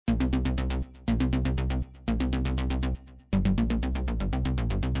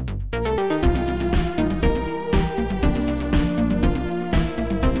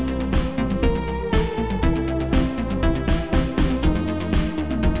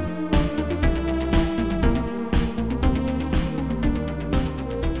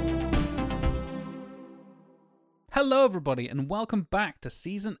Hello, everybody, and welcome back to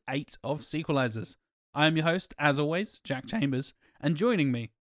Season 8 of Sequelizers. I am your host, as always, Jack Chambers, and joining me,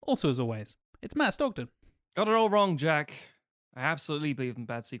 also as always, it's Matt Stockton. Got it all wrong, Jack. I absolutely believe in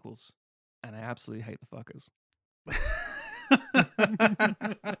bad sequels, and I absolutely hate the fuckers.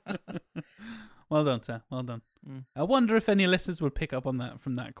 Well done, sir. Well done. I wonder if any listeners would pick up on that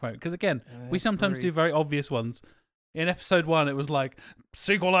from that quote, because again, we sometimes do very obvious ones. In episode 1, it was like,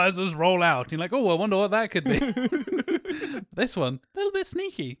 sequelizers roll out. You're like, oh, I wonder what that could be. This one, a little bit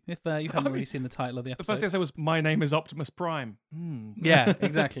sneaky, if you haven't really seen the title of the episode. The first thing I said was, my name is Optimus Prime. Yeah,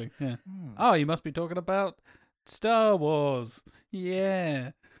 exactly. Yeah. Oh, you must be talking about Star Wars.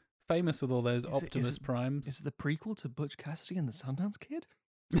 Yeah. Famous with all those Optimus Primes. Is it the prequel to Butch Cassidy and the Sundance Kid?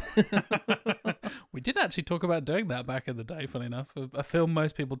 We did actually talk about doing that back in the day, funny enough. A film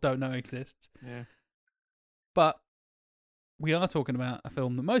most people don't know exists. Yeah. But we are talking about a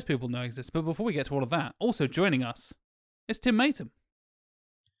film that most people know exists. But before we get to all of that, also joining us is Tim Matum.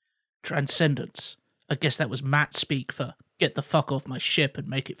 Transcendence. I guess that was Matt speak for get the fuck off my ship and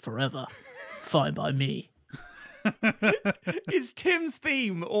make it forever. Fine by me. Is Tim's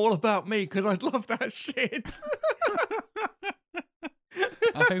theme all about me? Because I'd love that shit.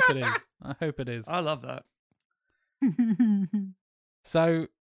 I hope it is. I hope it is. I love that. So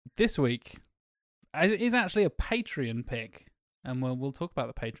this week is actually a Patreon pick, and we'll talk about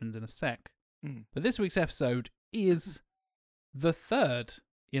the patrons in a sec. But this week's episode is the third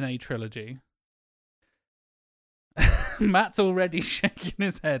in a trilogy. Matt's already shaking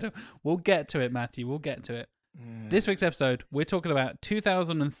his head. We'll get to it, Matthew. We'll get to it. This week's episode, we're talking about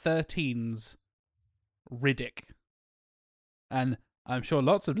 2013's Riddick. And I'm sure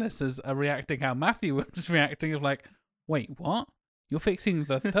lots of listeners are reacting how Matthew was reacting of like, wait, what? You're fixing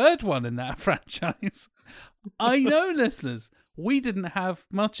the third one in that franchise? I know, listeners. We didn't have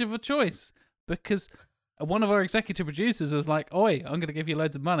much of a choice because one of our executive producers was like, oi, I'm going to give you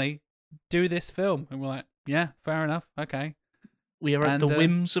loads of money. Do this film. And we're like, yeah, fair enough. Okay. We are at the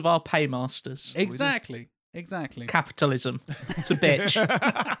whims of our paymasters. Exactly. Exactly. Capitalism. It's a bitch.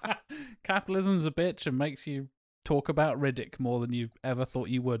 Capitalism's a bitch and makes you talk about Riddick more than you've ever thought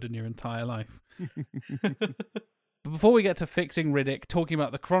you would in your entire life. But before we get to fixing Riddick, talking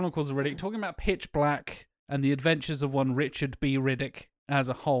about the Chronicles of Riddick, talking about Pitch Black and the adventures of one Richard B. Riddick as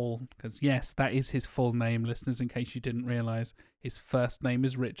a whole, because yes, that is his full name, listeners, in case you didn't realise. His first name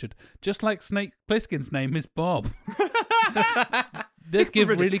is Richard. Just like Snake Plissken's name is Bob. Let's give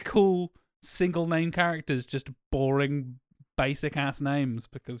really cool single name characters just boring, basic ass names,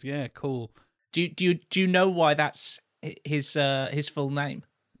 because yeah, cool. Do you know why that's his full name?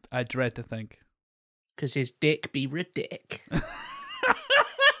 I dread to think. Because his dick be Riddick.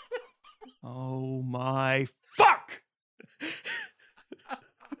 Oh my fuck!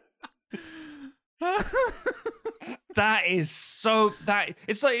 That is so that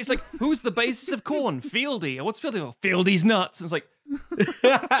it's like who's the basis of Corn? Fieldy. What's Fieldy? Oh, Fieldy's nuts. It's like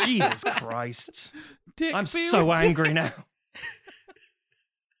Jesus Christ. Dick I'm so Riddick. angry now.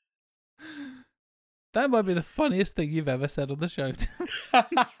 That might be the funniest thing you've ever said on the show.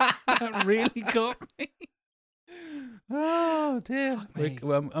 That really got me. Oh dear.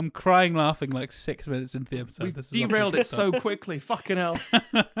 I'm crying laughing like 6 minutes into the episode. We derailed it so quickly. Fucking hell.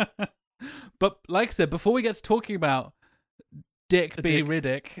 But like I said, before we get to talking about Dick B.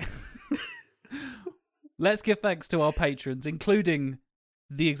 Riddick, let's give thanks to our patrons, including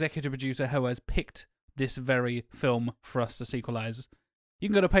the executive producer who has picked this very film for us to sequelize. You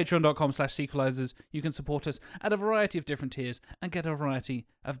can go to patreon.com/sequelizers. You can support us at a variety of different tiers and get a variety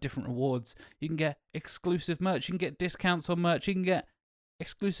of different rewards. You can get exclusive merch. You can get discounts on merch. You can get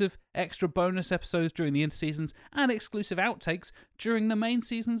exclusive extra bonus episodes during the inter-seasons and exclusive outtakes during the main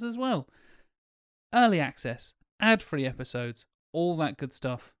seasons as well. Early access, ad-free episodes, all that good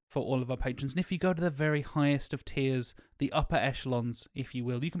stuff for all of our patrons. And if you go to the very highest of tiers, the upper echelons, if you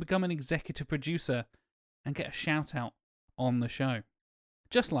will, you can become an executive producer and get a shout-out on the show.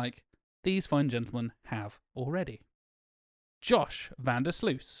 Just like these fine gentlemen have already. Josh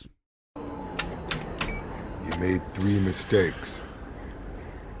Vandersloos. You made 3 mistakes.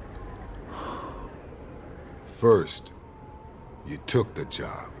 First, you took the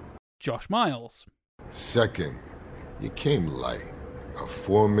job. Josh Miles. Second, you came light. A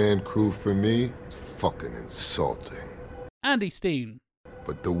 4-man crew for me is fucking insulting. Andy Steen.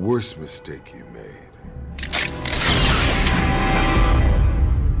 But the worst mistake you made.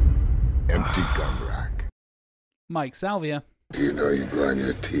 Empty gun rack. Mike Salvia. You know you grind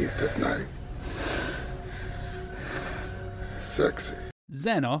your teeth at night. Sexy.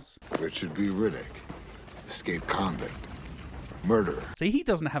 Xenos. Richard B. Riddick. Escaped convict. Murder. See, he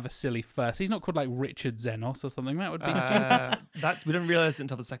doesn't have a silly first. He's not called like Richard Xenos or something. That would be That we didn't realize it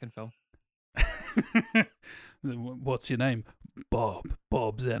until the second film. stupid. What's your name? Bob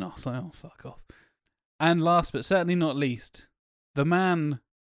Xenos. Oh, fuck off. And last but certainly not least, the man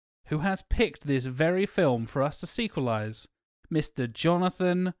who has picked this very film for us to sequelize, Mr.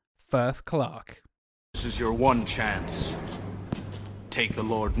 Jonathan Firth Clark. This is your one chance. Take the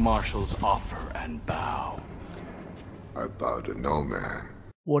Lord Marshal's offer and bow. I bow to no man.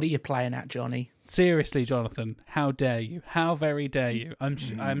 What are you playing at, Johnny? Seriously, Jonathan, how dare you? How very dare you?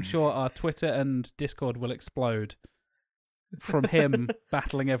 I'm sure our Twitter and Discord will explode from him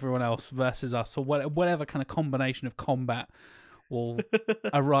battling everyone else versus us, or whatever kind of combination of combat will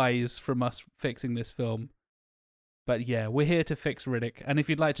arise from us fixing this film. But yeah, we're here to fix Riddick, and if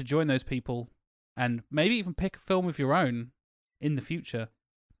you'd like to join those people and maybe even pick a film of your own in the future,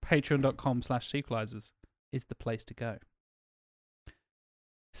 patreon.com/sequelizers is the place to go.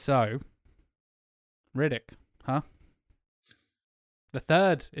 So, Riddick, huh? The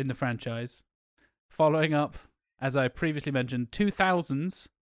third in the franchise, following up, as I previously mentioned, 2000's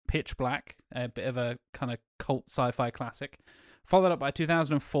Pitch Black, a bit of a kind of cult sci-fi classic, followed up by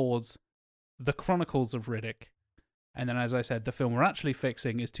 2004's The Chronicles of Riddick. And then, as I said, the film we're actually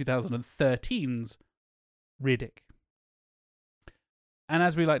fixing is 2013's Riddick. And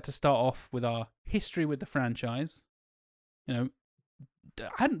as we like to start off with our history with the franchise, you know, I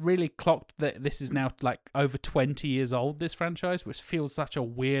hadn't really clocked that this is now like over 20 years old, this franchise, which feels such a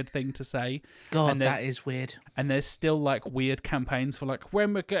weird thing to say. God, that is weird. And there's still like weird campaigns for like,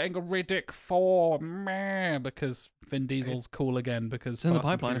 when we're getting a Riddick 4, meh, because Vin Diesel's cool again, because it's in the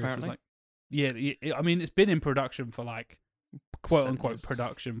Fast and pipeline, Furious is apparently. like, yeah, I mean, it's been in production for like, quote 7 unquote years.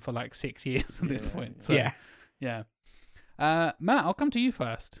 production for like 6 years at this point. So, Yeah. yeah. Matt, I'll come to you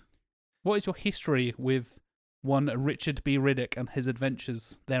first. What is your history with one Richard B. Riddick and his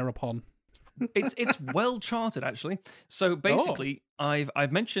adventures thereupon? It's well charted, actually. So basically,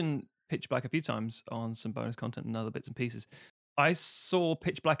 I've mentioned Pitch Black a few times on some bonus content and other bits and pieces. I saw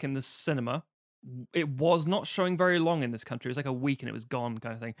Pitch Black in the cinema. It was not showing very long in this country. It was like a week and it was gone,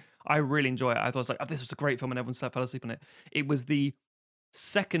 kind of thing. I really enjoy it. I thought it was like, oh, this was a great film, and everyone fell asleep on it. It was the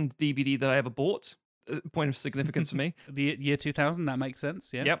second DVD that I ever bought. Point of significance for me. The year 2000, that makes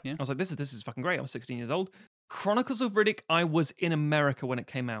sense. Yeah. Yep. Yeah. I was like, this is fucking great. I was 16 years old. Chronicles of Riddick, I was in America when it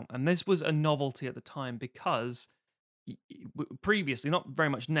came out, and this was a novelty at the time because previously, not very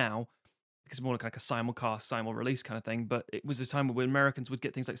much now, because it's more like a simulcast, simul-release kind of thing, but it was a time where Americans would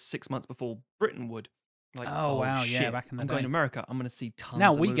get things like 6 months before Britain would. Like, Oh, wow, yeah, shit, back in the I'm going day. to America. I'm going to see tons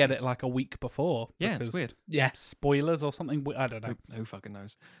Now of we get it movies. like a week before. Yeah, because it's weird. Yeah. Spoilers or something. I don't know. Who fucking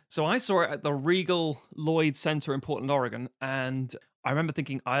knows? So I saw it at the Regal Lloyd Center in Portland, Oregon, and I remember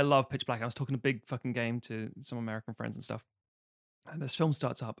thinking, I love Pitch Black. I was talking a big fucking game to some American friends and stuff. And this film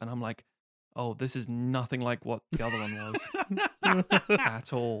starts up, and I'm like, oh, this is nothing like what the other one was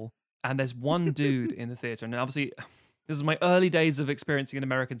at all. And there's one dude in the theater, and obviously, this is my early days of experiencing an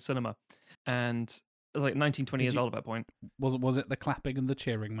American cinema, and like 19, 20 years you- old at that point. Was it the clapping and the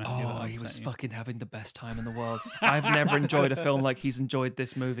cheering, Matthew? that Oh, he upset was you? fucking having the best time in the world. I've never enjoyed a film like he's enjoyed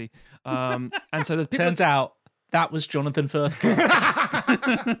this movie. And so there's people. Turns out that was Jonathan Firth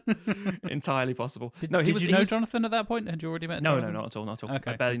Clark. Entirely possible. Did, No, he did was. you he know was- Jonathan at that point? Had you already met No, Jonathan? not at all. Not at all.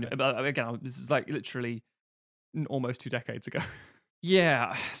 Okay, I barely okay. knew. But again, this is like literally almost 2 decades ago.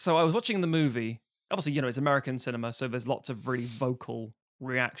 Yeah. So I was watching the movie. Obviously, it's American cinema, so there's lots of really vocal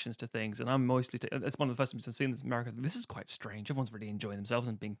reactions to things, and I'm mostly. It's one of the first times I've seen this in America. This is quite strange. Everyone's really enjoying themselves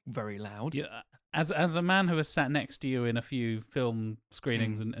and being very loud. Yeah, as a man who has sat next to you in a few film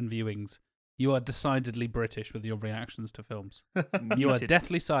screenings Mm. and viewings, you are decidedly British with your reactions to films. You are Muted.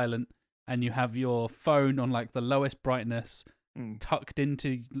 deathly silent, and you have your phone on like the lowest brightness, Mm. tucked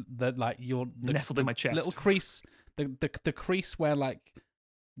into the Nestled in my chest. little crease, the crease where like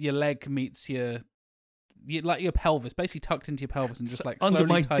your leg meets your pelvis, basically tucked into your pelvis, and just So like under slowly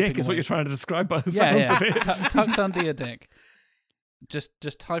my typing dick is what away. you're trying to describe by the Yeah, sounds yeah. of it. Tucked under your dick. Just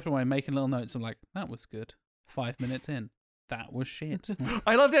typing away, making little notes. I'm like, that was good. 5 minutes in, that was shit.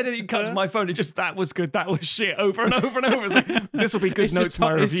 I love the idea that you cut to my phone. It just that was good, that was shit, over and over and over. It's like this will be good It's notes just for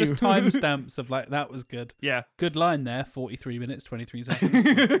my it's review. just timestamps of like that was good. Yeah. Good line there. 43 minutes 23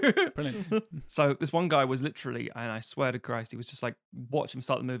 seconds. Brilliant. So this one guy was literally, and I swear to Christ, he was just like watch him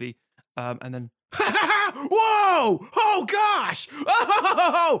start the movie, and then whoa, oh gosh,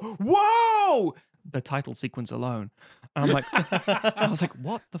 oh, whoa, the title sequence alone. And I'm like, I was like,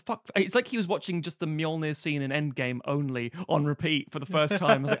 what the fuck? It's like he was watching just the Mjolnir scene in Endgame only on repeat for the first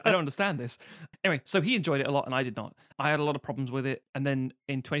time. I was like, I don't understand this. Anyway, so he enjoyed it a lot and I did not. I had a lot of problems with it. And then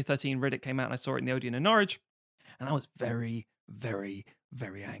in 2013, Riddick came out and I saw it in the Odeon in Norwich. And I was very, very,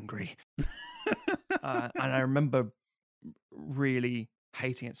 very angry. And I remember really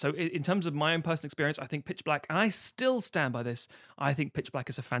hating it. So in terms of my own personal experience, I think Pitch Black, and I still stand by this, I think Pitch Black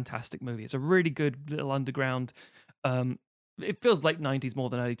is a fantastic movie. It's a really good little underground, it feels late 90s more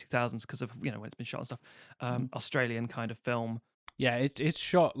than early 2000s because of, when it's been shot and stuff, Australian kind of film. Yeah, it's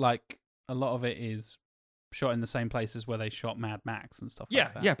shot like a lot of it is shot in the same places where they shot Mad Max and stuff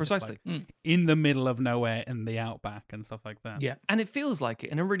like that. Yeah, precisely. Like in the middle of nowhere in the outback and stuff like that. Yeah. And it feels like it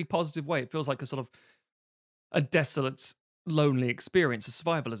in a really positive way. It feels like a sort of a desolate, lonely experience of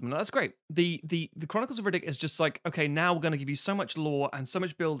survivalism. And that's great. The Chronicles of Riddick is just like, okay, now we're going to give you so much lore and so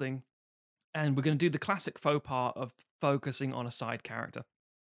much building, and we're going to do the classic faux pas of focusing on a side character.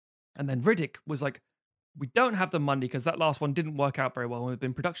 And then Riddick was like, we don't have the money because that last one didn't work out very well. We've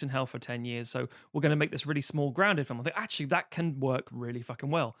been production hell for 10 years, so we're going to make this really small, grounded film. I think, actually, that can work really fucking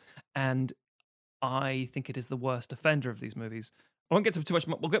well. And I think it is the worst offender of these movies. I won't get to too much.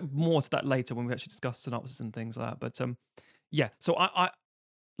 We'll get more to that later when we actually discuss synopsis and things like that. But yeah, so I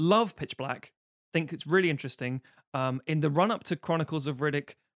love Pitch Black. Think it's really interesting. In the run-up to Chronicles of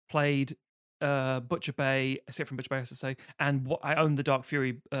Riddick, played Butcher Bay, Escape from Butcher Bay, I have to say, and I owned the Dark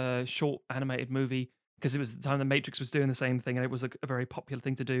Fury short animated movie, because it was the time the Matrix was doing the same thing, and it was a very popular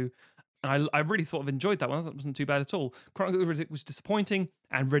thing to do. And I really sort of enjoyed that one. I thought it wasn't too bad at all. Chronicles of Riddick was disappointing,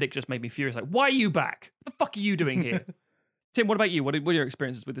 and Riddick just made me furious. Like, why are you back? What the fuck are you doing here? Tim, what about you? What are your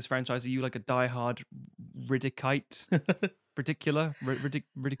experiences with this franchise? Are you like a diehard Riddickite? Ridicule?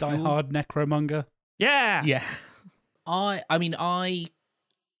 Diehard necromonger. Yeah! Yeah. I mean, I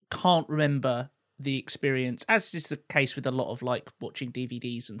can't remember the experience, as is the case with a lot of like watching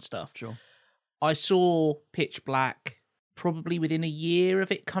DVDs and stuff. Sure. I saw Pitch Black probably within a year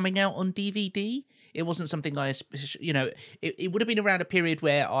of it coming out on DVD. It wasn't something it would have been around a period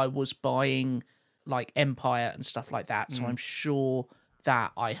where I was buying like Empire and stuff like that. So I'm sure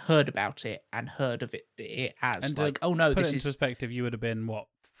that I heard about it and heard of it as And like, oh no, Put this it in is perspective, you would have been, what,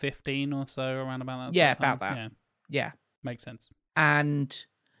 15 or so, around about that? Yeah, sort of about time? that. Yeah. Makes sense. And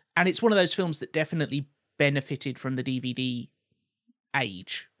it's one of those films that definitely benefited from the DVD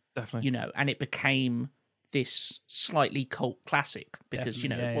age. Definitely. And it became this slightly cult classic because,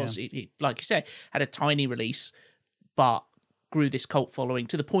 Definitely, it like you said, had a tiny release, but grew this cult following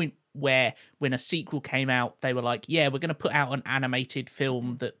to the point where when a sequel came out, they were like, yeah, we're going to put out an animated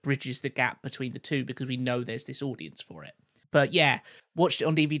film that bridges the gap between the two because we know there's this audience for it. But yeah, watched it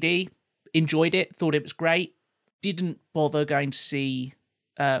on DVD, enjoyed it, thought it was great, didn't bother going to see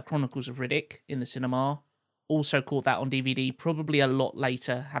Chronicles of Riddick in the cinema. Also caught that on DVD, probably a lot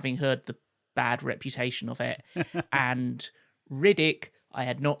later, having heard the bad reputation of it. And Riddick, I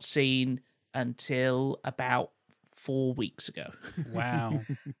had not seen until about 4 weeks ago. Wow.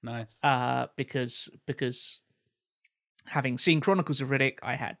 Nice. Because having seen Chronicles of Riddick,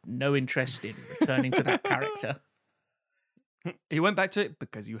 I had no interest in returning to that character. You went back to it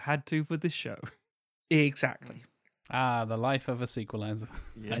because you had to for this show. Exactly. The life of a sequelizer.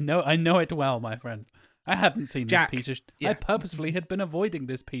 Yeah. I know it well, my friend. I hadn't seen Jack, this piece of yeah. I purposefully had been avoiding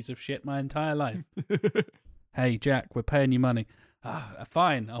this piece of shit my entire life. Hey, Jack, we're paying you money.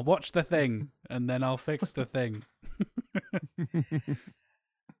 Fine, I'll watch the thing, and then I'll fix the thing.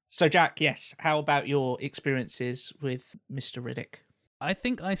 So, Jack, yes, how about your experiences with Mr. Riddick? I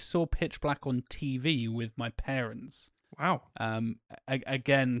think I saw Pitch Black on TV with my parents. Wow.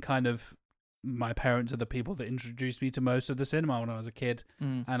 Again, kind of, my parents are the people that introduced me to most of the cinema when I was a kid,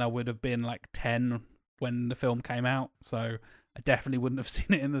 and I would have been like 10 when the film came out, so I definitely wouldn't have seen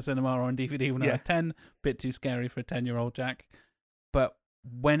it in the cinema or on DVD when I was 10. Bit too scary for a 10-year-old Jack. But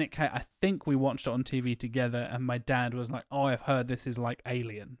when it came, I think we watched it on TV together, and my dad was like, "Oh, I've heard this is like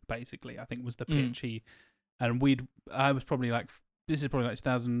Alien," basically. I think was the pitch. I was probably like, this is probably like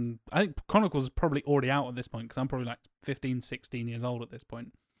 2000. I think Chronicles is probably already out at this point because I'm probably like 15, 16 years old at this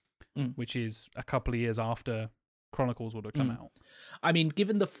point, which is a couple of years after Chronicles would have come out. I mean,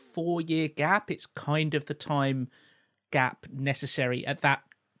 given the 4-year gap, it's kind of the time gap necessary at that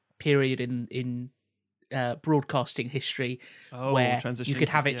period in broadcasting history where you could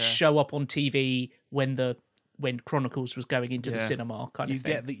have it show up on TV when Chronicles was going into the cinema kind of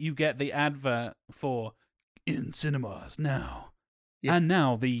thing. You get the advert for in cinemas now. Yeah. And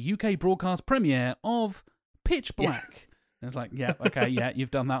now the UK broadcast premiere of Pitch Black. And it's like, yeah, okay, yeah,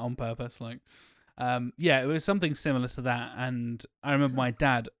 you've done that on purpose. Like, it was something similar to that. And I remember my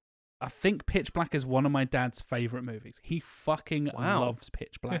dad, I think Pitch Black is one of my dad's favorite movies. He fucking loves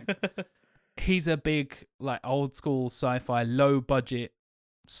Pitch Black. He's a big, like, old school sci-fi, low budget,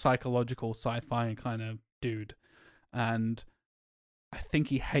 psychological sci-fi kind of dude. And I think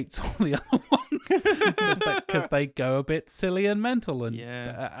he hates all the other ones. because they go a bit silly and mental. And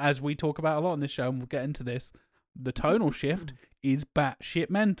as we talk about a lot on this show, and we'll get into this, the tonal shift is batshit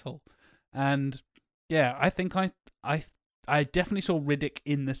mental. And yeah, I think I definitely saw Riddick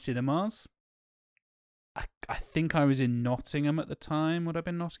in the cinemas. I think I was in Nottingham at the time. Would I have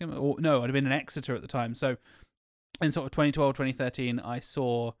been Nottingham? Or no, I'd have been in Exeter at the time. So in sort of 2012, 2013, I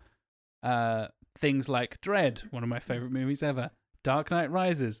saw things like Dread, one of my favourite movies ever. Dark Knight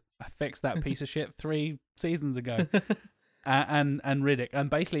Rises. I fixed that piece of shit 3 seasons ago. And Riddick. And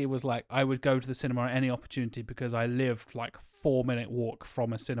basically it was like I would go to the cinema at any opportunity because I lived like 4-minute walk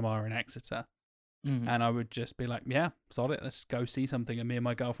from a cinema in Exeter. Mm-hmm. And I would just be like, yeah, sod it, let's go see something. And me and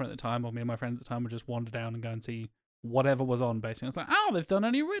my girlfriend at the time, or me and my friends at the time, would just wander down and go and see whatever was on, basically. It's like, oh, they've done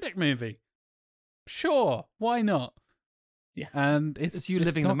a new Riddick movie. Sure, why not? Yeah. And it's you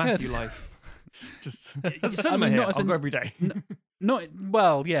living the Matthew life. Just as a cinema here, I'll go every day.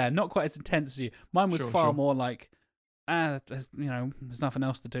 Not quite as intense as you. Mine was far more like, there's nothing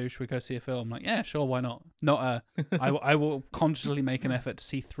else to do. Should we go see a film? Like, yeah, sure, why not? Not I will consciously make an effort to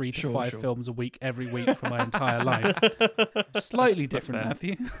see 3 to 5 films a week every week for my entire life. Slightly different,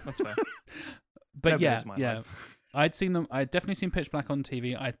 Matthew. That's fair. But yeah. I'd definitely seen Pitch Black on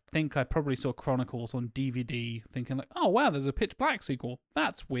TV. I think I probably saw Chronicles on DVD, thinking like, oh wow, there's a Pitch Black sequel.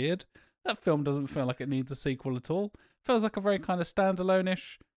 That's weird. That film doesn't feel like it needs a sequel at all. Feels like a very kind of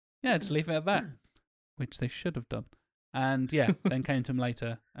standalone-ish. Yeah, just leave it at that, which they should have done. And yeah, then came to him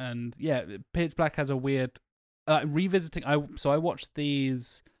later. And yeah, Pitch Black has a weird revisiting. I watched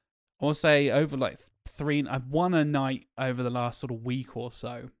these, I'll say over like 3. I've won a night over the last sort of week or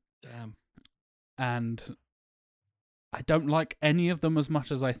so. Damn. And I don't like any of them as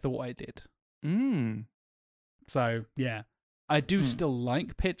much as I thought I did. So yeah, I do still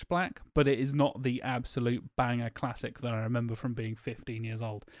like Pitch Black, but it is not the absolute banger classic that I remember from being 15 years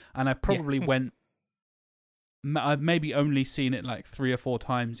old. And I probably I've maybe only seen it like 3 or 4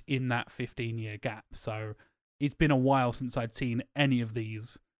 times in that 15-year gap. So it's been a while since I'd seen any of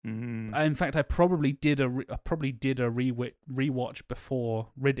these. In fact, I probably did a rewatch before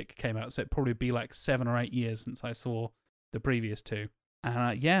Riddick came out. So it'd probably be like 7 or 8 years since I saw the previous 2.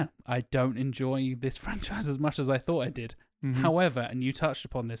 And I don't enjoy this franchise as much as I thought I did. However, and you touched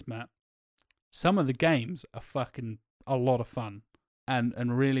upon this, Matt, some of the games are fucking a lot of fun.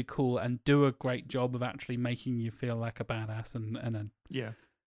 And really cool, and do a great job of actually making you feel like a badass and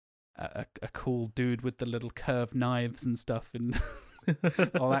a cool dude with the little curved knives and stuff and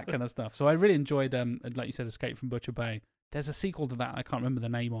all that kind of stuff. So I really enjoyed, like you said, Escape from Butcher Bay. There's a sequel to that I can't remember the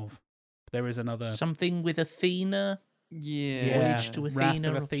name of. There is another something with Athena. Yeah, Voyage to Wrath Athena,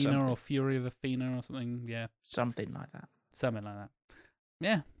 of Athena or Fury of Athena or something. Yeah, something like that. Something like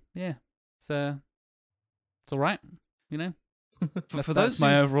that. Yeah. So it's all right, you know. For those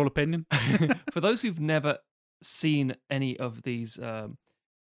my overall opinion. For those who've never seen any of these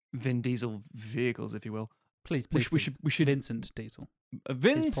Vin Diesel vehicles, if you will, please, we should Vincent Diesel.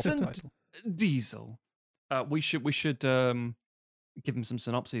 Vincent Diesel. We should give him some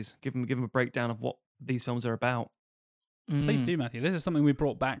synopses. Give him a breakdown of what these films are about. Please do, Matthew. This is something we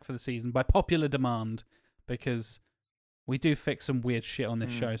brought back for the season by popular demand because we do fix some weird shit on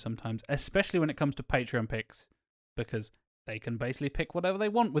this show sometimes, especially when it comes to Patreon picks, because they can basically pick whatever they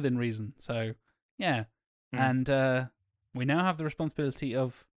want within reason. So, yeah. And we now have the responsibility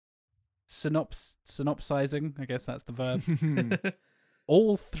of synopsizing, I guess that's the verb,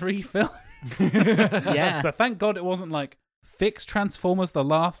 all 3 films. Yeah. But thank God it wasn't like, fix Transformers The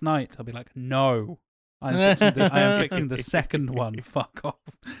Last Night. I'll be like, no. I am fixing the second one. Fuck off.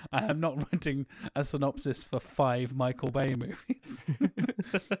 I am not writing a synopsis for 5 Michael Bay movies.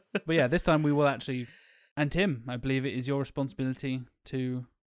 But yeah, this time we will actually... And Tim, I believe it is your responsibility to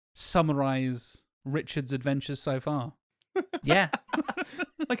summarize Richard's adventures so far. Yeah.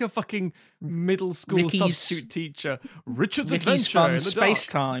 Like a fucking middle school substitute teacher. Richard's Ricky's adventure fun in the space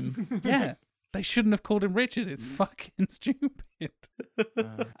dark. Time. Yeah. They shouldn't have called him Richard. It's fucking stupid.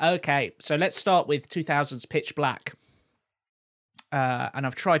 Okay, so let's start with 2000's Pitch Black. And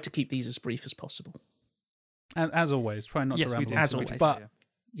I've tried to keep these as brief as possible. And as always, try not to ramble. As always. But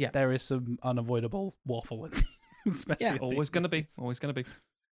there is some unavoidable waffle in especially always going to be.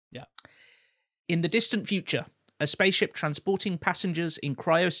 Yeah. In the distant future, a spaceship transporting passengers in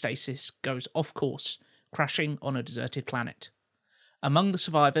cryostasis goes off course, crashing on a deserted planet. Among the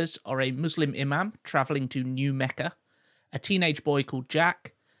survivors are a Muslim imam travelling to New Mecca, a teenage boy called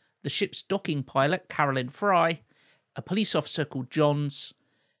Jack, the ship's docking pilot, Carolyn Fry, a police officer called Johns,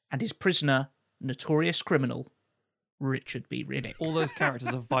 and his prisoner, notorious criminal, Richard B. Riddick. All those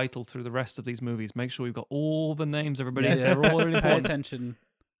characters are vital through the rest of these movies. Make sure we've got all the names, everybody. Yeah, They're all really pay important. attention.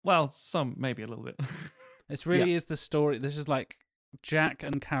 Well, some maybe a little bit. This really is the story. This is like Jack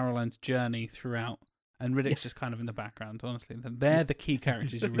and Caroline's journey throughout, and Riddick's just kind of in the background, honestly. They're the key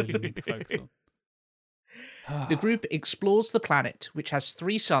characters you really need to focus on. The group explores the planet, which has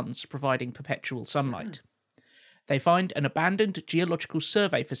 3 suns providing perpetual sunlight. They find an abandoned geological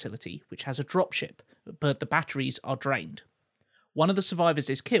survey facility, which has a dropship, but the batteries are drained. One of the survivors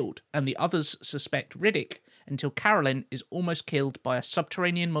is killed, and the others suspect Riddick until Carolyn is almost killed by a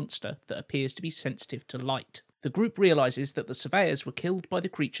subterranean monster that appears to be sensitive to light. The group realises that the surveyors were killed by the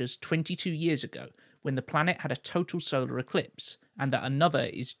creatures 22 years ago, when the planet had a total solar eclipse, and that another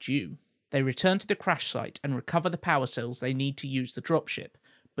is due. They return to the crash site and recover the power cells they need to use the dropship,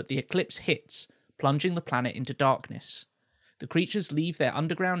 but the eclipse hits, plunging the planet into darkness. The creatures leave their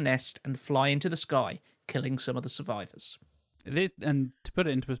underground nest and fly into the sky, killing some of the survivors. And to put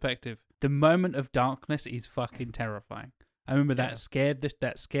it into perspective, the moment of darkness is fucking terrifying. I remember that scared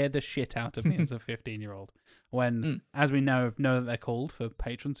the shit out of me as a 15-year-old. When, as we know that they're called, for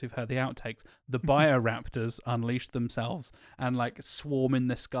patrons who've heard the outtakes, the Bioraptors unleash themselves and like swarm in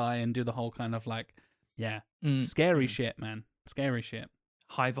the sky and do the whole kind of like, scary shit, man. Scary shit.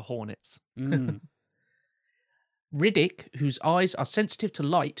 Hive of hornets. Riddick, whose eyes are sensitive to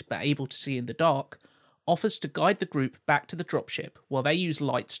light but able to see in the dark, offers to guide the group back to the dropship while they use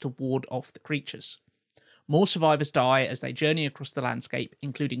lights to ward off the creatures. More survivors die as they journey across the landscape,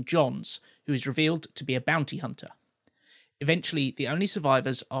 including Johns, who is revealed to be a bounty hunter. Eventually, the only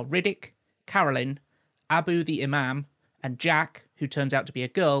survivors are Riddick, Carolyn, Abu the Imam, and Jack, who turns out to be a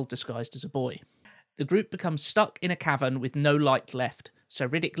girl disguised as a boy. The group becomes stuck in a cavern with no light left, so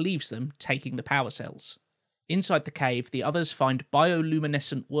Riddick leaves them, taking the power cells. Inside the cave, the others find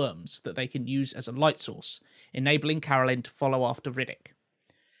bioluminescent worms that they can use as a light source, enabling Carolyn to follow after Riddick.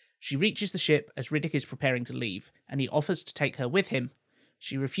 She reaches the ship as Riddick is preparing to leave, and he offers to take her with him.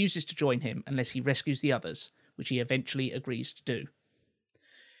 She refuses to join him unless he rescues the others, which he eventually agrees to do.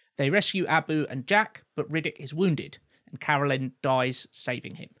 They rescue Abu and Jack, but Riddick is wounded, and Carolyn dies,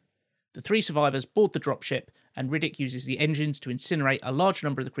 saving him. The 3 survivors board the dropship, and Riddick uses the engines to incinerate a large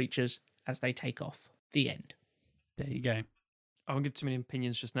number of the creatures as they take off. The end. There you go. I won't give too many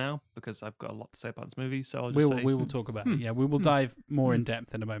opinions just now because I've got a lot to say about this movie. So I'll just say... We will talk about it. Yeah, we will dive more in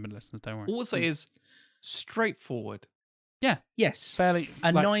depth in a moment, listeners. Don't worry. All I'll say is straightforward. Yeah. Yes. Fairly,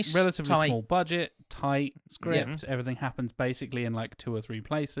 nice, relatively tight... small budget, tight script. Everything happens basically in like 2 or 3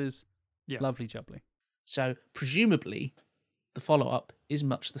 places. Yeah. Lovely jubbly. So, presumably, the follow-up is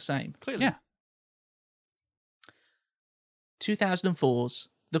much the same. Clearly. Yeah. 2004's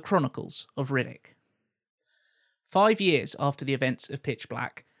The Chronicles of Riddick. 5 years after the events of Pitch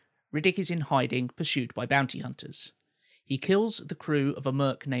Black, Riddick is in hiding, pursued by bounty hunters. He kills the crew of a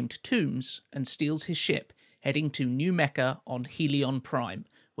merc named Toombs and steals his ship, heading to New Mecca on Helion Prime,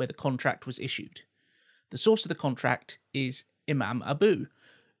 where the contract was issued. The source of the contract is Imam Abu,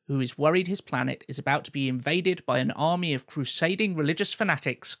 who is worried his planet is about to be invaded by an army of crusading religious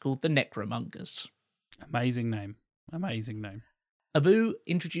fanatics called the Necromongers. Amazing name. Amazing name. Abu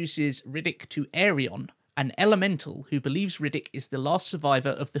introduces Riddick to Aerion, an elemental who believes Riddick is the last survivor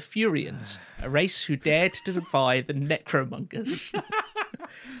of the Furians, a race who dared to defy the Necromongers.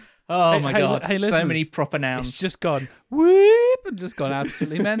 Oh my god, hey, so many proper nouns. It's just gone whoop and just gone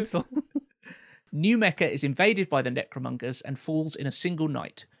absolutely mental. New Mecca is invaded by the Necromongers and falls in a single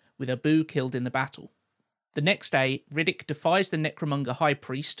night, with Abu killed in the battle. The next day, Riddick defies the Necromonger High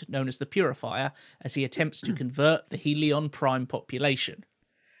Priest, known as the Purifier, as he attempts to convert the Helion Prime population.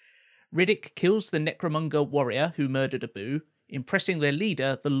 Riddick kills the Necromonger warrior who murdered Abu, impressing their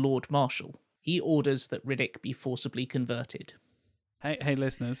leader, the Lord Marshal. He orders that Riddick be forcibly converted. Hey,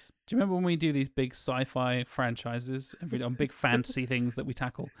 listeners, do you remember when we do these big sci-fi franchises, on big fantasy things that we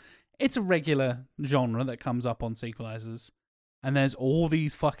tackle? It's a regular genre that comes up on Sequelizers. And there's all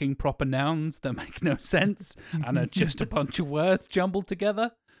these fucking proper nouns that make no sense and are just a bunch of words jumbled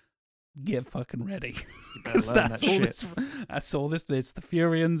together. Get fucking ready. That's all this. It's the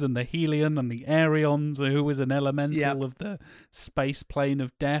Furians and the Helion and the Aerions, who is an elemental of the space plane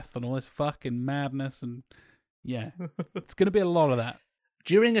of death and all this fucking madness. And yeah, it's going to be a lot of that.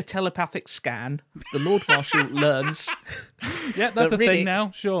 During a telepathic scan, the Lord Marshal learns... Yeah, that's a thing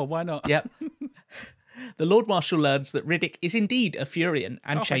now. Sure, why not? Yep. The Lord Marshal learns that Riddick is indeed a Furian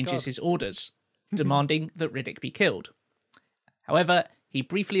and changes his orders, demanding that Riddick be killed. However, he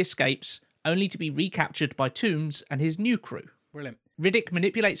briefly escapes, only to be recaptured by Toombs and his new crew. Brilliant. Riddick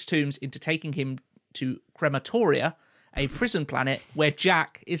manipulates Toombs into taking him to Crematoria, a prison planet where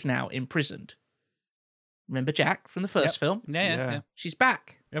Jack is now imprisoned. Remember Jack from the first film? Yeah. She's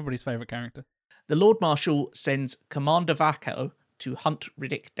back. Everybody's favourite character. The Lord Marshal sends Commander Vaco to hunt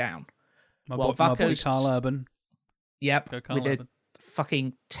Riddick down. My While boy Vaco's Carl Urban. Yep, Go Carl with Urban. a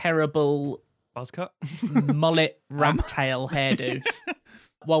fucking terrible Buzzcut. mullet rat tail hairdo.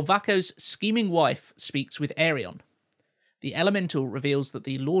 While Vaco's scheming wife speaks with Aerion, the Elemental reveals that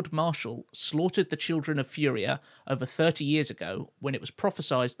the Lord Marshal slaughtered the children of Furia over 30 years ago when it was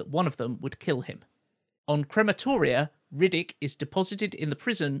prophesied that one of them would kill him. On Crematoria, Riddick is deposited in the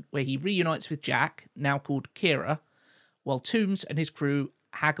prison where he reunites with Jack, now called Kira, while Toombs and his crew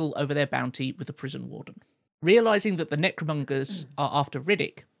haggle over their bounty with the prison warden. Realizing that the Necromongers are after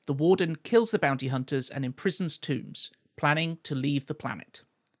Riddick, the warden kills the bounty hunters and imprisons Toombs, planning to leave the planet.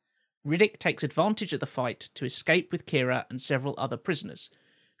 Riddick takes advantage of the fight to escape with Kira and several other prisoners,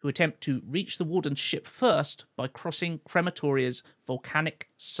 who attempt to reach the warden's ship first by crossing Crematoria's volcanic,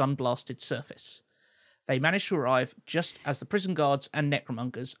 sun-blasted surface. They manage to arrive just as the prison guards and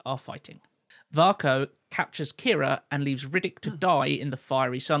Necromongers are fighting. Varco captures Kira and leaves Riddick to die in the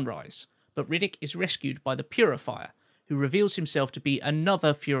fiery sunrise, but Riddick is rescued by the Purifier, who reveals himself to be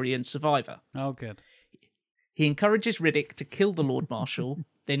another Furian survivor. Oh, good. He encourages Riddick to kill the Lord Marshal,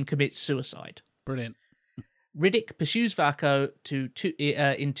 then commits suicide. Brilliant. Riddick pursues Varco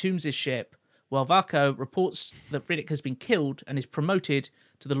in Toombs' ship, while Varco reports that Riddick has been killed and is promoted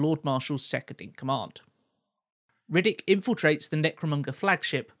to the Lord Marshal's second in command. Riddick infiltrates the Necromonger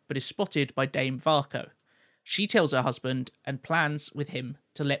flagship, but is spotted by Dame Varco. She tells her husband and plans with him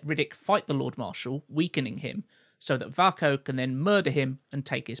to let Riddick fight the Lord Marshal, weakening him, so that Varco can then murder him and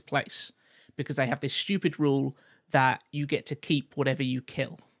take his place. Because they have this stupid rule that you get to keep whatever you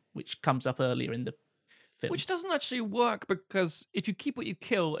kill, which comes up earlier in the film. Which doesn't actually work, because if you keep what you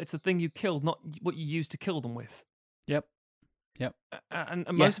kill, it's the thing you killed, not what you used to kill them with. Yep. And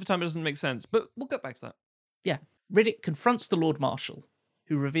most of the time it doesn't make sense, but we'll get back to that. Yeah. Riddick confronts the Lord Marshal,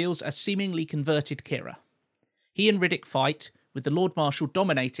 who reveals a seemingly converted Kira. He and Riddick fight, with the Lord Marshal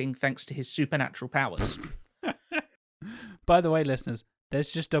dominating thanks to his supernatural powers. By the way, listeners,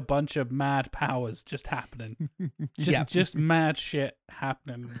 there's just a bunch of mad powers just happening. Just mad shit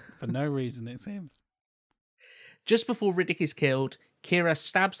happening for no reason, it seems. Just before Riddick is killed, Kira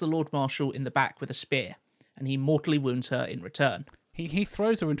stabs the Lord Marshal in the back with a spear, and he mortally wounds her in return. He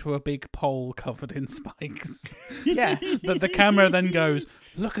throws her into a big pole covered in spikes. Yeah. But the camera then goes,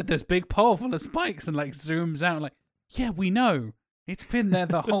 look at this big pole full of spikes, and like zooms out like, yeah, we know. It's been there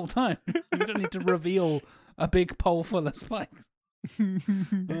the whole time. We don't need to reveal a big pole full of spikes.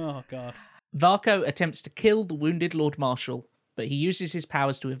 Oh, God. Varco attempts to kill the wounded Lord Marshal, but he uses his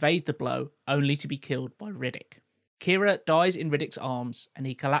powers to evade the blow, only to be killed by Riddick. Kira dies in Riddick's arms, and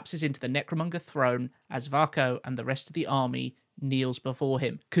he collapses into the Necromonger throne as Varco and the rest of the army kneels before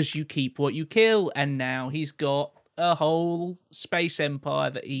him. Because you keep what you kill, and now he's got a whole space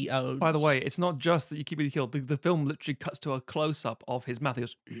empire that he owns. By the way, it's not just that you keep what you kill. The film literally cuts to a close-up of his mouth. He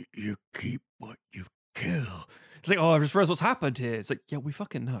goes, you keep what you kill. It's like, oh, I just realized what's happened here. It's like, yeah, we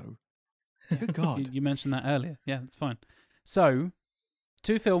fucking know. Good God. You mentioned that earlier. Yeah, that's fine. So,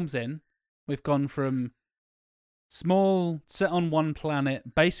 2 films in, we've gone from small, set on one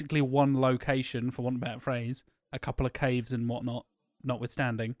planet, basically one location, for want of a better phrase, a couple of caves and whatnot,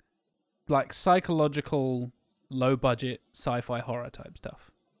 notwithstanding, like psychological, low-budget, sci-fi horror type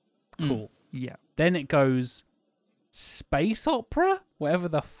stuff. Cool. Yeah. Then it goes space opera, whatever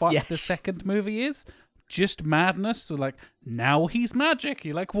the fuck the Yes. second movie is. Just madness. So like, now he's magic.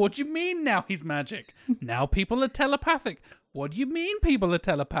 You're like, what do you mean now he's magic? Now people are telepathic. What do you mean people are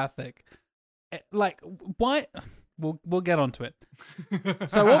telepathic? Like, why? We'll get onto it.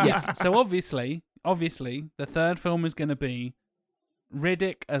 So obviously, the third film is going to be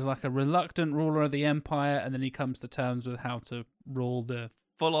Riddick as like a reluctant ruler of the Empire, and then he comes to terms with how to rule the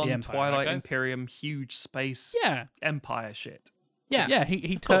Full-on Empire, Twilight I guess. Imperium, huge space empire shit. Yeah.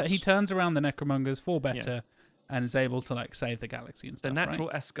 He course. turns around the Necromongers for better and is able to like save the galaxy and The stuff. natural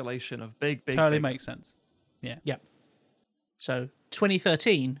right? escalation of big Totally makes sense. Yeah. Yep. So,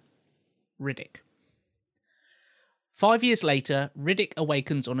 2013, Riddick. 5 years later, Riddick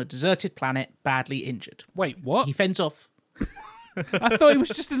awakens on a deserted planet, badly injured. Wait, what? He fends off. I thought he was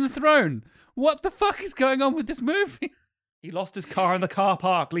just in the throne. What the fuck is going on with this movie? He lost his car in the car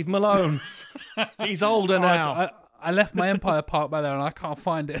park. Leave him alone. He's older now. I left my Empire Park by there and I can't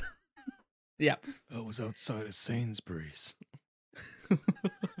find it. Yeah. I was outside of Sainsbury's.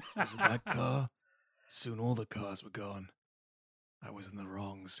 Was it that car? Soon all the cars were gone. I was in the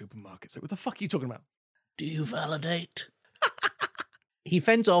wrong supermarket. So what the fuck are you talking about? Do you validate? He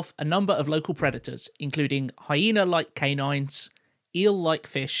fends off a number of local predators, including hyena-like canines, eel-like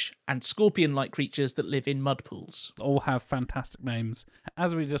fish, and scorpion-like creatures that live in mud pools. All have fantastic names.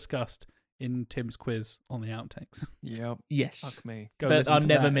 As we discussed in Tim's quiz on the outtakes. Yep. Yes. Fuck me. Go But listen are to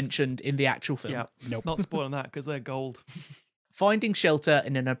never that. mentioned in the actual film. Yeah. Nope. Not spoiling that because they're gold. Finding shelter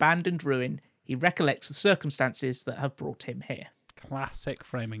in an abandoned ruin, he recollects the circumstances that have brought him here. Classic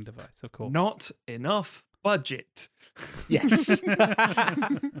framing device, of course. Not enough budget. Yes.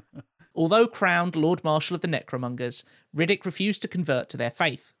 Although crowned Lord Marshal of the Necromongers, Riddick refused to convert to their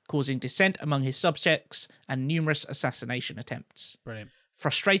faith, causing dissent among his subjects and numerous assassination attempts. Brilliant.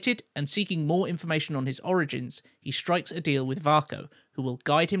 Frustrated and seeking more information on his origins, he strikes a deal with Varco, who will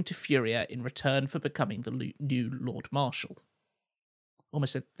guide him to Furia in return for becoming the new Lord Marshal.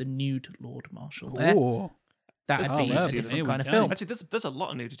 Almost said the nude Lord Marshal there. Ooh. That'd Oh, be well, a here different we kind of go. film. Actually, there's a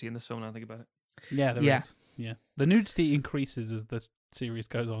lot of nudity in this film now I think about it. Yeah, there is. Yeah. Yeah. The nudity increases as the series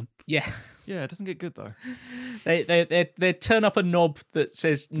goes on. Yeah. Yeah, it doesn't get good though. They turn up a knob that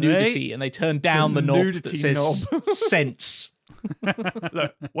says nudity and they turn down the knob that nudity says knob. sense.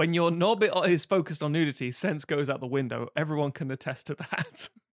 Look, when your knob is focused on nudity, sense goes out the window. Everyone can attest to that.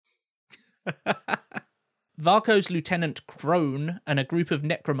 Varco's Lieutenant Crone and a group of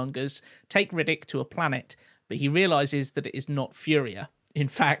necromongers take Riddick to a planet, but he realizes that it is not Furia. In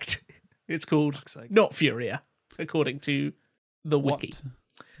fact, it's called Fuck's sake. not Furia, according to the wiki. What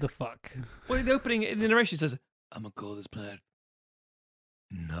the fuck? Well, in the opening, in the narration, it says, I'm gonna call this planet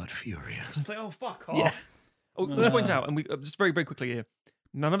not Furia. it's like, oh, fuck off. Yeah. Oh, let's point out, and we just very, very quickly here,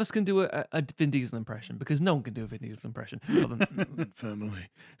 none of us can do a Vin Diesel impression because no one can do a Vin Diesel impression. Other than, Family.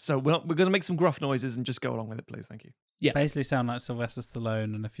 so we're going to make some gruff noises and just go along with it, please. Thank you. Basically sound like Sylvester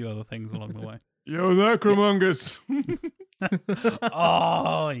Stallone and a few other things along the way. Yo, Necromongers.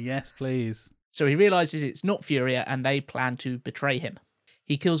 Oh, yes, please. So he realizes it's not Furia and they plan to betray him.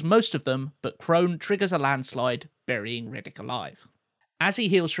 He kills most of them, but Crone triggers a landslide, burying Riddick alive. As he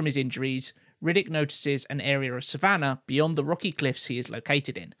heals from his injuries, Riddick notices an area of savannah beyond the rocky cliffs he is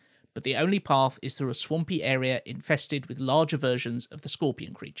located in, but the only path is through a swampy area infested with larger versions of the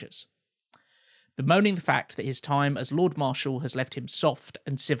scorpion creatures. Bemoaning the fact that his time as Lord Marshal has left him soft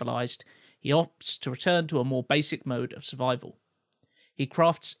and civilized, he opts to return to a more basic mode of survival. He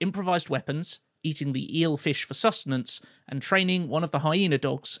crafts improvised weapons, eating the eel fish for sustenance, and training one of the hyena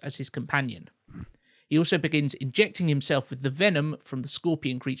dogs as his companion. He also begins injecting himself with the venom from the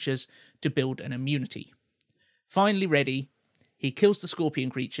scorpion creatures to build an immunity. Finally ready, he kills the scorpion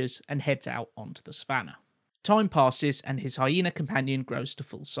creatures and heads out onto the savannah. Time passes and his hyena companion grows to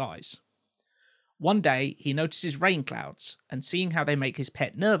full size. One day, he notices rain clouds, and seeing how they make his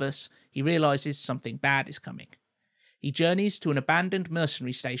pet nervous, he realizes something bad is coming. He journeys to an abandoned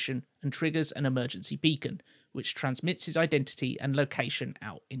mercenary station and triggers an emergency beacon, which transmits his identity and location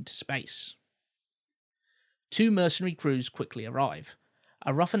out into space. 2 mercenary crews quickly arrive.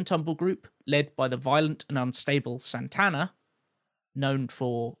 A rough and tumble group led by the violent and unstable Santana, known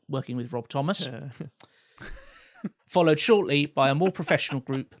for working with Rob Thomas, followed shortly by a more professional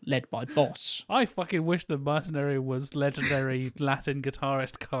group led by Boss. I fucking wish the mercenary was legendary Latin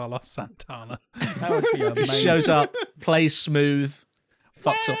guitarist Carlos Santana. That would be amazing. Just shows up, plays smooth,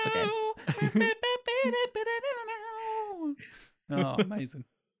 fucks off again. Oh, amazing.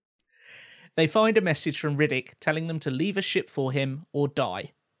 They find a message from Riddick telling them to leave a ship for him or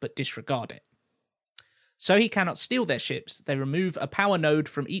die, but disregard it. So he cannot steal their ships, they remove a power node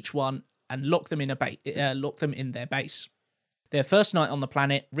from each one and lock them in their base. Their first night on the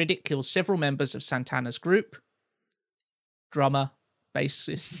planet, Riddick kills several members of Santana's group. Drummer,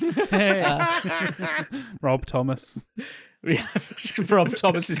 bassist. Rob Thomas. Rob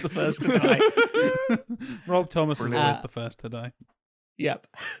Thomas is the first to die. Rob Thomas is always the first to die. Yep.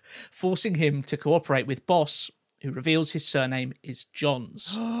 Forcing him to cooperate with Boss, who reveals his surname is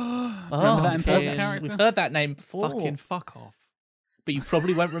Johns. Remember that important yes. character? We've heard that name before. Fucking fuck off. But you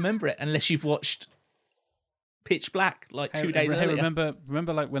probably won't remember it unless you've watched Pitch Black like 2 days earlier.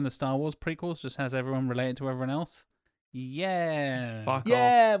 remember like when the Star Wars prequels just has everyone related to everyone else? Yeah. Fuck off.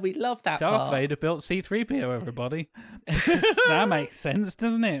 Yeah, we love that Darth part. Vader built C-3PO, everybody. That makes sense,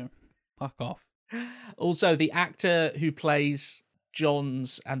 doesn't it? Fuck off. Also, the actor who plays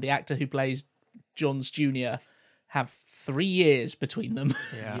Johns and the actor who plays Johns Jr. have 3 years between them.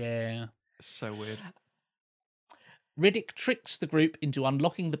 Yeah. So weird. Riddick tricks the group into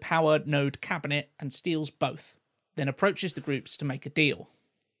unlocking the power node cabinet and steals both, then approaches the groups to make a deal.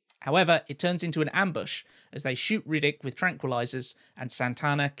 However, it turns into an ambush as they shoot Riddick with tranquilizers and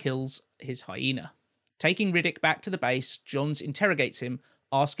Santana kills his hyena. Taking Riddick back to the base, Johns interrogates him,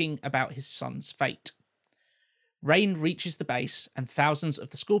 asking about his son's fate. Rain reaches the base and thousands of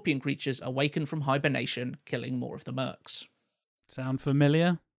the scorpion creatures awaken from hibernation, killing more of the mercs. Sound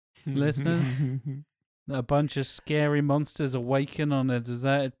familiar, listeners? A bunch of scary monsters awaken on a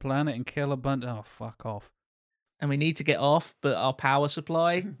deserted planet and kill a bunch. Oh, fuck off. And we need to get off, but our power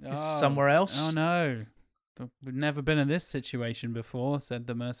supply is somewhere else. Oh, no. We've never been in this situation before, said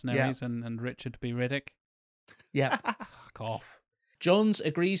the mercenaries and Richard B. Riddick. Yeah. Fuck off. Johns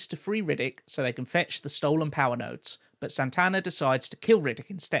agrees to free Riddick so they can fetch the stolen power nodes, but Santana decides to kill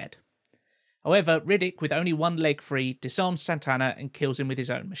Riddick instead. However, Riddick, with only one leg free, disarms Santana and kills him with his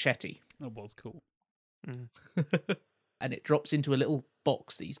own machete. That was cool. And it drops into a little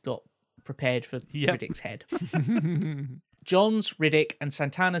box that he's got prepared for Riddick's head. Johns, Riddick, and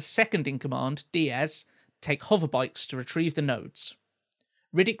Santana's second in command, Diaz, take hoverbikes to retrieve the nodes.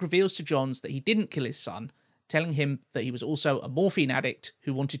 Riddick reveals to Johns that he didn't kill his son, telling him that he was also a morphine addict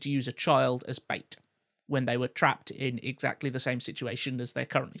who wanted to use a child as bait when they were trapped in exactly the same situation as they're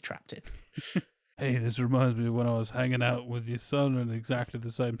currently trapped in. Hey, this reminds me of when I was hanging out with your son in exactly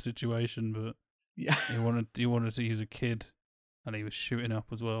the same situation, but Yeah. he wanted to use a kid, and he was shooting up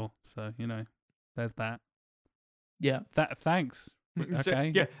as well. So, there's that. Yeah. Thanks.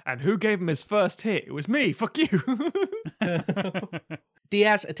 Okay. Yeah, and who gave him his first hit? It was me. Fuck you.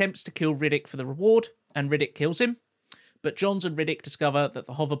 Diaz attempts to kill Riddick for the reward, and Riddick kills him, but Johns and Riddick discover that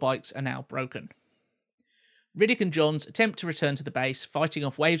the hoverbikes are now broken. Riddick and Johns attempt to return to the base, fighting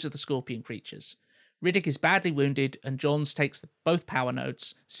off waves of the scorpion creatures. Riddick is badly wounded, and Johns takes both power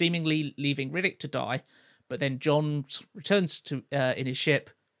nodes, seemingly leaving Riddick to die, but then Johns returns to in his ship,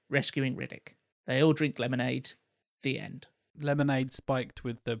 rescuing Riddick. They all drink lemonade. The end. Lemonade spiked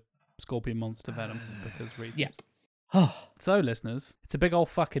with the scorpion monster venom because reasons. Yeah. So, listeners, it's a big old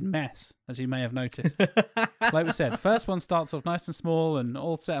fucking mess, as you may have noticed. Like we said, first one starts off nice and small and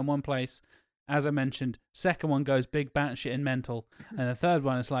all set in one place. As I mentioned, second one goes big batshit and mental. And the third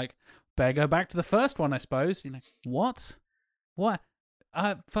one is like, better go back to the first one, I suppose. What?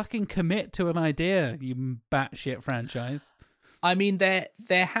 Fucking commit to an idea, you batshit franchise. I mean,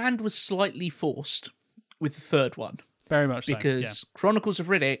 their hand was slightly forced with the third one. Very much so, because Chronicles of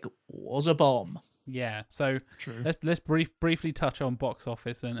Riddick was a bomb. Yeah, so True. let's briefly touch on box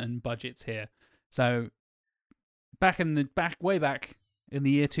office and budgets here. So way back in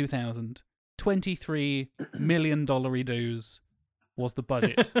the year 2000, $23 million doos was the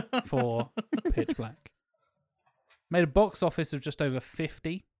budget for Pitch Black. Made a box office of just over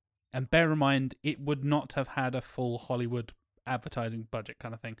 50, and bear in mind it would not have had a full Hollywood advertising budget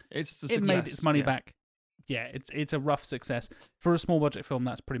kind of thing. It made its money back. Yeah, it's a rough success. For a small budget film,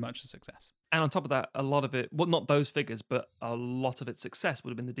 that's pretty much a success. And on top of that, a lot of it, well, not those figures, but a lot of its success would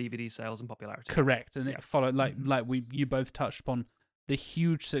have been the DVD sales and popularity. Correct. And it followed, like you both touched upon, the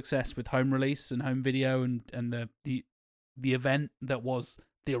huge success with home release and home video and the event that was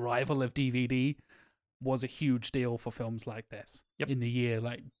the arrival of DVD was a huge deal for films like this. Yep. In the year,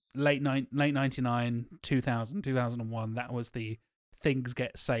 like late 99, 2000, 2001, that was the things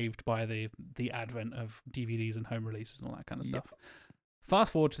get saved by the advent of DVDs and home releases and all that kind of stuff.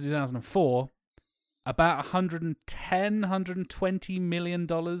 Fast forward to 2004, about $120 million.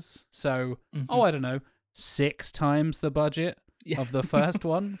 So, I don't know, 6 times the budget of the first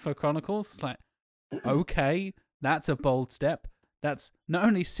one for Chronicles. It's like, okay, that's a bold step. That's not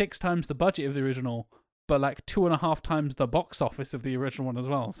only 6 times the budget of the original, but like 2.5 times the box office of the original one as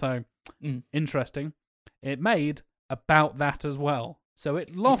well. So, interesting. It made about that as well. So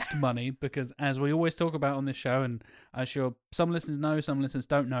it lost money because, as we always talk about on this show, and I'm sure some listeners know, some listeners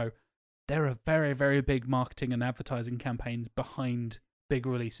don't know, there are very, very big marketing and advertising campaigns behind big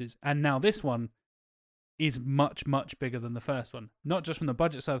releases. And now this one is much, much bigger than the first one. Not just from the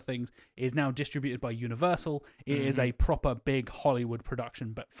budget side of things, it is now distributed by Universal. It is a proper big Hollywood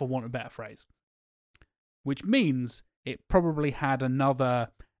production, but for want of a better phrase. Which means it probably had another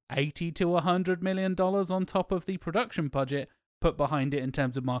 $80 to $100 million on top of the production budget put behind it in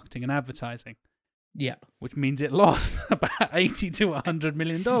terms of marketing and advertising. Yep. Which means it lost about $80 to $100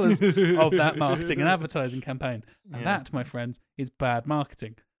 million of that marketing and advertising campaign. And that, my friends, is bad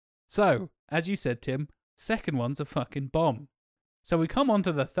marketing. So, as you said, Tim, second one's a fucking bomb. So we come on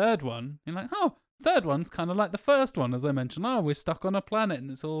to the third one, and you're like, oh, third one's kind of like the first one, as I mentioned. Oh, we're stuck on a planet, and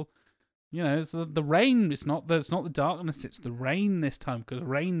it's all, it's the rain. It's not the darkness, it's the rain this time, because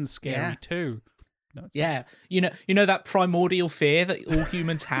rain's scary too. No, yeah, not. You know that primordial fear that all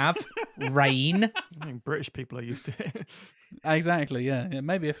humans have, rain. I mean, British people are used to it. Exactly. Yeah.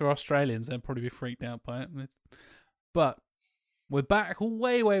 Maybe if they're Australians, they'd probably be freaked out by it. But we're back,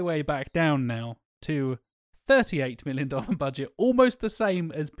 way, way, way back down now to $38 million budget, almost the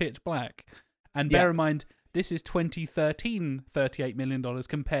same as Pitch Black. And bear in mind, this is 2013, $38 million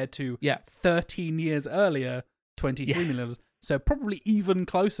compared to 13 years earlier, $23 million. So probably even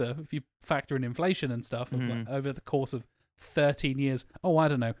closer if you factor in inflation and stuff of like, over the course of 13 years. Oh, I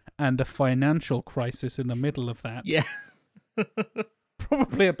don't know. And a financial crisis in the middle of that. Yeah.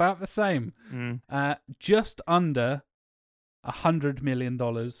 Probably about the same. Just under $100 million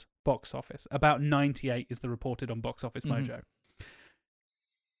box office. About 98 is the reported on Box Office Mojo.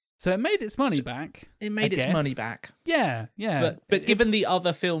 So it made its money back. It made its money back. Yeah. But given the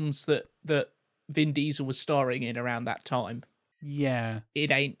other films that Vin Diesel was starring in around that time,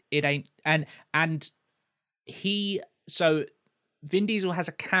 it ain't. And Vin Diesel has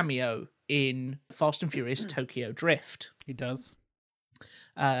a cameo in Fast and Furious Tokyo Drift. He does.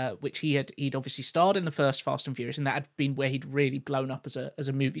 Which he'd obviously starred in the first Fast and Furious, and that had been where he'd really blown up as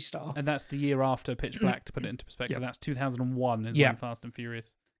a movie star. And that's the year after Pitch Black, to put it into perspective. That's 2001 is when Fast and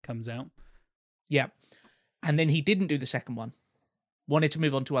Furious comes out. Yeah. And then he didn't do the second one. Wanted to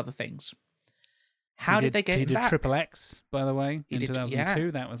move on to other things. How did they get him back? He did Triple X, by the way, in 2002.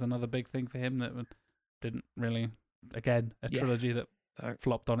 Yeah. That was another big thing for him that didn't really, again, a trilogy that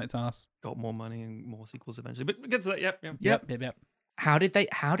flopped on its ass. Got more money and more sequels eventually. But get to that, Yep. How did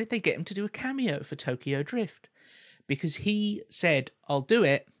they get him to do a cameo for Tokyo Drift? Because he said, I'll do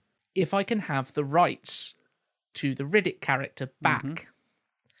it if I can have the rights to the Riddick character back.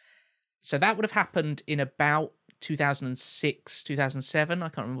 So that would have happened in about 2006, 2007. I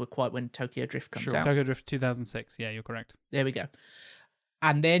can't remember quite when Tokyo Drift comes out. Tokyo Drift 2006. Yeah, you're correct. There we go.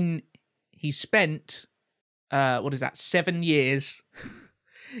 And then he spent, 7 years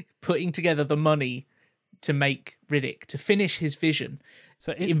putting together the money to make Riddick, to finish his vision.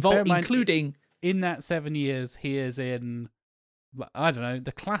 So including... In that 7 years, he is in, I don't know,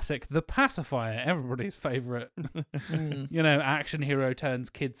 the classic The Pacifier, everybody's favourite, action hero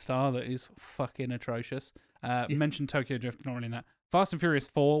turns kid star that is fucking atrocious. Mentioned Tokyo Drift, not really in that. Fast and Furious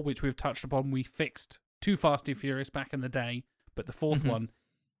 4, which we've touched upon, we fixed 2 Fast and Furious back in the day, but the fourth one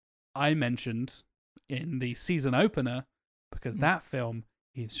I mentioned in the season opener because that film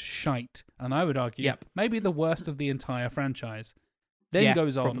is shite, and I would argue maybe the worst of the entire franchise. Then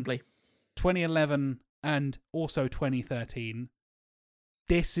goes on, probably 2011 and also 2013.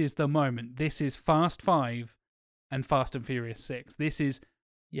 This is the moment. This is Fast 5 and Fast and Furious 6. This is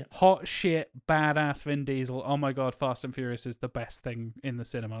hot shit, badass Vin Diesel. Oh my god, Fast and Furious is the best thing in the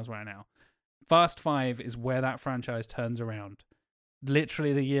cinemas right now. Fast 5 is where that franchise turns around.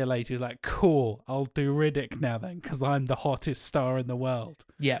 Literally the year later, he's like, cool, I'll do Riddick now then, because I'm the hottest star in the world.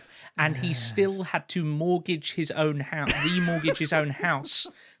 Yeah, and he still had to remortgage his own house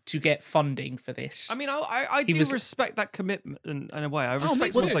to get funding for this. I mean, I do respect that commitment in a way. I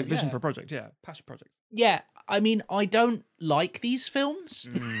respect someone's vision for a project. Yeah, passion project. Yeah, I mean, I don't like these films,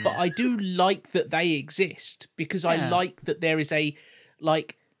 but I do like that they exist because I like that there is a,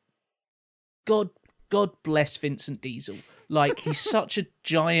 God bless Vincent Diesel. He's such a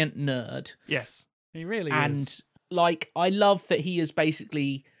giant nerd. Yes, he really is. And, I love that he is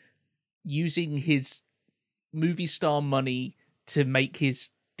basically using his movie star money to make his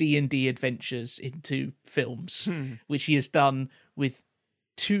D&D adventures into films, which he has done with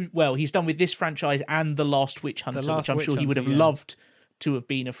he's done with this franchise and The Last Witch Hunter, which I'm sure he would have loved to have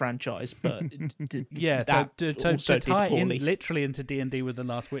been a franchise, but to tie in literally into D&D with The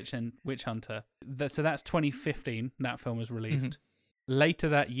Last Witch Hunter. So that's 2015. That film was released. Later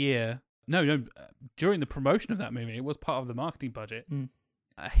that year, during the promotion of that movie, it was part of the marketing budget.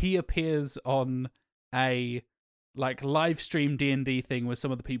 He appears on a live stream D&D thing with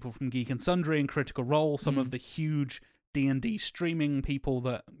some of the people from Geek and Sundry and Critical Role, some of the huge D&D streaming people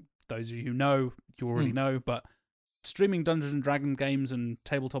that those of you who know, you already know, but streaming Dungeons and Dragons games and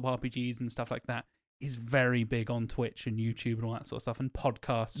tabletop RPGs and stuff like that is very big on Twitch and YouTube and all that sort of stuff, and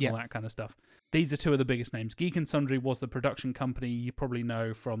podcasts and all that kind of stuff. These are 2 of the biggest names. Geek and Sundry was the production company you probably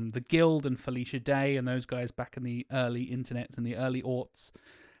know from The Guild and Felicia Day and those guys back in the early internets and the early aughts.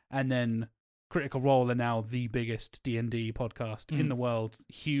 And then Critical Role are now the biggest D&D podcast in the world.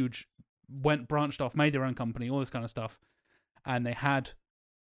 Huge, branched off, made their own company, all this kind of stuff. And they had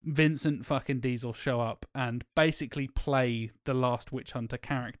Vincent fucking Diesel show up and basically play the Last Witch Hunter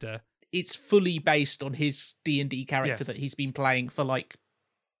character. It's fully based on his D&D character that he's been playing for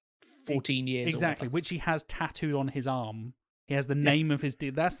 14 years. Exactly, which he has tattooed on his arm. He has the name of his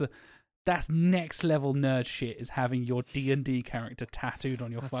that's next level nerd shit, is having your D&D character tattooed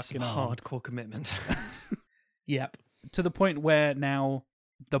on your fucking arm. Hardcore commitment. Yep. To the point where now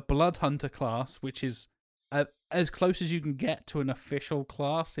the Blood Hunter class, which is as close as you can get to an official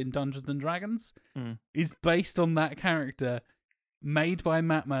class in Dungeons and Dragons, is based on that character, made by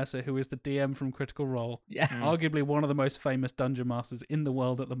Matt Mercer, who is the DM from Critical Role. Yeah. Arguably one of the most famous dungeon masters in the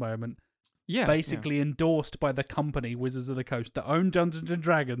world at the moment. Yeah, basically endorsed by the company Wizards of the Coast that own Dungeons and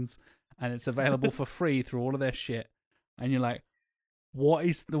Dragons, and it's available for free through all of their shit. And you're like, what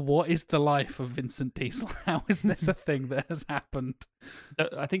is the life of Vincent Diesel? How is this a thing that has happened?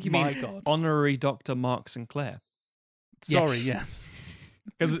 I think you My mean God. honorary Dr. Mark Sinclair. Sorry, Yes. yes.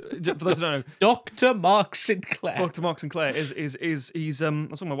 Because for those who don't know, Dr. Mark Sinclair. Dr. Mark Sinclair is he's I was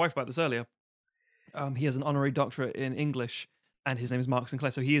talking to my wife about this earlier. He has an honorary doctorate in English, and his name is Mark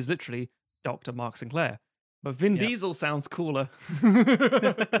Sinclair. So he is literally Dr. Mark Sinclair. But Vin Yep. Diesel sounds cooler.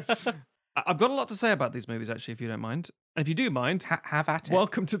 I've got a lot to say about these movies, actually, if you don't mind. And if you do mind, Have at it.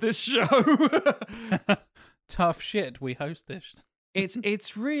 welcome to this show. Tough shit. We host this.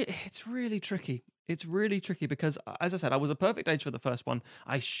 It's really tricky. It's really tricky because, as I said, I was a perfect age for the first one.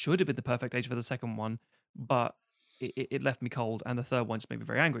 I should have been the perfect age for the second one, but it left me cold, and the third one just made me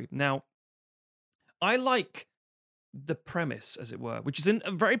very angry. Now, I like the premise, as it were, which is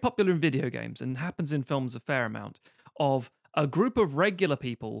very popular in video games and happens in films a fair amount, of a group of regular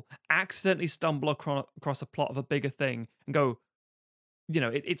people accidentally stumble across a plot of a bigger thing and go,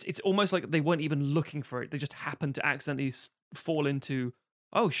 it's almost like they weren't even looking for it. They just happened to accidentally fall into,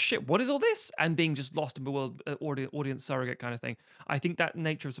 oh shit, what is all this? And being just lost in bewildered audience surrogate kind of thing. I think that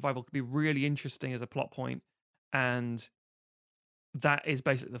nature of survival could be really interesting as a plot point, and that is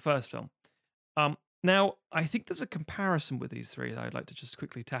basically the first film. Now, I think there's a comparison with these three that I'd like to just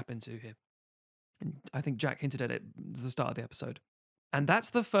quickly tap into here. And I think Jack hinted at it at the start of the episode. And that's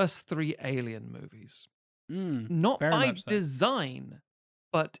the first three Alien movies. Not very by much so. design,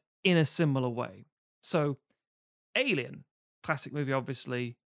 but in a similar way. So, Alien, classic movie,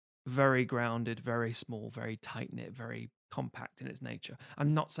 obviously, very grounded, very small, very tight-knit, very compact in its nature.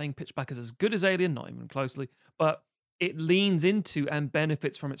 I'm not saying Pitch Black is as good as Alien, not even closely, but it leans into and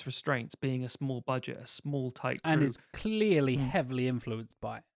benefits from its restraints, being a small budget, a small, tight crew. And is clearly heavily influenced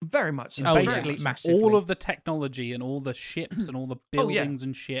by it. Very much so. Oh, yeah, Basically, massively. all of the technology and all the ships and all the Oh, yeah. buildings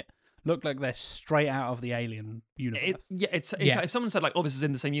and shit look like they're straight out of the Alien universe. If someone said like, "Oh, this is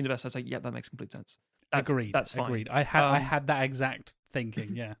in the same universe," I'd say, "Yeah, that makes complete sense." Agreed. That's fine. Agreed. I had that exact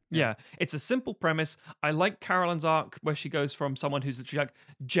thinking. Yeah. Yeah, it's a simple premise. I like Caroline's arc where she goes from someone who's literally like,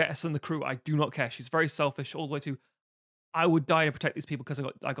 jettison the crew. I do not care. She's very selfish all the way to, I would die to protect these people because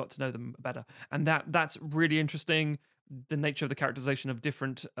I got to know them better, and that's really interesting. The nature of the characterization of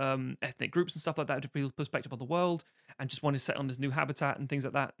different ethnic groups and stuff like that, different people's perspective on the world, and just one is set on this new habitat and things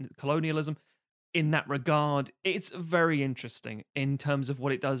like that, and colonialism. In that regard, it's very interesting in terms of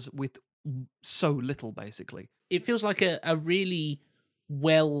what it does with so little, basically. It feels like a really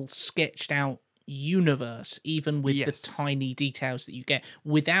well sketched out universe, even with Yes. the tiny details that you get,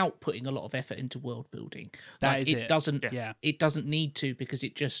 without putting a lot of effort into world building. That Like, is it. doesn't. Yes. Yeah. It doesn't need to, because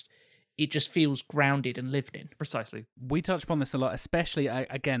it just feels grounded and lived in. Precisely. We touch upon this a lot, especially,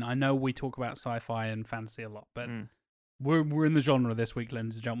 again, I know we talk about sci-fi and fantasy a lot, but we're in the genre this week,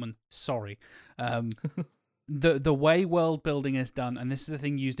 ladies and gentlemen. Sorry. The way world building is done, and this is the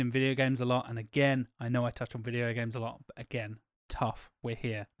thing used in video games a lot, and again, I know I touch on video games a lot, but again, tough. We're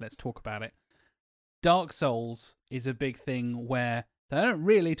here. Let's talk about it. Dark Souls is a big thing where they don't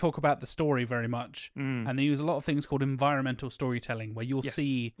really talk about the story very much, and they use a lot of things called environmental storytelling, where you'll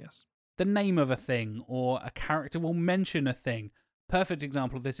see Yes. the name of a thing or a character will mention a thing. Perfect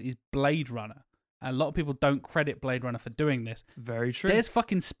example of this is Blade Runner. A lot of people don't credit Blade Runner for doing this. Very true. There's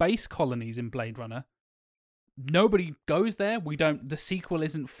fucking space colonies in Blade Runner. Nobody goes there. The sequel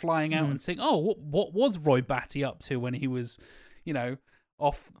isn't flying out and saying, "Oh, what was Roy Batty up to when he was,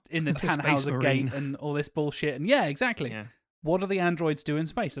 off in the A space Tannhauser marine. Gate and all this bullshit?" And yeah, exactly. Yeah. What do the androids do in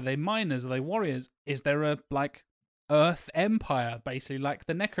space? Are they miners? Are they warriors? Is there a Earth Empire, basically, like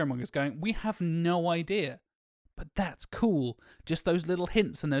the Necromongers going, we have no idea. But that's cool. Just those little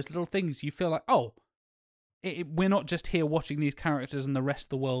hints and those little things, you feel like, oh, we're not just here watching these characters and the rest of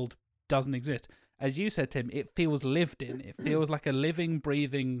the world doesn't exist. As you said, Tim, it feels lived in. It feels like a living,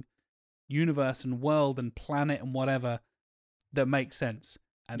 breathing universe and world and planet and whatever that makes sense.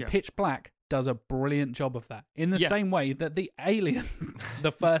 And Yeah. Pitch Black does a brilliant job of that. In the Yeah. same way that the Alien,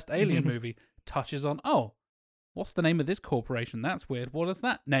 the first Alien movie, touches on, oh, what's the name of this corporation? That's weird. What does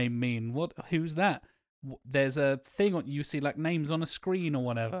that name mean? Who's that? There's a thing you see, like names on a screen or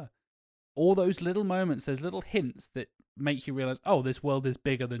whatever. All those little moments, those little hints that make you realize, oh, this world is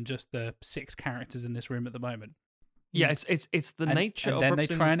bigger than just the 6 characters in this room at the moment. Yeah, it's the nature and of then they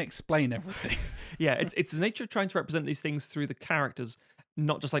representing try and these- explain everything. Yeah, it's the nature of trying to represent these things through the characters,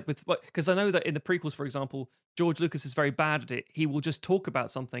 not just like with, because I know that in the prequels, for example, George Lucas is very bad at it. He will just talk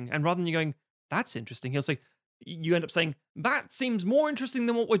about something, and rather than you going, "That's interesting," he'll say, you end up saying, "That seems more interesting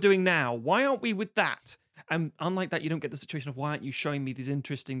than what we're doing now. Why aren't we with that?" And unlike that, you don't get the situation of why aren't you showing me these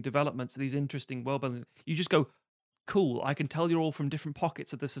interesting developments, these interesting world buildings. You just go, cool, I can tell you're all from different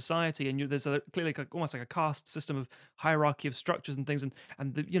pockets of the society, and there's clearly almost like a caste system of hierarchy of structures and things,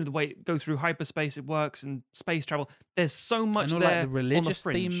 and the way it go through hyperspace it works and space travel. There's so much and all, there like the religious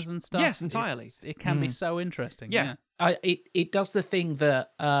on the fringe. themes and stuff. Yes, entirely. It can be so interesting. Yeah. It does the thing that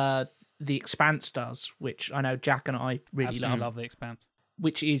The Expanse does, which I know Jack and I really Absolutely love, love The Expanse.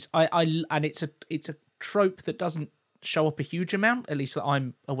 which is and it's a trope that doesn't show up a huge amount, at least that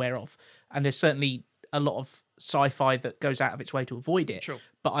I'm aware of, and there's certainly a lot of sci-fi that goes out of its way to avoid it. Sure.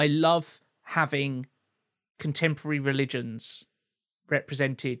 But I love having contemporary religions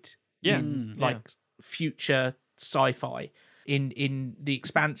represented in future sci-fi. In The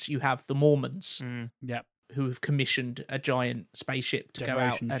Expanse, you have the Mormons Yep. who have commissioned a giant spaceship to go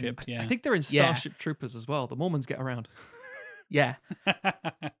out. Decoration And, ship, yeah. I think they're in Starship Troopers as well. The Mormons get around. yeah.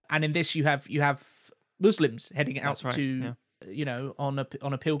 And in this, you have Muslims heading out That's right, to on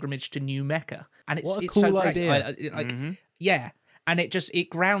a pilgrimage to New Mecca, and it's What a it's cool so great. idea. Yeah, and it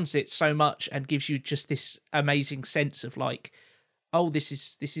grounds it so much and gives you just this amazing sense of like, oh, this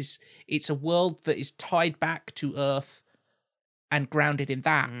is it's a world that is tied back to Earth and grounded in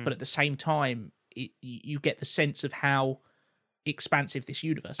that, but at the same time, you get the sense of how expansive this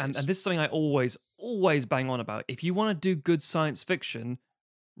universe is. And this is something I always bang on about. If you want to do good science fiction,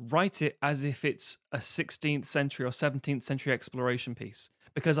 write it as if it's a 16th century or 17th century exploration piece,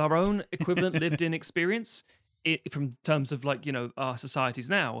 because our own equivalent lived in experience from terms of like, our societies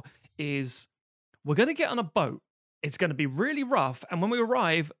now is we're going to get on a boat. It's going to be really rough. And when we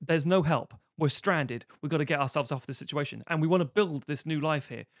arrive, there's no help. We're stranded. We've got to get ourselves off this situation. And we want to build this new life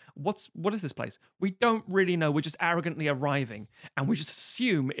here. What is this place? We don't really know. We're just arrogantly arriving. And we just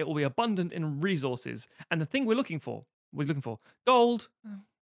assume it will be abundant in resources. And the thing we're looking for gold.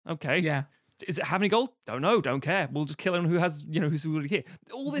 Okay. Yeah. Is it having gold? Don't know. Don't care. We'll just kill anyone who has, who's already here.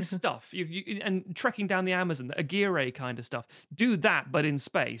 All this stuff, and trekking down the Amazon, the Aguirre kind of stuff. Do that, but in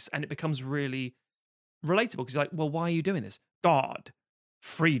space, and it becomes really relatable because you're like, well, why are you doing this? God,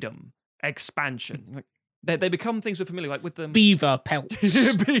 freedom, expansion. Like, they become things we're familiar like with them. Beaver pelts.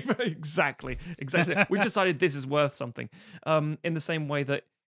 Exactly. We've decided this is worth something. In the same way that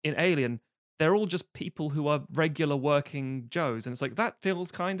in Alien, they're all just people who are regular working Joes, and it's like that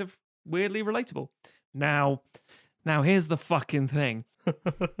feels kind of weirdly relatable. Now here's the fucking thing.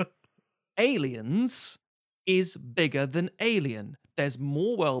 Aliens is bigger than Alien. There's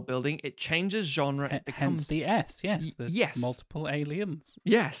more world building. It changes genre. It becomes Hence the S. Yes. There's yes. multiple aliens.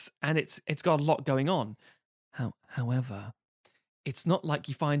 Yes, and it's got a lot going on. However, it's not like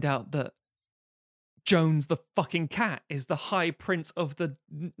you find out that Jones the fucking cat is the high prince of the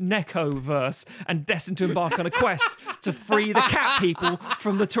Neko-verse and destined to embark on a quest to free the cat people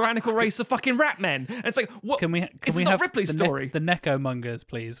from the tyrannical race of fucking rat men. And it's like, what? Can we not have Ripley's story? the Neko-mongers,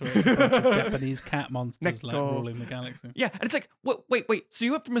 please? Where it's a bunch of Japanese cat monsters like Neko. ruling the galaxy. Yeah, and it's like, wait. So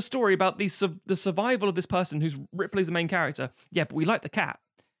you went from a story about the survival of this person who's Ripley's the main character. Yeah, but we like the cat.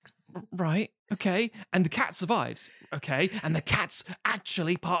 Right, okay. And the cat survives, okay. And the cat's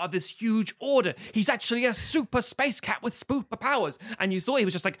actually part of this huge order. He's actually a super space cat with super powers. And you thought he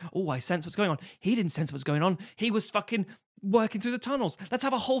was just like, oh, I sense what's going on. He didn't sense what's going on. He was fucking working through the tunnels. Let's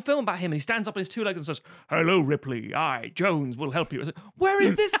have a whole film about him. And he stands up on his two legs and says, hello, Ripley. I, Jones, will help you. I was like, where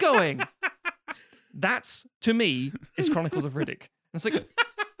is this going? That's, to me, is Chronicles of Riddick. And it's like,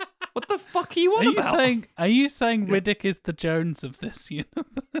 what the fuck are you on about? Are you saying Riddick is the Jones of this universe?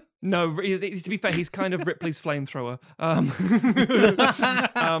 No, to be fair, he's kind of Ripley's flamethrower.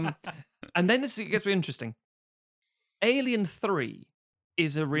 And then this gets really interesting. Alien 3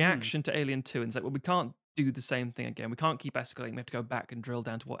 is a reaction to Alien 2. And it's like, well, we can't do the same thing again. We can't keep escalating. We have to go back and drill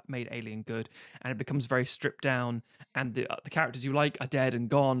down to what made Alien good. And it becomes very stripped down. And the characters you like are dead and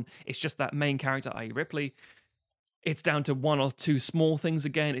gone. It's just that main character, i.e. Ripley. It's down to one or two small things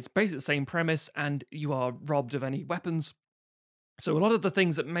again. It's basically the same premise, and you are robbed of any weapons. So a lot of the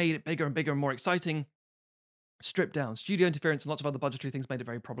things that made it bigger and bigger and more exciting, stripped down. Studio interference and lots of other budgetary things made it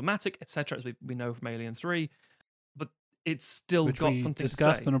very problematic, etc., as we know from Alien 3. But it's still Which got we something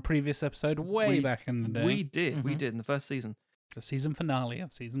discussed to say. on a previous episode way back in the day. We did in the first season. The season finale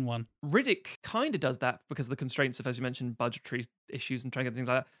of season 1. Riddick kind of does that because of the constraints of, as you mentioned, budgetary issues and trying to get things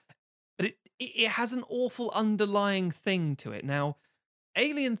like that. But it has an awful underlying thing to it. Now,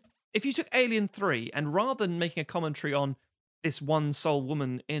 if you took Alien 3 and rather than making a commentary on this one sole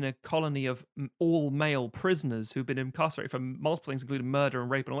woman in a colony of all male prisoners who've been incarcerated for multiple things, including murder and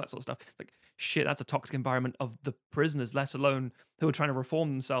rape and all that sort of stuff, it's like, shit, that's a toxic environment of the prisoners, let alone who are trying to reform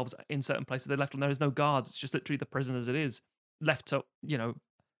themselves in certain places. They're left on there is no guards. It's just literally the prisoners it is left to,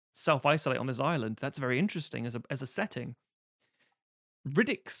 self-isolate on this island. That's very interesting as a setting.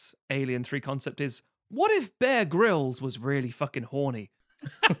 Riddick's Alien 3 concept is, what if Bear Grylls was really fucking horny?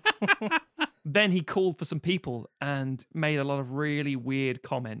 Then he called for some people and made a lot of really weird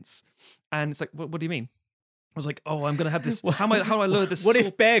comments. And it's like, what do you mean? I was like, oh, I'm going to have this. How do I lure this? What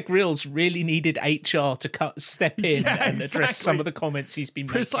if Bear Grylls really needed HR to step in and address some of the comments he's been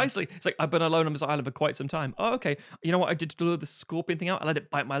making? Precisely. It's like, I've been alone on this island for quite some time. Oh, okay. You know what I did to lure the scorpion thing out? I let it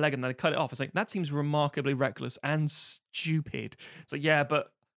bite my leg and then I cut it off. It's like, that seems remarkably reckless and stupid. It's like, yeah,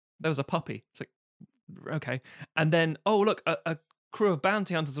 but there was a puppy. It's like, okay. And then, oh, look, a crew of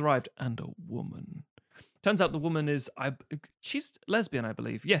bounty hunters arrived and a woman. Turns out the woman she's lesbian, I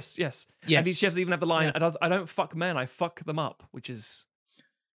believe. Yes. And she has even have the line, I don't fuck men, I fuck them up, which is...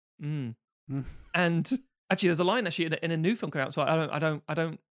 And actually, there's a line actually in a new film coming out, so I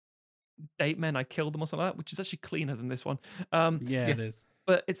don't date men, I kill them or something like that, which is actually cleaner than this one. It is.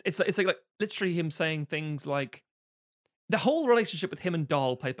 But it's like literally him saying things like... The whole relationship with him and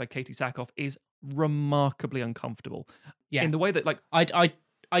Dahl, played by Katie Sackhoff, is remarkably uncomfortable. Yeah. In the way that, like...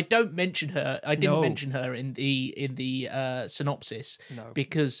 I don't mention her. I didn't mention her in the synopsis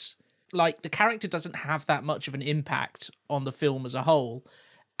because like the character doesn't have that much of an impact on the film as a whole,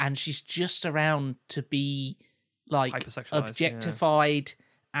 and she's just around to be like objectified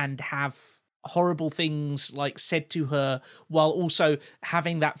and have horrible things like said to her, while also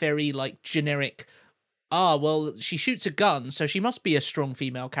having that very like generic. Well, she shoots a gun, so she must be a strong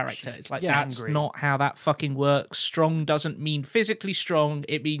female character. It's like, that's not how that fucking works. Strong doesn't mean physically strong.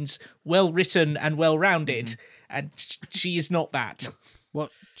 It means well-written and well-rounded. And she is not that. Well,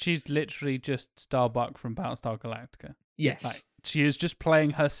 she's literally just Starbuck from Battlestar Galactica. Yes. Like, she is just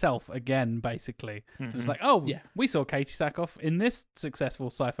playing herself again, basically. It's like, we saw Katie Sackhoff in this successful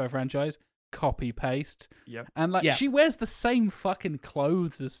sci-fi franchise. Copy paste. Yep. And like she wears the same fucking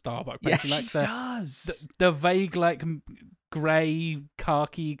clothes as Starbuck. Yeah, like she does. The vague like grey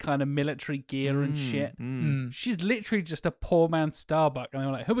khaki kind of military gear and shit. She's literally just a poor man Starbuck. And they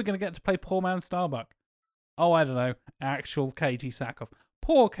were like, who are we going to get to play poor man Starbuck? Oh, I don't know. Actual Katie Sackhoff.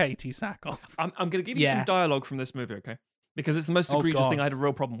 Poor Katie Sackhoff. I'm going to give you some dialogue from this movie, okay? Because it's the most egregious thing I had a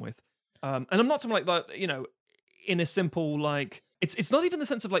real problem with. And I'm not talking like that, in a simple like... It's not even the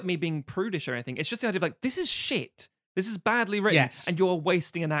sense of like me being prudish or anything. It's just the idea of like, this is shit. This is badly written, and you're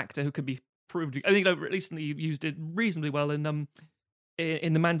wasting an actor who could be proved. I think recently you used it reasonably well in The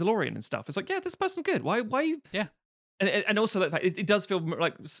Mandalorian and stuff. It's like, yeah, this person's good. Why you? Yeah. And also like it does feel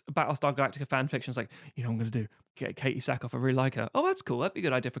like Battlestar Galactica fan fiction. It's like, what I'm going to do? Get Katie Sackhoff. I really like her. Oh, that's cool. That'd be a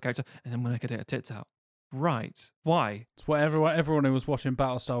good idea for a character. And then when I get her tits out. Right. Why? It's what everyone who was watching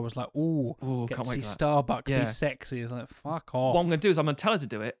Battlestar was like, ooh, get can't to see wait Starbuck be sexy. It's like, fuck off. What I'm going to do is I'm going to tell her to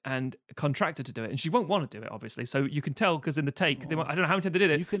do it and contract her to do it. And she won't want to do it, obviously. So you can tell because in the take, I don't know how many times they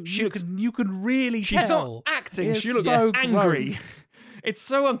did it. You can really she's tell. Not acting. She looks so angry. gross. It's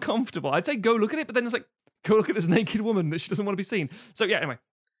so uncomfortable. I'd say go look at it, but then it's like, go look at this naked woman that she doesn't want to be seen. So yeah, anyway.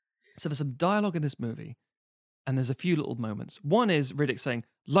 So there's some dialogue in this movie and there's a few little moments. One is Riddick saying,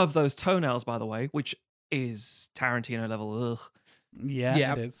 love those toenails, by the way, which is Tarantino level. Ugh.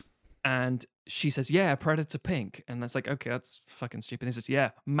 Yeah, it is. And she says, yeah, Predator pink. And that's like, okay, that's fucking stupid. And he says,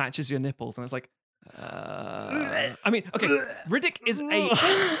 yeah, matches your nipples. And it's like, I mean, okay, Riddick is a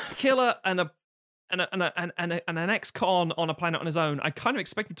killer and an ex-con on a planet on his own. I kind of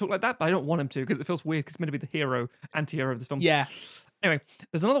expect him to talk like that, but I don't want him to because it feels weird because he's meant to be the hero, anti-hero of this film. Yeah. Anyway,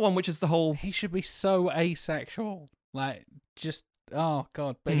 there's another one which is the whole... He should be so asexual. Like, just, oh,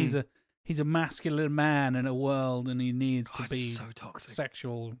 God. But he's a masculine man in a world and he needs to be so toxic.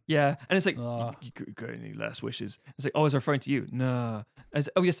 Sexual. Yeah. And it's like, you got any last wishes? It's like, I was referring to you. No.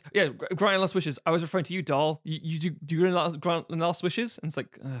 Oh, yes. Yeah, granting last wishes. I was referring to you, doll. You do you grant last wishes? And it's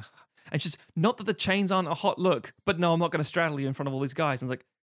like, ugh. And it's just, not that the chains aren't a hot look, but no, I'm not going to straddle you in front of all these guys. And it's like,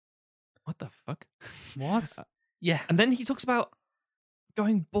 what the fuck? What? Yeah. And then he talks about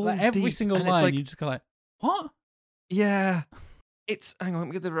going balls like every deep, single line, you just go like, what? Yeah. It's, hang on, let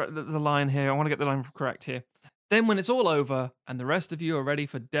me get the line here. I want to get the line correct here. Then when it's all over and the rest of you are ready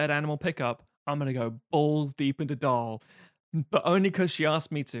for dead animal pickup, I'm going to go balls deep into Dahl. But only because she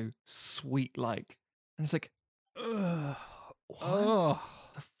asked me to, sweet like. And it's like, ugh, what? Oh.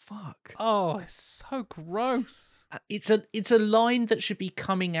 The fuck? Oh, it's so gross. It's a line that should be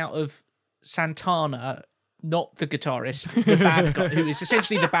coming out of Santana, not the guitarist, the bad guy, who is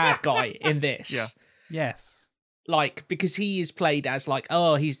essentially the bad guy in this. Yeah. Yes. Like, because he is played as like,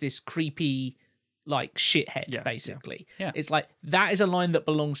 he's this creepy, like, shithead, basically. Yeah. It's like, that is a line that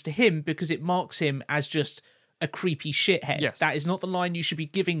belongs to him because it marks him as just a creepy shithead. Yes. That is not the line you should be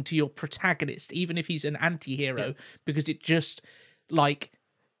giving to your protagonist, even if he's an anti-hero, because it just, like,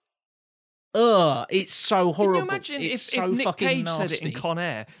 it's so horrible. Can you imagine it's if so Nick fucking Cage nasty. said it in Con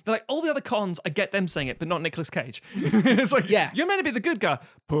Air? They're like, all the other cons, I get them saying it, but not Nicolas Cage. It's like, Yeah. you're meant to be the good guy.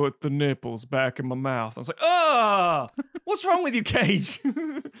 Put the nipples back in my mouth. I was like, oh, what's wrong with you, Cage?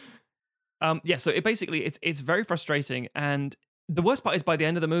 Yeah, so it's very frustrating, and the worst part is by the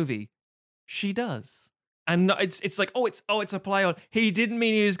end of the movie, she does. And it's like, it's a play on. He didn't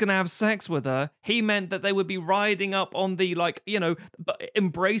mean he was going to have sex with her. He meant that they would be riding up on the, like,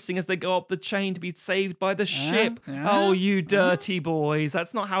 embracing as they go up the chain to be saved by the ship. Oh, you dirty boys.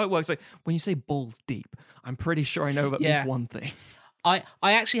 That's not how it works. Like, when you say balls deep, I'm pretty sure I know that means one thing. I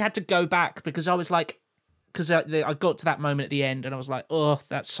actually had to go back because I was like, because I got to that moment at the end and I was like, oh,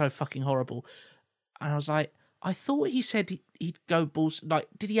 that's so fucking horrible. And I was like, I thought he said he'd go balls. Like,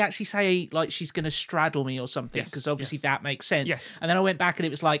 did he actually say, like, she's going to straddle me or something? Yes, Because obviously yes. that makes sense. Yes. And then I went back and it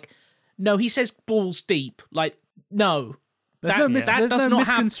was like, no, he says balls deep. Like, no. There's That no does not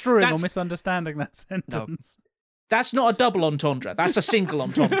have... misconstruing or that's- misunderstanding that sentence. That's not a double entendre. That's a single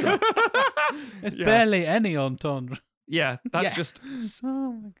entendre. It's Yeah. barely any entendre. Yeah, that's Yeah. just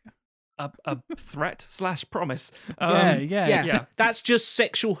Oh my god. a threat / promise. Yeah, that's just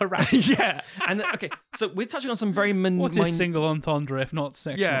sexual harassment. Yeah, and okay, so we're touching on some very What is single entendre if not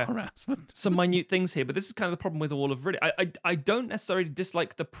sexual harassment? some minute things here, but this is kind of the problem with all of Riddick. I don't necessarily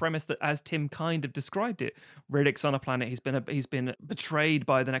dislike the premise that, as Tim kind of described it, Riddick's on a planet. He's been betrayed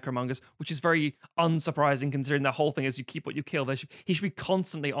by the Necromongers, which is very unsurprising considering the whole thing is you keep what you kill. He should be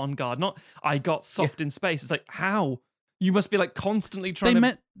constantly on guard. Not I got soft in space. It's like how. You must be like constantly trying They to.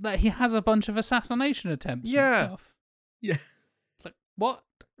 meant that he has a bunch of assassination attempts Yeah. and stuff. Yeah. Like, what?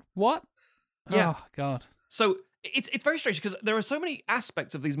 What? Yeah. Oh, God. So it's very strange because there are so many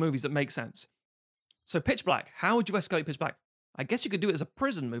aspects of these movies that make sense. So Pitch Black, how would you escalate Pitch Black? I guess you could do it as a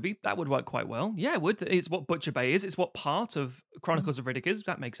prison movie. That would work quite well. Yeah, it would. It's what Butcher Bay is. It's what part of Chronicles of Riddick is.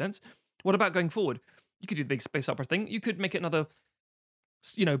 That makes sense. What about going forward? You could do the big space opera thing. You could make it another,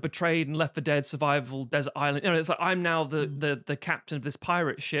 betrayed and left for dead survival desert island. It's like I'm now the captain of this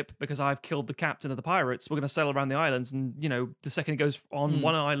pirate ship because I've killed the captain of the pirates. We're going to sail around the islands, and the second he goes on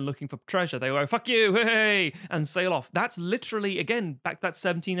one island looking for treasure, they go fuck you, hey, and sail off. That's literally again back to that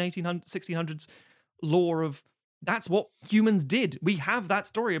 1700s, 1600s lore of that's what humans did. We have that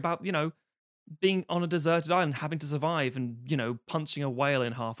story about being on a deserted island, having to survive, and punching a whale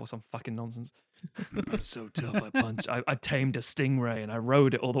in half or some fucking nonsense. I'm so tough. I tamed a stingray and I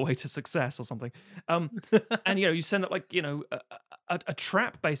rode it all the way to success or something. And you send up a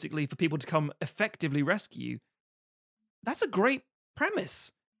trap basically for people to come effectively rescue you. That's a great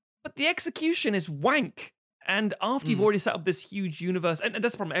premise, but the execution is wank. And after you've already set up this huge universe, and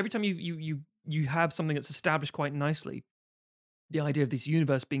that's the problem. Every time you have something that's established quite nicely, the idea of this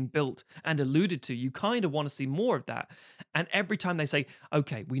universe being built and alluded to, you kind of want to see more of that. And every time they say,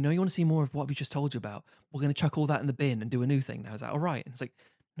 okay, we know you want to see more of what we just told you about, we're going to chuck all that in the bin and do a new thing now. Is that all right? And it's like,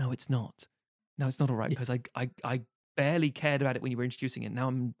 no, it's not. No, it's not all right, because I barely cared about it when you were introducing it. Now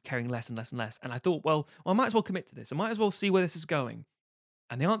I'm caring less and less and less. And I thought, well, I might as well commit to this. I might as well see where this is going.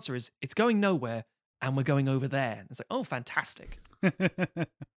 And the answer is, it's going nowhere, and we're going over there. And it's like, oh, fantastic.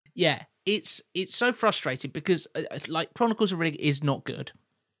 Yeah, it's so frustrating because like Chronicles of Riddick is not good.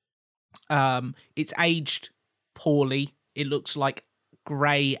 It's aged poorly. It looks like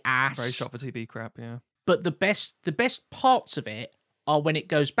grey ass. Very shot for TV crap, yeah. But the best parts of it are when it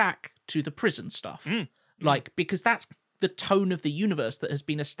goes back to the prison stuff. Like, because that's the tone of the universe that has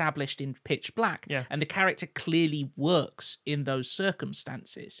been established in Pitch Black. Yeah. And the character clearly works in those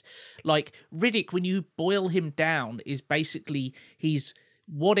circumstances. Like, Riddick, when you boil him down, is basically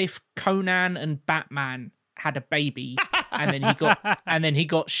what if Conan and Batman had a baby and then he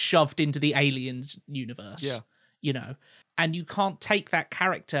got shoved into the aliens universe. Yeah. And you can't take that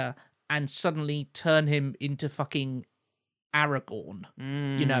character and suddenly turn him into fucking Aragorn.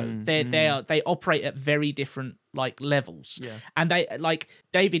 They operate at very different levels. Yeah. And they like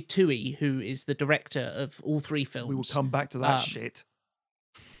David Toohey, who is the director of all three films. We will come back to that shit.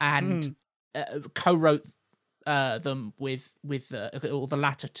 And co-wrote them with or the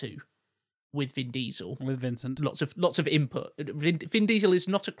latter two with Vin Diesel. With Vincent. Lots of input. Vin Diesel is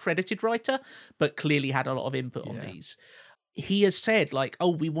not a credited writer, but clearly had a lot of input on these. He has said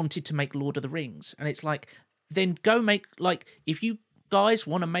we wanted to make Lord of the Rings, and it's like, then go make if you guys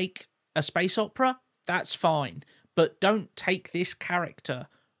want to make a space opera, that's fine, but don't take this character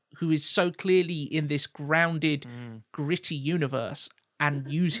who is so clearly in this grounded, gritty universe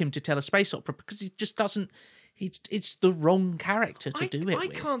and use him to tell a space opera, because he just doesn't. It's the wrong character to do it I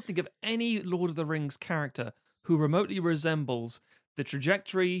with. can't think of any Lord of the Rings character who remotely resembles the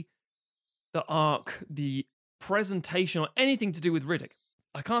trajectory, the arc, the presentation, or anything to do with Riddick.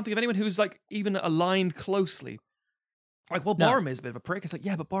 I can't think of anyone who's like even aligned closely. Like, well, No. Boromir is a bit of a prick. It's like,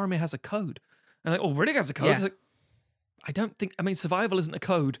 yeah, but Boromir has a code. And like, oh, Riddick has a code. Yeah. It's like, I don't think, I mean, survival isn't a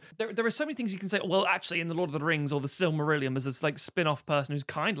code. There are so many things you can say, well, actually, in the Lord of the Rings or the Silmarillion, there's this like spin-off person who's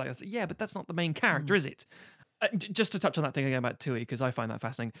kind like us. Yeah, but that's not the main character, is it? Just to touch on that thing again about Tui, because I find that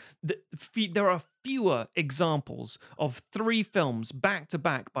fascinating. There are fewer examples of 3 films back to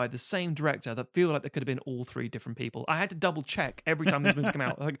back by the same director that feel like they could have been all 3 different people. I had to double check every time these movies come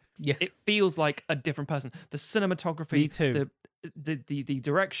out. Like, Yeah. it feels like a different person. The cinematography, Me too. the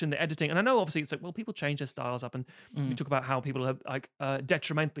direction, the editing, and I know obviously it's like, well, people change their styles up, and we talk about how people have like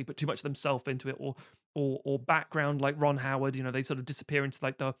detrimentally put too much of themselves into it, or background like Ron Howard. You know, they sort of disappear into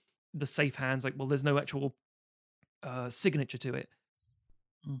like the safe hands. Like, well, there's no actual signature to it.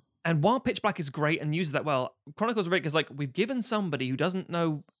 And while Pitch Black is great and uses that well, Chronicles of Riddick is like, we've given somebody who doesn't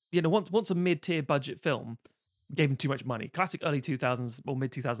know, you know, wants a mid-tier budget film, gave him too much money. Classic early 2000s or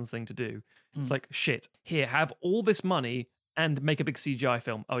mid 2000s thing to do. It's like, shit, here, have all this money and make a big CGI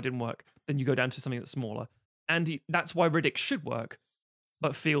film. Oh, it didn't work. Then you go down to something that's smaller. And that's why Riddick should work,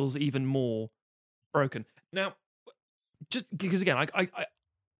 but feels even more broken. Now, just because again,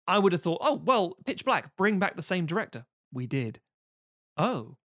 I would have thought, oh, well, Pitch Black, bring back the same director. We did.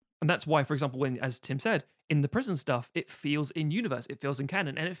 Oh. And that's why, for example, when, as Tim said, in the prison stuff, it feels in universe, it feels in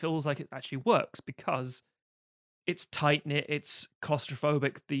canon, and it feels like it actually works because it's tight-knit, it's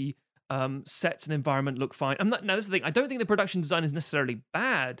claustrophobic, the sets and environment look fine. Now, this is the thing, I don't think the production design is necessarily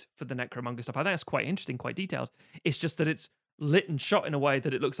bad for the Necromonger stuff. I think that's quite interesting, quite detailed. It's just that it's lit and shot in a way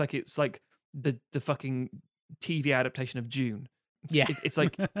that it looks like it's like the fucking TV adaptation of Dune. It's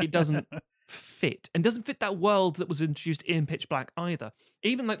like, it doesn't fit, and doesn't fit that world that was introduced in Pitch Black either.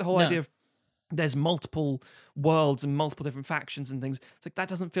 Even like the whole idea of there's multiple worlds and multiple different factions and things. It's like, that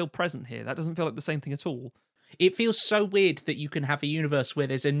doesn't feel present here. That doesn't feel like the same thing at all. It feels so weird that you can have a universe where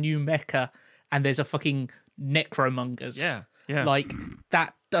there's a new mecha and there's a fucking necromongers. Yeah. Like,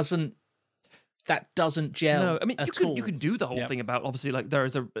 that doesn't gel. No, I mean, at you could do the whole thing about, obviously, like, there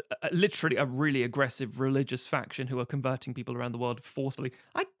is literally a really aggressive religious faction who are converting people around the world forcefully.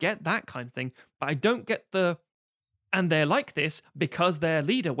 I get that kind of thing, but I don't get and they're like this because their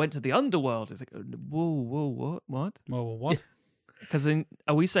leader went to the underworld. It's like, whoa, what? Well, what? Because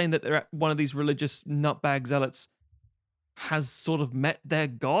are we saying that one of these religious nutbag zealots has sort of met their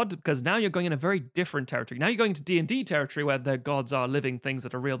god? Because now you're going in a very different territory. Now you're going to D&D territory where their gods are living things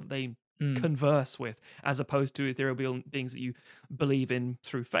that are real, that they converse with, as opposed to ethereal beings that you believe in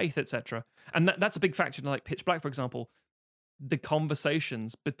through faith, etc. And that's a big factor in like Pitch Black, for example. The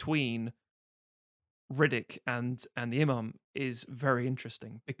conversations between Riddick and the Imam is very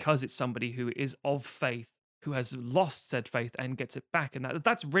interesting because it's somebody who is of faith, who has lost said faith and gets it back. And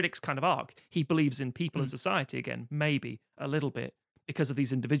that's Riddick's kind of arc. He believes in people and society again, maybe a little bit, because of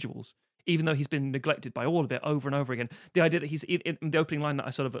these individuals, even though he's been neglected by all of it over and over again. The idea that he's in the opening line that I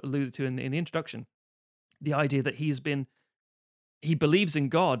sort of alluded to in the introduction, the idea that he believes in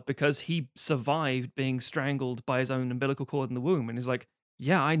God because he survived being strangled by his own umbilical cord in the womb. And he's like,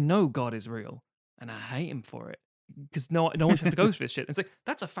 yeah, I know God is real and I hate him for it, because no one should have to go through this shit. And it's like,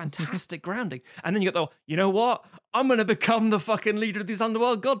 that's a fantastic grounding. And then you go, you know what? I'm going to become the fucking leader of these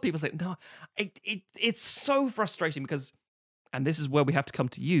underworld god people. It's like, no, it's so frustrating because, and this is where we have to come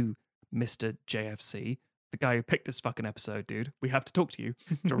to you, Mr. JFC, the guy who picked this fucking episode, dude. We have to talk to you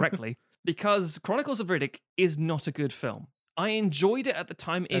directly because Chronicles of Riddick is not a good film. I enjoyed it at the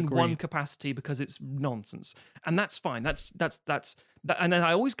time in one capacity because it's nonsense. And that's fine. That's and then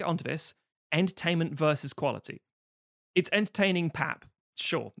I always get onto this, entertainment versus quality. It's entertaining pap.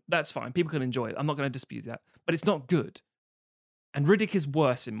 Sure, that's fine. People can enjoy it. I'm not going to dispute that. But it's not good. And Riddick is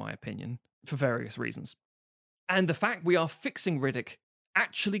worse, in my opinion, for various reasons. And the fact we are fixing Riddick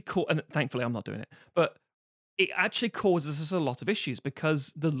actually and thankfully I'm not doing it, but it actually causes us a lot of issues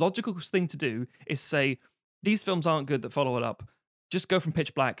because the logical thing to do is say, these films aren't good that follow it up. Just go from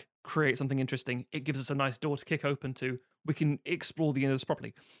Pitch Black, create something interesting. It gives us a nice door to kick open to. We can explore the universe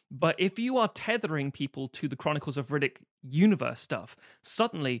properly. But if you are tethering people to the Chronicles of Riddick universe stuff,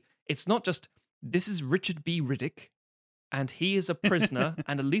 suddenly it's not just, this is Richard B. Riddick, and he is a prisoner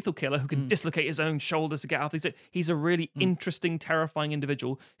and a lethal killer who can dislocate his own shoulders to get out. He's a really interesting, terrifying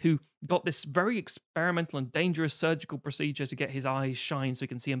individual who got this very experimental and dangerous surgical procedure to get his eyes shine so he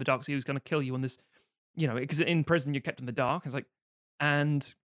can see in the dark, so he was going to kill you on this, you know, because in prison you're kept in the dark. It's like,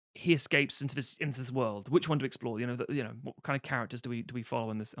 and he escapes into this world. Which one to explore? You know, what kind of characters do we follow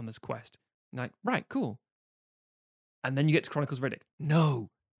on this quest? And like, right, cool. And then you get to Chronicles of Riddick. No,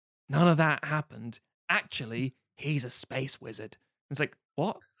 none of that happened. Actually, he's a space wizard. It's like,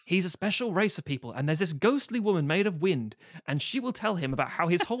 What? He's a special race of people, and there's this ghostly woman made of wind, and she will tell him about how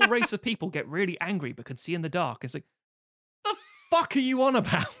his whole race of people get really angry but can see in the dark. It's like, the fuck are you on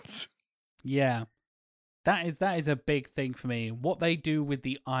about? Yeah. That is a big thing for me. What they do with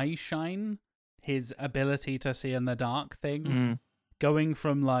the eye shine, his ability to see in the dark thing, going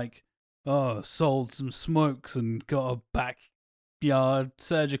from like, oh, sold some smokes and got a backyard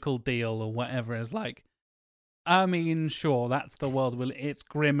surgical deal or whatever, is like, I mean, sure, that's the world. It's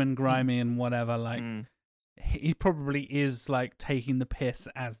grim and grimy and whatever. Like, he probably is like taking the piss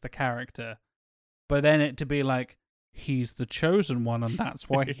as the character, but then it to be like, he's the chosen one, and that's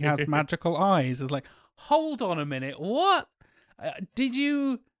why he has magical eyes. It's like, hold on a minute, what? Did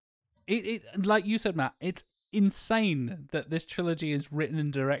you? It like you said, Matt. It's insane that this trilogy is written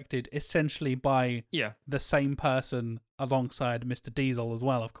and directed essentially by the same person alongside Mr. Diesel as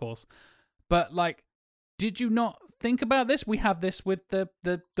well, of course. But like, did you not think about this? We have this with the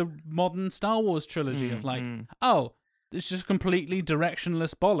modern Star Wars trilogy of like, oh, it's just completely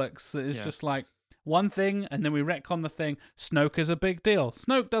directionless bollocks. That is just like one thing, and then we retcon the thing. Snoke is a big deal.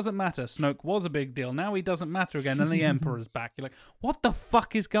 Snoke doesn't matter. Snoke was a big deal. Now he doesn't matter again, and the Emperor's back. You're like, what the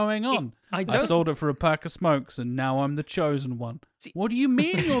fuck is going on? I sold it for a pack of smokes, and now I'm the chosen one. What do you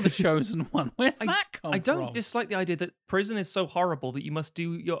mean you're the chosen one? Where's that come from? I don't dislike the idea that prison is so horrible that you must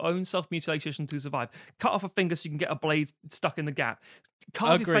do your own self-mutilation to survive. Cut off a finger so you can get a blade stuck in the gap.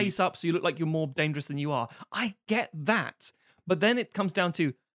 Carve your face up so you look like you're more dangerous than you are. I get that. But then it comes down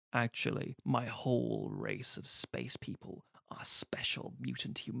to, actually, my whole race of space people are special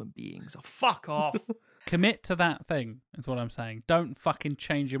mutant human beings. Oh, fuck off. Commit to that thing, is what I'm saying. Don't fucking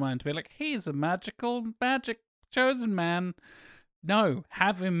change your mind to be like, he's a magic chosen man. No,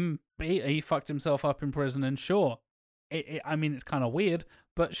 have him be, he fucked himself up in prison, and sure. I mean, it's kind of weird,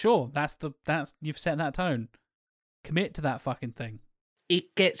 but sure, that's you've set that tone. Commit to that fucking thing.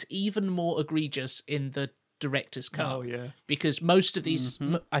 It gets even more egregious in the director's cut. Oh, yeah. Because most of these,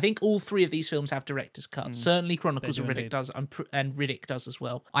 I think all three of these films have director's cuts. Certainly Chronicles of Riddick does, and Riddick does as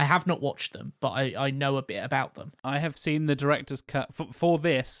well. I have not watched them, but I know a bit about them. I have seen the director's cut. For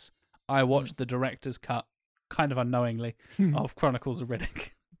this, I watched the director's cut kind of unknowingly of Chronicles of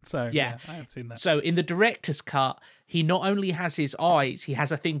Riddick. So, yeah, I have seen that. So, in the director's cut, he not only has his eyes, he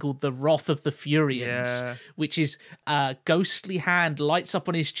has a thing called the Wrath of the Furians, which is a ghostly hand lights up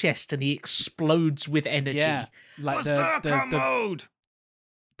on his chest and he explodes with energy. Yeah, like Berserker mode!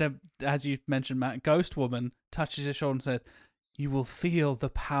 As you mentioned, Matt, Ghost Woman touches his shoulder and says, you will feel the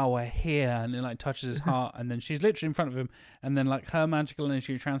power here, and it like touches his heart, and then she's literally in front of him, and then like her magical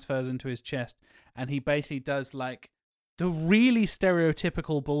energy transfers into his chest, and he basically does like the really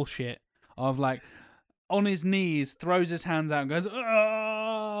stereotypical bullshit of like on his knees, throws his hands out and goes,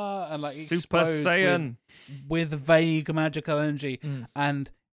 "Ah!" and like Super Saiyan with vague magical energy.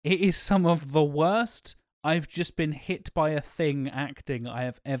 And it is some of the worst I've just been hit by a thing acting I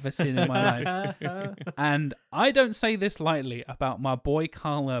have ever seen in my life. And I don't say this lightly about my boy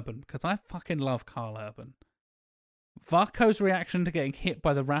Carl Urban, because I fucking love Carl Urban. Varko's reaction to getting hit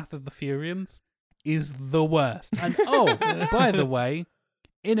by the Wrath of the Furians is the worst. And oh, by the way,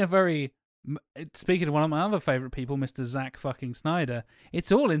 in a very, speaking of one of my other favourite people, Mr. Zack fucking Snyder,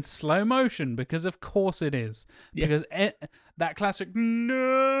 it's all in slow motion, because of course it is. Yeah. Because that classic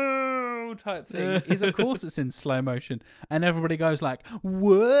no type thing is, of course it's in slow motion. And everybody goes like,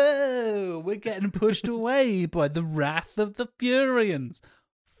 whoa, we're getting pushed away by the Wrath of the Furians.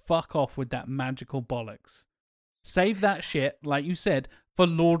 Fuck off with that magical bollocks. Save that shit, like you said, for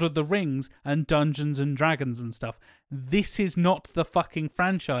Lord of the Rings and Dungeons and Dragons and stuff. This is not the fucking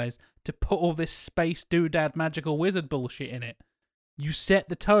franchise to put all this space doodad magical wizard bullshit in it. You set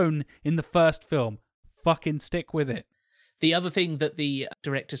the tone in the first film. Fucking stick with it. The other thing that the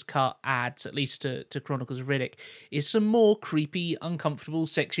director's cut adds, at least to Chronicles of Riddick, is some more creepy, uncomfortable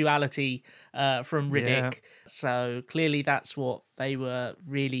sexuality from Riddick. Yeah. So clearly that's what they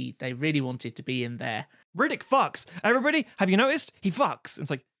really wanted to be in there. Riddick fucks. Everybody, have you noticed? He fucks.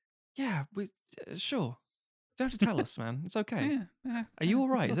 It's like, yeah, sure. You don't have to tell us, man. It's okay. Yeah. Are you all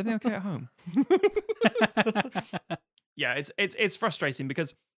right? Is everything okay at home? Yeah, it's frustrating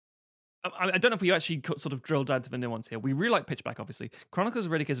because I don't know if we actually sort of drilled down to the nuance here. We really like Pitch Black, obviously. Chronicles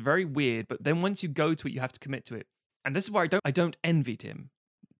of Riddick is very weird, but then once you go to it, you have to commit to it. And this is why I don't envy Tim.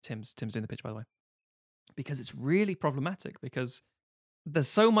 Tim's doing the pitch, by the way, because it's really problematic. Because there's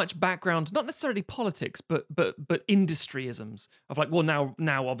so much background, not necessarily politics, but industryisms of like, well,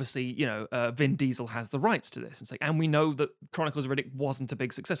 now obviously, you know, Vin Diesel has the rights to this. It's like, and we know that Chronicles of Riddick wasn't a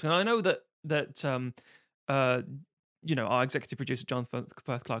big success. And I know that you know, our executive producer, John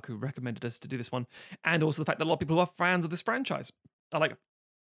Firth Clark, who recommended us to do this one, and also the fact that a lot of people are fans of this franchise. are like,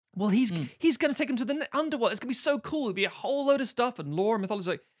 well, he's going to take him to the underworld. It's going to be so cool. It'll be a whole load of stuff and lore and mythology.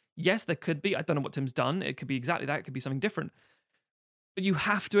 Like, yes, there could be. I don't know what Tim's done. It could be exactly that. It could be something different. But you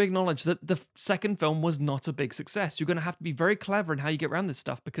have to acknowledge that the second film was not a big success. You're going to have to be very clever in how you get around this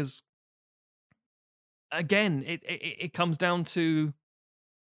stuff because, again, it comes down to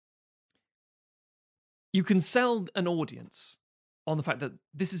you can sell an audience on the fact that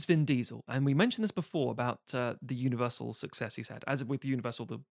this is Vin Diesel. And we mentioned this before about the Universal success he's had, as with Universal,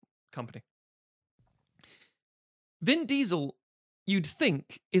 the company. Vin Diesel, you'd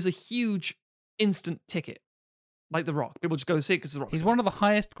think, is a huge instant ticket, like The Rock. People just go see it because The Rock. He's one of the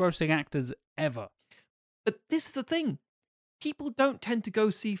highest grossing actors ever. But this is the thing. People don't tend to go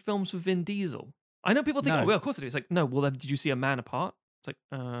see films with Vin Diesel. I know people think, No. oh, well, of course it is. It's like, no, well, then, did you see A Man Apart? It's like,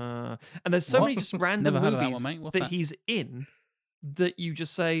 and there's so What? many just random Never heard of that movies one, mate. What's that that? he's in that you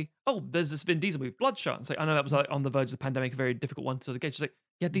just say, oh, there's this Vin Diesel movie, Bloodshot. It's like, I know that was like on the verge of the pandemic, a very difficult one to sort of gauge. It's like,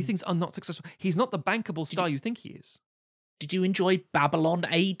 yeah, these things are not successful. He's not the bankable star you think he is. Did you enjoy Babylon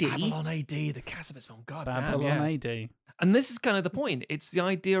AD? Babylon AD, the Cassavetes film, god Babylon damn, yeah. AD. And this is kind of the point. It's the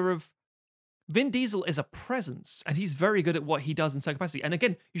idea of Vin Diesel is a presence, and he's very good at what he does in certain capacity. And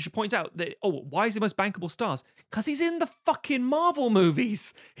again, you should point out that, why is he the most bankable stars? Because he's in the fucking Marvel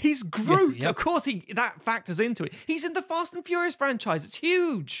movies. He's Groot. yep. Of course, that factors into it. He's in the Fast and Furious franchise. It's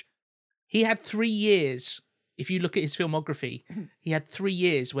huge. He had 3 years. If you look at his filmography, he had 3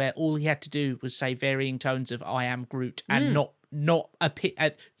 years where all he had to do was say varying tones of "I am Groot" and not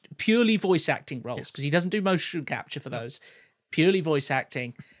purely voice acting roles, because he doesn't do motion capture for those. Purely voice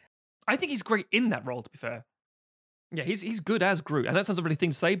acting. I think he's great in that role, to be fair. Yeah, he's good as Groot. And that sounds a really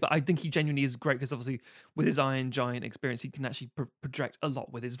thing to say, but I think he genuinely is great because obviously with his Iron Giant experience, he can actually project a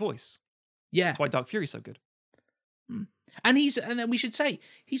lot with his voice. Yeah. That's why Dark Fury's so good. And then we should say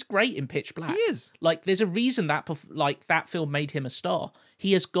he's great in Pitch Black. He is. Like, there's a reason that that film made him a star.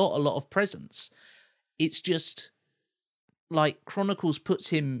 He has got a lot of presence. It's just like Chronicles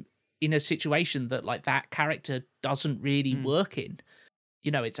puts him in a situation that like that character doesn't really work in. You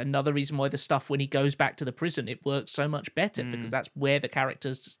know, it's another reason why the stuff when he goes back to the prison, it works so much better because that's where the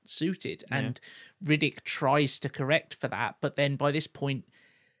character's suited. Yeah. And Riddick tries to correct for that, but then by this point,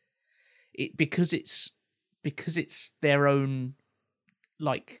 because it's their own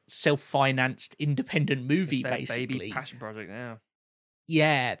like self-financed independent movie, It's their basically. baby passion project now.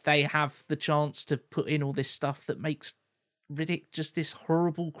 Yeah, they have the chance to put in all this stuff that makes Riddick just this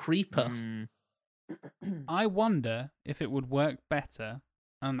horrible creeper. I wonder if it would work better.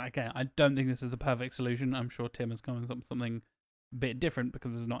 And again, I don't think this is the perfect solution. I'm sure Tim has come up with something a bit different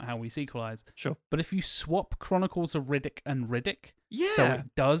because this is not how we sequelize. Sure. But if you swap Chronicles of Riddick and Riddick, Yeah.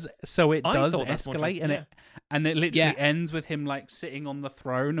 so it I does thought that's more escalate, interesting, and it literally Yeah. ends with him like sitting on the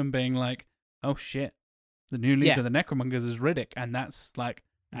throne and being like, "Oh shit, the new leader of the Necromongers is Riddick," and that's like,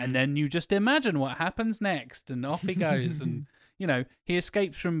 and then you just imagine what happens next, and off he goes, and you know he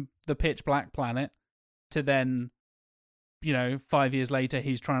escapes from the pitch black planet to then, 5 years later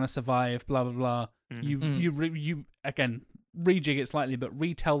he's trying to survive, blah blah blah. You again rejig it slightly, but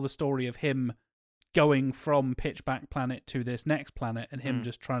retell the story of him going from pitch black planet to this next planet and him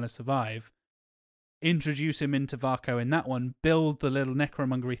just trying to survive. Introduce him into Varco in that one, build the little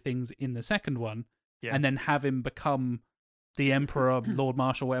necromongery things in the second one, and then have him become the Emperor, Lord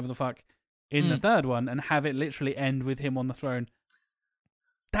Marshal, whatever the fuck, in the third one, and have it literally end with him on the throne.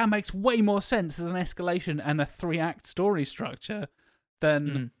 That makes way more sense as an escalation and a 3-act story structure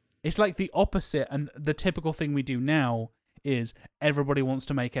than it's like the opposite. And the typical thing we do now is everybody wants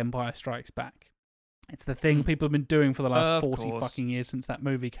to make Empire Strikes Back. It's the thing people have been doing for the last 40 fucking years since that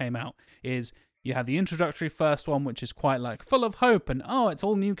movie came out. Is you have the introductory first one, which is quite like full of hope and it's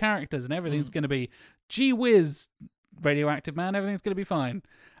all new characters and everything's going to be gee whiz, radioactive man, everything's going to be fine.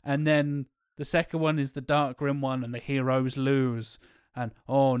 And then the second one is the dark grim one and the heroes lose. And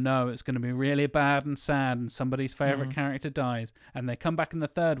oh no, it's going to be really bad and sad and somebody's favourite character dies. And they come back in the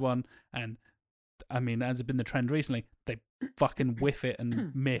third one and, I mean, as has been the trend recently, they fucking whiff it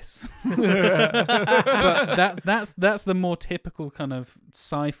and miss. But that's the more typical kind of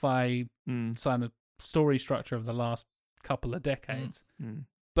sci-fi kind of story structure of the last couple of decades.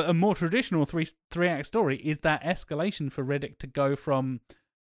 But a more traditional three-act story is that escalation for Riddick to go from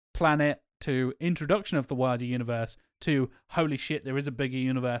planet to introduction of the wider universe to holy shit, there is a bigger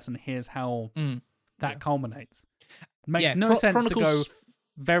universe and here's how that culminates. Makes no sense to go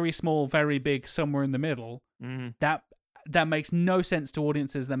very small, very big, somewhere in the middle. That makes no sense to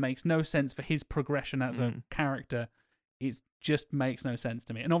audiences. That makes no sense for his progression as a character. It just makes no sense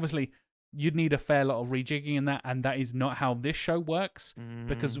to me. And obviously, you'd need a fair lot of rejigging in that, and that is not how this show works,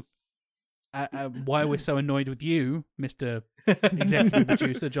 because why we're so annoyed with you, Mr. Executive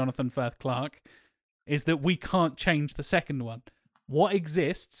Producer Jonathan Firth Clark, is that we can't change the second one. What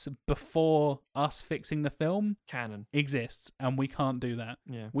exists before us fixing the film Canon. exists, and we can't do that.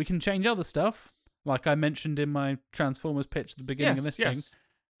 Yeah. We can change other stuff, like I mentioned in my Transformers pitch at the beginning of this thing.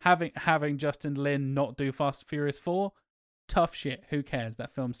 Having Justin Lin not do Fast and Furious 4, tough shit. Who cares?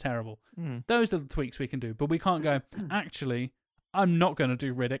 That film's terrible. Those are the tweaks we can do, but we can't go, actually, I'm not going to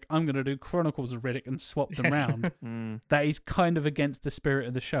do Riddick. I'm going to do Chronicles of Riddick and swap them round. That is kind of against the spirit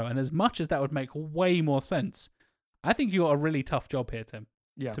of the show. And as much as that would make way more sense, I think you got a really tough job here, Tim.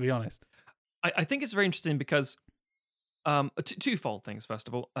 Yeah. To be honest. I think it's very interesting because twofold things, first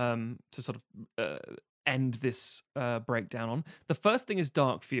of all, to sort of end this breakdown on. The first thing is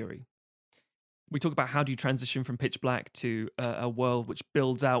Dark Fury. We talk about how do you transition from Pitch Black to a world which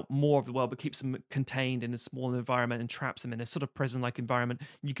builds out more of the world but keeps them contained in a small environment and traps them in a sort of prison-like environment.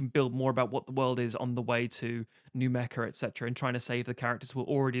 You can build more about what the world is on the way to New Mecca, etc., and trying to save the characters who are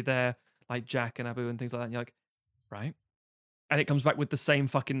already there, like Jack and Abu and things like that. And you're like, right? And it comes back with the same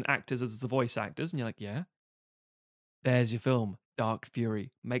fucking actors as the voice actors, and you're like, yeah. There's your film, Dark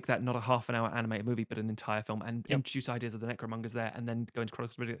Fury. Make that not a half-an-hour animated movie, but an entire film, and introduce ideas of the Necromongers there, and then go into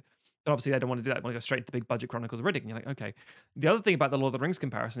Chronicles of Riddick. But obviously, they don't want to do that. They want to go straight to the big budget Chronicles of Riddick. And you're like, okay. The other thing about the Lord of the Rings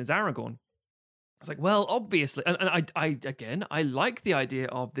comparison is Aragorn. It's like, well, obviously, and I like the idea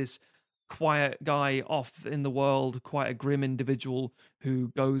of this quiet guy off in the world, quite a grim individual who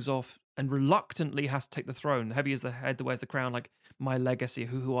goes off and reluctantly has to take the throne. Heavy as the head that wears the crown, like my legacy,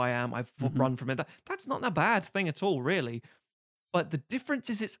 who I am, I've run from it. That's not a bad thing at all, really. But the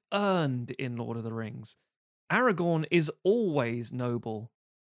difference is it's earned in Lord of the Rings. Aragorn is always noble.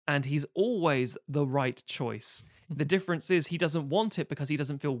 And he's always the right choice. The difference is he doesn't want it because he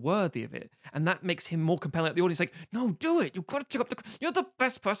doesn't feel worthy of it. And that makes him more compelling at the audience. Like, no, do it. You've got to take up you're the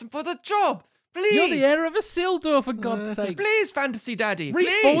best person for the job. Please. You're the heir of Isildur, for God's sake. Please, fantasy daddy.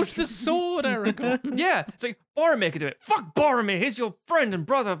 Reforge the sword, Aragorn. Yeah. It's like, Boromir could do it. Fuck Boromir. He's your friend and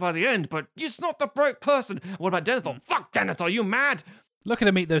brother by the end, but he's not the right person. What about Denethor? Fuck Denethor. Are you mad? Look at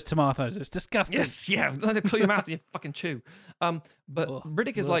him eat those tomatoes. It's disgusting. Yes, yeah. Let it clear your mouth and you fucking chew. But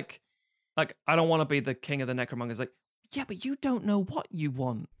Riddick is like, I don't want to be the king of the Necromongers. Like, yeah, but you don't know what you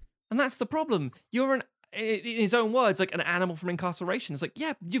want. And that's the problem. You're in his own words, like an animal from incarceration. It's like,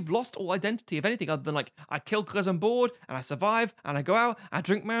 yeah, you've lost all identity of anything other than like, I kill because I'm bored and I survive and I go out, I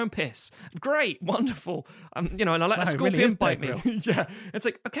drink my own piss. Great, wonderful. And I let a scorpion really bite me. Yeah. It's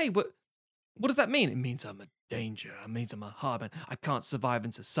like, okay, but what does that mean? It means I'm a danger. It means I'm a hardman. I can't survive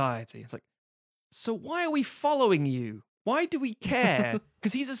in society. It's like, so why are we following you? Why do we care?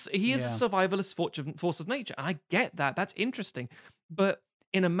 Because he is a survivalist force of nature. And I get that. That's interesting. But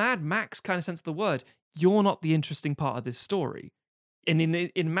in a Mad Max kind of sense of the word, you're not the interesting part of this story. And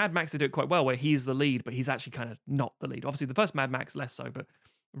in Mad Max, they do it quite well, where he's the lead, but he's actually kind of not the lead. Obviously, the first Mad Max, less so, but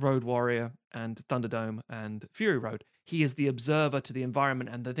Road Warrior and Thunderdome and Fury Road, he is the observer to the environment,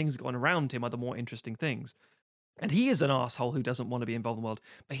 and the things going around him are the more interesting things. And he is an asshole who doesn't want to be involved in the world,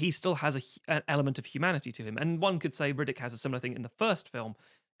 but he still has an element of humanity to him. And one could say Riddick has a similar thing in the first film,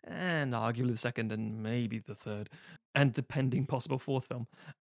 and arguably the second, and maybe the third, and the pending possible fourth film.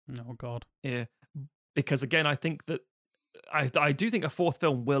 Oh, God. Yeah. Because, again, I think that I do think a fourth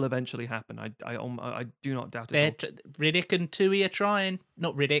film will eventually happen. I do not doubt it. Riddick and Tui are trying.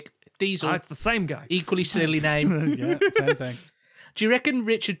 Not Riddick. Diesel. It's the same guy. Equally silly name. Yeah, same thing. Do you reckon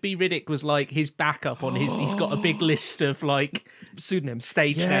Richard B. Riddick was like his backup on his? He's got a big list of like pseudonyms,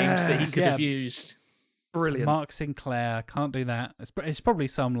 stage names that he could have used. Brilliant. Mark Sinclair, can't do that. It's probably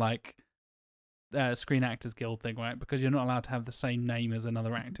some like Screen Actors Guild thing, right? Because you're not allowed to have the same name as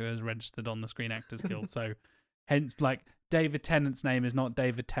another actor as registered on the Screen Actors Guild. So, hence, like David Tennant's name is not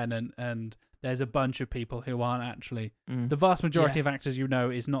David Tennant, and there's a bunch of people who aren't actually. The vast majority of actors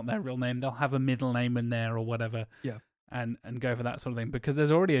is not their real name. They'll have a middle name in there or whatever. Yeah. And go for that sort of thing, because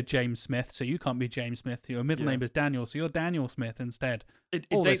there's already a James Smith, so you can't be James Smith. Your middle name is Daniel, so you're Daniel Smith instead. It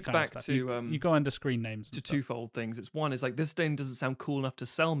dates back to you go under screen names to twofold things. It's one is like, this name doesn't sound cool enough to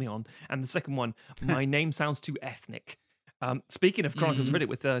sell me on, and the second one, my name sounds too ethnic. Speaking of Chronicles of Riddick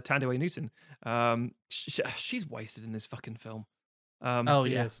with Thandie Newton, she's wasted in this fucking film.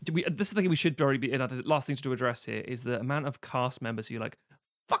 Yes. This is the thing we should already be. The last thing to address here is the amount of cast members who like,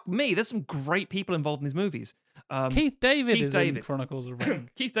 fuck me, there's some great people involved in these movies. Keith David is in Chronicles of Riddick.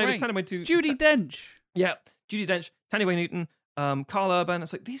 Keith David, Thandie Newton, Judi Dench. Yeah, Judi Dench, Thandie Newton, Carl Urban.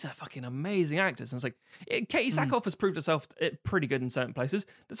 It's like, these are fucking amazing actors. And it's like, Katie Sackhoff has proved herself pretty good in certain places.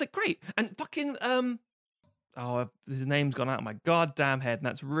 That's like, great. And fucking, his name's gone out of my goddamn head, and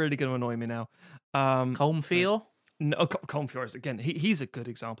that's really going to annoy me now. Colm Feore? No, Colin Farrell, again, he's a good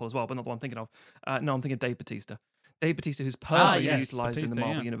example as well, but not the one I'm thinking of. No, I'm thinking of Dave Bautista. Dave Bautista, who's perfectly yes, utilized in the Bautista,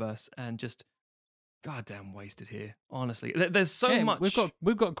 Marvel yeah. universe and just goddamn wasted here. Honestly, there's so Yeah, much.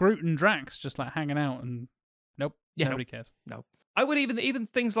 We've got Groot and Drax just like hanging out, and nope, Yeah. nobody cares. No, I would even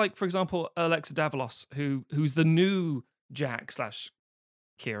things like, for example, Alexa Davalos, who's the new Jack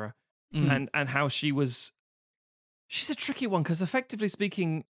 / Kira, Mm. and how she's a tricky one because effectively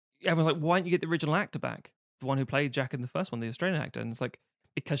speaking, everyone's like, why don't you get the original actor back, the one who played Jack in the first one, the Australian actor, and it's like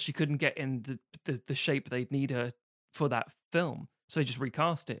because she couldn't get in the shape they'd need her for that film, so they just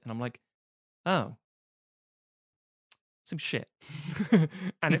recast it, and I'm like, oh, some shit,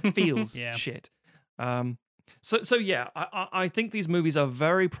 and it feels Yeah. shit. So yeah, I think these movies are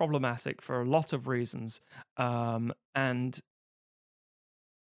very problematic for a lot of reasons, and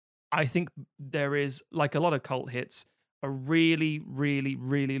I think there is, like a lot of cult hits, a really, really,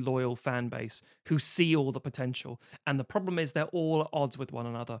 really loyal fan base who see all the potential, and the problem is they're all at odds with one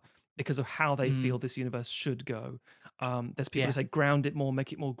another because of how they feel this universe should go. There's people who say ground it more,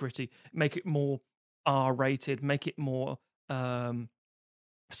 make it more gritty, make it more R-rated, make it more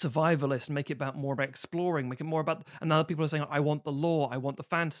survivalist, make it more about exploring, make it more about. And other people are saying, I want the lore, I want the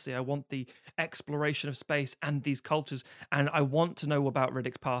fantasy, I want the exploration of space and these cultures, and I want to know about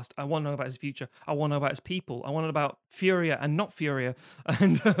Riddick's past, I want to know about his future, I want to know about his people, I want to know about Furia and not Furia,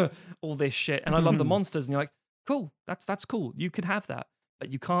 and all this shit. And I love the monsters, and you're like, cool, that's cool, you can have that,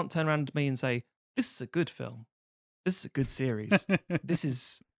 but you can't turn around to me and say, this is a good film, this is a good series, this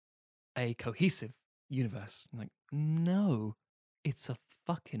is a cohesive universe. I'm like, no, it's a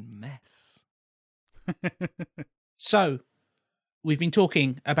fucking mess. So, we've been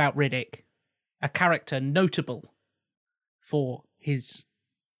talking about Riddick, a character notable for his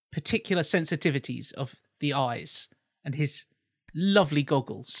particular sensitivities of the eyes and his lovely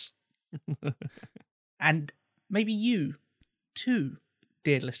goggles. And maybe you, too,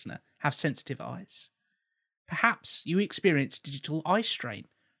 dear listener, have sensitive eyes. Perhaps you experience digital eye strain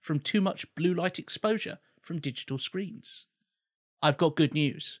from too much blue light exposure from digital screens. I've got good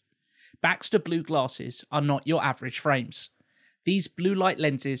news. Baxter Blue glasses are not your average frames. These blue light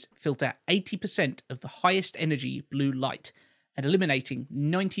lenses filter 80% of the highest energy blue light and eliminating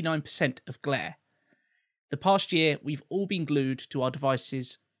 99% of glare. The past year, we've all been glued to our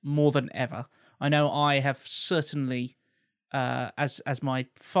devices more than ever. I know I have certainly, as my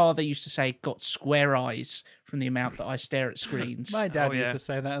father used to say, got square eyes from the amount that I stare at screens. My dad Oh, used yeah. to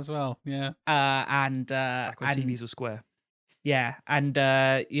say that as well. Yeah. Back when TVs were square. Yeah, and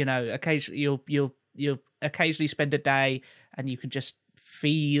occasionally you'll occasionally spend a day and you can just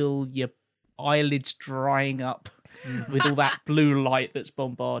feel your eyelids drying up with all that blue light that's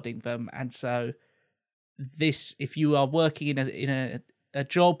bombarding them. And so this, if you are working in a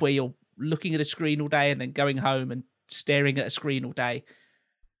job where you're looking at a screen all day and then going home and staring at a screen all day,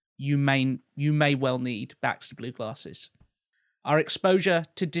 you may well need Baxter Blue glasses. Our exposure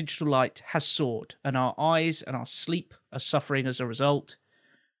to digital light has soared, and our eyes and our sleep are suffering as a result.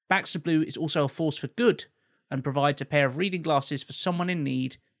 Baxter Blue is also a force for good and provides a pair of reading glasses for someone in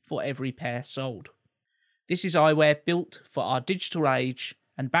need for every pair sold. This is eyewear built for our digital age,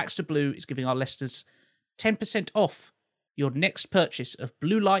 and Baxter Blue is giving our listeners 10% off your next purchase of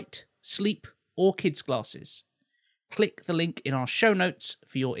blue light, sleep, or kids glasses. Click the link in our show notes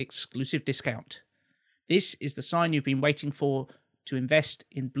for your exclusive discount. This is the sign you've been waiting for to invest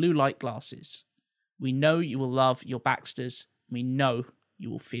in blue light glasses. We know you will love your Baxters. We know you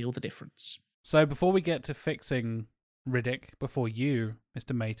will feel the difference. So before we get to fixing Riddick, before you,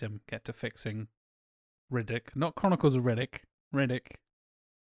 Mr. Matum, get to fixing Riddick, not Chronicles of Riddick,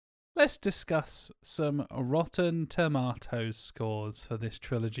 let's discuss some Rotten Tomatoes scores for this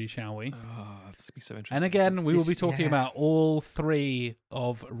trilogy, shall we? Oh, this would be so interesting. And again, we will be This- talking yeah. about all three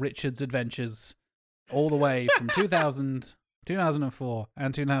of Richard's adventures, all the way from 2000, 2004,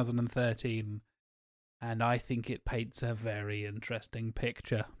 and 2013. And I think it paints a very interesting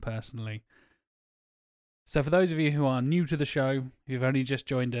picture, personally. So for those of you who are new to the show, who've only just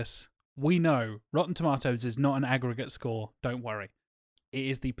joined us, we know Rotten Tomatoes is not an aggregate score, don't worry. It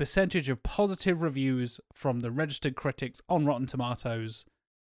is the percentage of positive reviews from the registered critics on Rotten Tomatoes.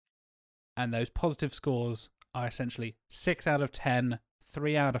 And those positive scores are essentially 6 out of 10,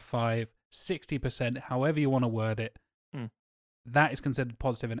 3 out of 5, 60%, however you want to word it. That is considered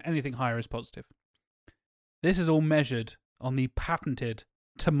positive, and anything higher is positive. This is all measured on the patented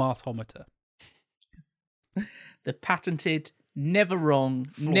tomatometer. The patented, never wrong,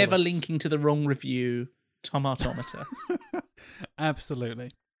 never Flawless. linking to the wrong review tomatometer.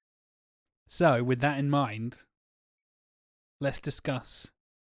 Absolutely. So, with that in mind, let's discuss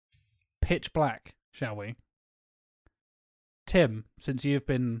Pitch Black, shall we? Tim, since you've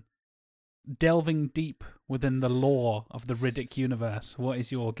been delving deep within the lore of the Riddick universe, what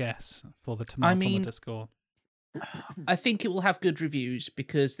is your guess for the tomatometer score? I think it will have good reviews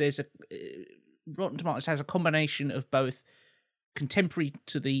because there's a Rotten Tomatoes has a combination of both contemporary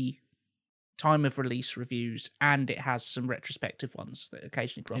to the time of release reviews and it has some retrospective ones that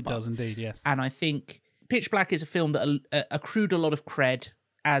occasionally crop up. It does indeed, yes. And I think Pitch Black is a film that accrued a lot of cred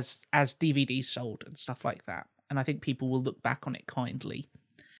as DVDs sold and stuff like that. And I think people will look back on it kindly.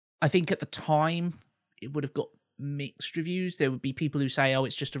 I think at the time it would have got mixed reviews. There would be people who say, "Oh,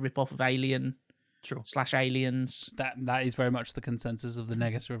 it's just a rip-off of Alien." Sure. / Aliens. That is very much the consensus of the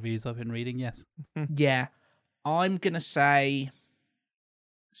negative reviews I've been reading, yes. Yeah. I'm going to say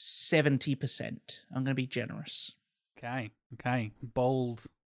 70%. I'm going to be generous. Okay. Bold.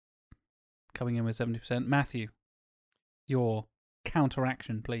 Coming in with 70%. Matthew, your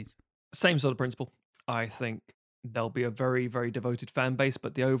counteraction, please. Same sort of principle. I think there'll be a very, very devoted fan base,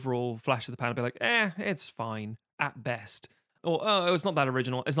 but the overall flash of the pan will be like, it's fine at best. Or, oh, it's not that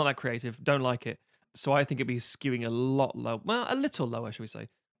original. It's not that creative. Don't like it. So I think it'd be skewing a lot low. Well, a little lower, shall we say. And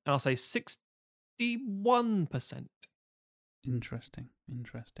I'll say 61%. Interesting.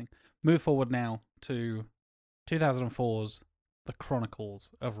 Move forward now to 2004's The Chronicles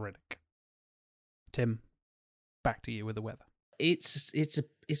of Riddick. Tim, back to you with the weather. It's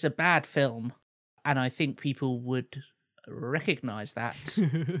a bad film, and I think people would recognize that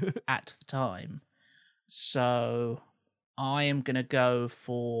at the time. So I am going to go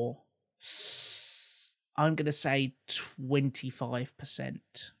for, I'm going to say 25%.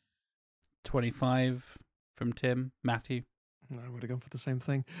 25 from Tim. Matthew? I would have gone for the same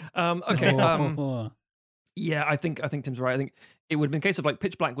thing. Okay. Yeah, I think Tim's right. I think it would have been a case of like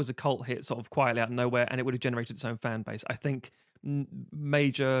Pitch Black was a cult hit sort of quietly out of nowhere, and it would have generated its own fan base. I think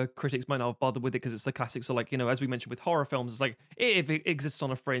major critics might not have bothered with it because it's the classics. So like, as we mentioned with horror films, it's like, if it exists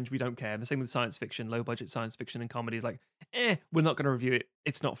on a fringe, we don't care. The same with science fiction, low budget science fiction and comedies. Like, we're not going to review it.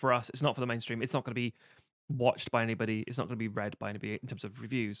 It's not for us. It's not for the mainstream. It's not going to be watched by anybody. It's not going to be read by anybody in terms of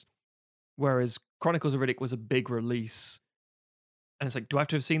reviews. Whereas Chronicles of Riddick was a big release. And it's like, do I have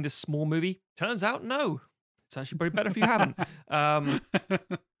to have seen this small movie? Turns out, no. It's actually probably better if you haven't.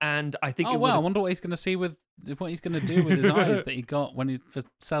 And I think. I wonder what he's going to see what he's going to do with his eyes that he got for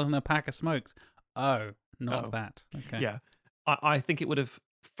selling a pack of smokes. Oh, not that. Okay. Yeah, I think it would have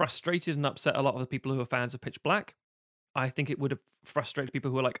frustrated and upset a lot of the people who are fans of Pitch Black. I think it would have frustrated people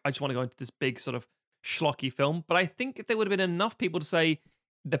who are like, I just want to go into this big sort of schlocky film. But I think there would have been enough people to say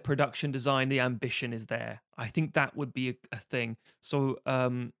the production design, the ambition is there. I think that would be a thing. So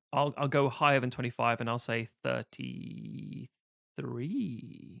I'll go higher than 25 and I'll say 33%,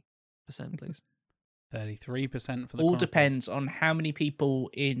 please. 33% for the All Chronicles. depends on how many people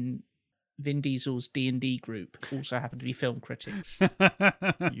in Vin Diesel's D&D group also happen to be film critics.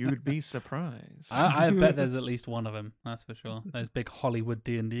 You'd be surprised. I bet there's at least one of them, that's for sure. Those big Hollywood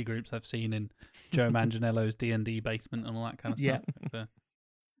D&D groups I've seen in Joe Manganiello's D&D basement and all that kind of stuff. Yeah.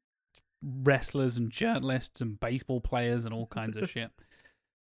 Wrestlers and journalists and baseball players and all kinds of shit.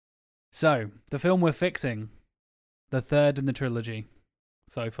 So, the film we're fixing, the third in the trilogy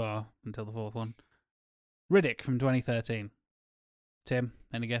so far until the fourth one, Riddick from 2013. Tim,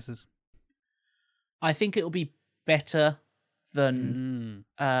 any guesses? I think it'll be better than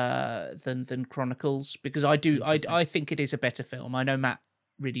Chronicles because I think it is a better film. I know Matt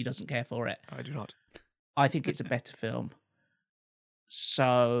really doesn't care for it. I do not. I think it's a better film.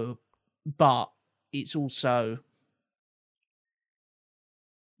 So, but it's also,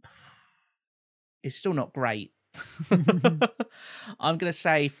 it's still not great. I'm going to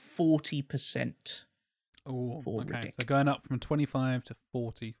say 40%. Oh, for okay. Riddick. So going up from 25 to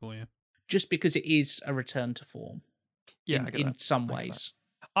 40 for you. Just because it is a return to form. Yeah, I get in that. some I get ways.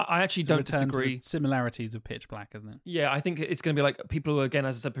 I actually It's a don't return to the disagree. similarities of Pitch Black, isn't it? Yeah, I think it's going to be like people who, again,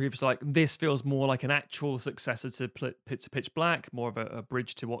 as I said previously, like this feels more like an actual successor to Pitch Black, more of a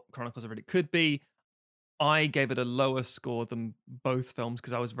bridge to what Chronicles of Riddick could be. I gave it a lower score than both films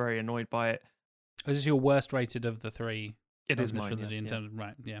because I was very annoyed by it. Is this your worst rated of the three? It of is the mine, trilogy yeah, in yeah. terms of,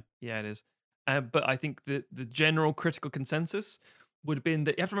 right, yeah. Yeah, it is. But I think the general critical consensus would have been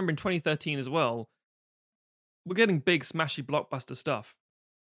that you have to remember in 2013 as well, we're getting big, smashy, blockbuster stuff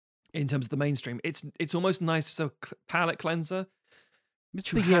in terms of the mainstream. It's almost nice as a palate cleanser. It's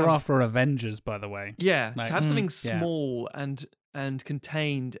to the year have- after Avengers, by the way. Yeah, Like, to have something yeah. small and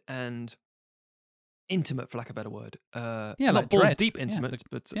contained and intimate, for lack of a better word. Yeah, not like balls Dread. deep Yeah, intimate,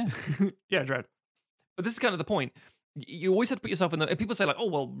 but yeah. yeah, Dread. But this is kind of the point. You always have to put yourself in the. People say like, oh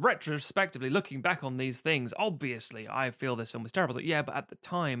well, retrospectively, looking back on these things, obviously, I feel this film was terrible. It's like, yeah, but at the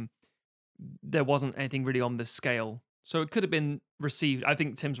time, there wasn't anything really on this scale So it could have been received. I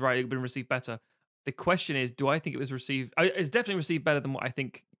think Tim's right. It would have been received better. The question is, do I think it was received? It's definitely received better than what I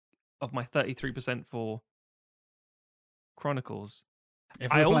think of my 33% for Chronicles.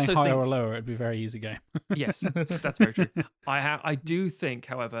 If I we're playing also higher think- or lower, it'd be a very easy game. Yes, that's very true. I do think,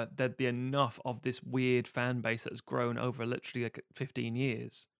 however, there'd be enough of this weird fan base that's grown over literally like 15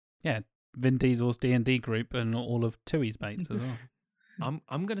 years. Vin Diesel's D&D group and all of Tui's mates as well.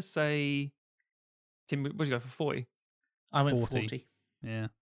 I'm gonna say, Tim, what'd you go for 40? I went 40. 40. Yeah,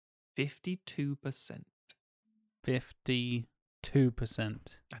 52%. 52%.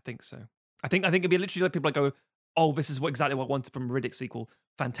 I think so. I think it'd be literally like people like go, oh, this is exactly what I wanted from a Riddick sequel.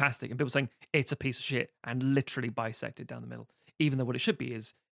 Fantastic. And people saying it's a piece of shit and literally bisected down the middle. Even though what it should be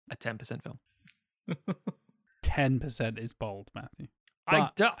is a 10% film. 10% is bold, Matthew.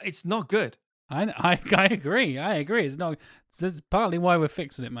 It's not good. I agree. I agree. It's not. It's partly why we're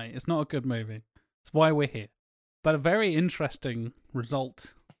fixing it, mate. It's not a good movie. It's why we're here. But a very interesting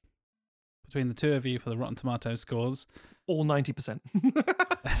result between the two of you for the Rotten Tomatoes scores. All 90%.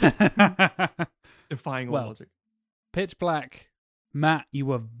 Defying all Well, logic. Pitch Black, Matt, you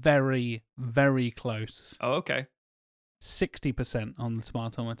were very, very close. Oh, okay. 60% on the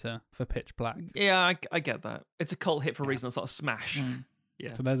tomatometer for Pitch Black. Yeah, I get that. It's a cult hit for a reason. It's not a smash. Mm.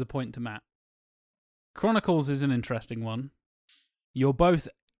 Yeah. So there's a point to Matt. Chronicles is an interesting one. You're both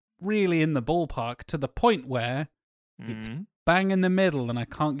really in the ballpark to the point where it's Mhm. bang in the middle and I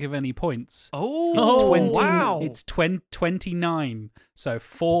can't give any points. Oh, 20 wow. It's 29. So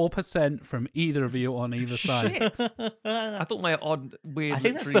 4% from either of you on either side. Shit. I thought my odd, weird. I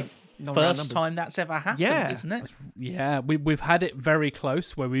think that's the literally non-round first numbers. time that's ever happened, Yeah. isn't it? Yeah, we've had it very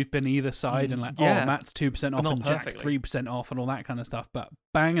close where we've been either side and like, yeah. oh, Matt's 2% off not and Jack's perfectly. 3% off and all that kind of stuff. But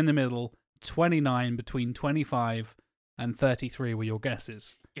bang in the middle, 29 between 25 and 33 were your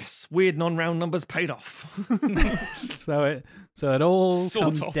guesses. Yes, weird non-round numbers paid off. So it all Sort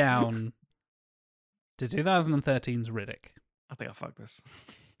comes of. down to 2013's Riddick. I think I fucked this.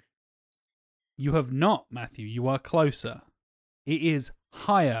 You have not, Matthew. You are closer. It is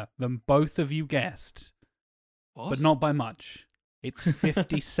higher than both of you guessed, What? but not by much. It's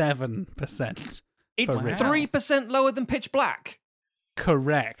 57%. It's for Riddick. 3% lower than Pitch Black.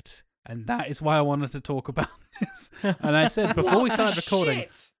 Correct. And that is why I wanted to talk about this. And I said before we started recording,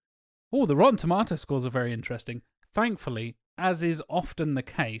 Shit. oh, the Rotten Tomato scores are very interesting. Thankfully, as is often the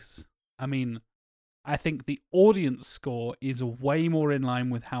case, I mean, I think the audience score is way more in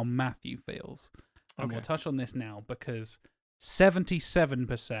line with how Matthew feels. And Okay. we'll touch on this now because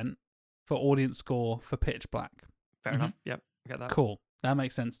 77% for audience score for Pitch Black. Fair enough. Yep, I get that. Cool. That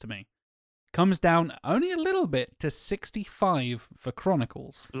makes sense to me. Comes down only a little bit to 65 for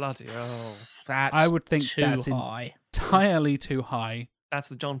Chronicles. Bloody hell. That's I would think too that's high. Entirely too high. That's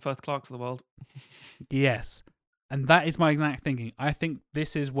the John Firth Clarks of the world. Yes. And that is my exact thinking. I think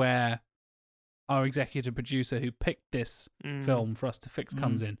this is where our executive producer who picked this film for us to fix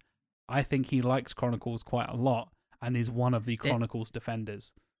comes in. I think he likes Chronicles quite a lot and is one of the Chronicles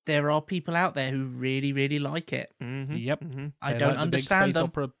defenders. There are people out there who really, really like it. Mm-hmm. Yep. Mm-hmm. I They don't like the big understand space them.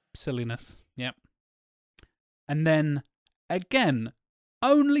 opera silliness. Yep. And then, again,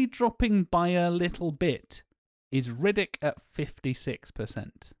 only dropping by a little bit is Riddick at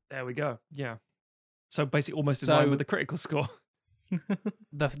 56%. There we go. Yeah. So basically almost in So- line with the critical score.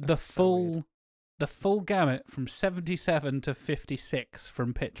 The That's so weird. the full gamut from 77 to 56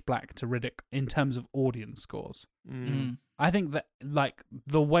 from Pitch Black to Riddick in terms of audience scores. Mm. I think that like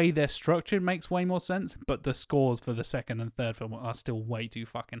the way they're structured makes way more sense, but the scores for the second and third film are still way too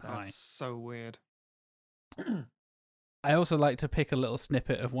fucking high. That's so weird. I also like to pick a little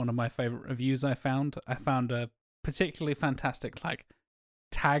snippet of one of my favorite reviews I found. I found a particularly fantastic like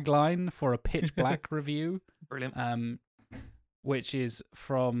tagline for a Pitch Black review. Brilliant. Which is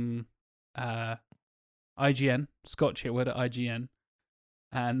from IGN, Scott Chitwood at IGN.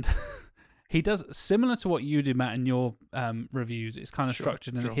 And he does similar to what you do, Matt, in your reviews. It's kind of Sure,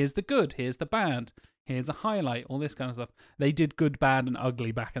 structured in sure. here's the good, here's the bad, here's a highlight, all this kind of stuff. They did good, bad, and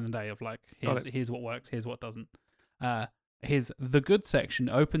ugly back in the day of like, Got here's what works, here's what doesn't. His the good section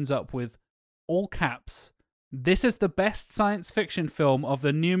opens up with all caps. This is the best science fiction film of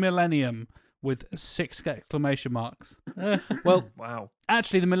the new millennium with 6 exclamation marks. Well, Wow.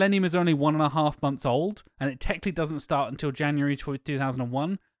 actually, the millennium is only 1.5 months old, and it technically doesn't start until January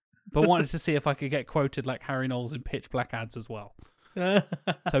 2001. But wanted to see if I could get quoted like Harry Knowles in Pitch Black ads as well.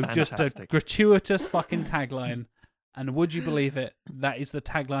 So just a Fantastic. gratuitous fucking tagline. And would you believe it? That is the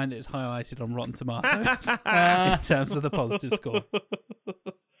tagline that is highlighted on Rotten Tomatoes in terms of the positive score.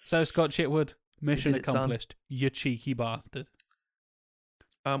 So, Scott Chitwood, mission did it, son. accomplished. You cheeky bastard.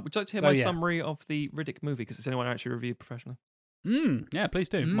 Would you like to hear So, my yeah. summary of the Riddick movie? Because it's the only one I actually reviewed professionally. Yeah, please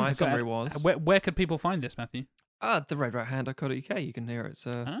do. My Okay, summary was Where could people find this, Matthew? the RedRightHand.co.uk. You can hear it. It's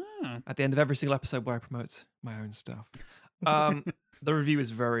Ah. at the end of every single episode where I promote my own stuff. The review is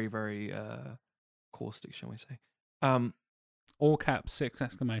very, very caustic, shall we say? All caps, 6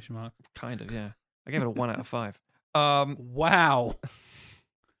 exclamation marks. Kind of, yeah. I gave it a 1 out of 5. Wow.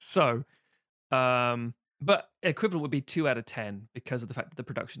 So, but equivalent would be 2 out of 10 because of the fact that the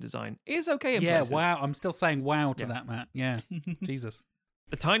production design is okay in Yeah, places. wow. I'm still saying wow to Yeah. that, Matt. Yeah. Jesus.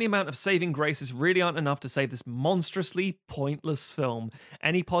 The tiny amount of saving graces really aren't enough to save this monstrously pointless film.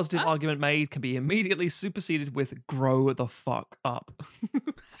 Any positive argument made can be immediately superseded with "grow the fuck up."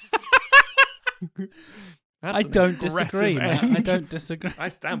 That's I an don't aggressive disagree, Matt. I end. don't disagree. I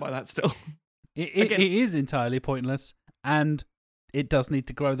stand by that still. It is entirely pointless, and it does need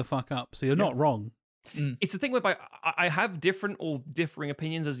to grow the fuck up. So you're not wrong. It's the thing whereby I have different or differing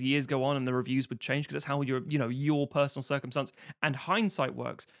opinions as years go on and the reviews would change because that's how your personal circumstance and hindsight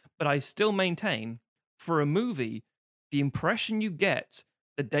works. But I still maintain for a movie, the impression you get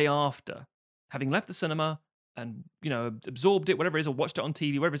the day after, having left the cinema and absorbed it, whatever it is, or watched it on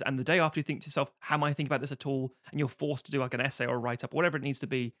TV, whatever it is, and the day after you think to yourself, how am I thinking about this at all? And you're forced to do like an essay or a write-up, whatever it needs to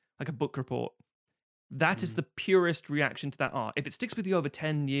be, like a book report. That is the purest reaction to that art. If it sticks with you over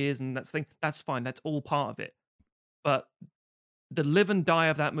 10 years and that's fine. That's all part of it. But the live and die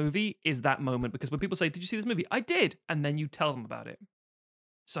of that movie is that moment, because when people say, "Did you see this movie?" I did. And then you tell them about it.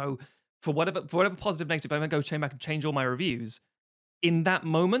 So for whatever positive, negative, I'm going to go back and change all my reviews. In that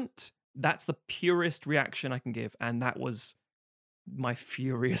moment, that's the purest reaction I can give. And that was my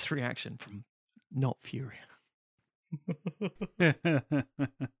furious reaction from not Furia.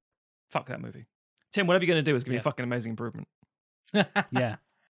 Fuck that movie. Tim, whatever you're going to do is going to be a fucking amazing improvement. Yeah.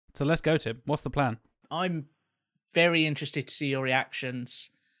 So let's go, Tim. What's the plan? I'm very interested to see your reactions.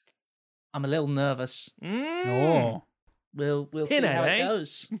 I'm a little nervous. Oh. We'll see Pinhead, how eh? it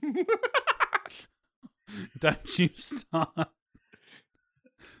goes. Don't you start.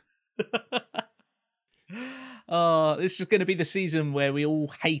 Oh, this is going to be the season where we all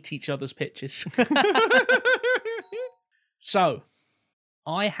hate each other's pitches. So,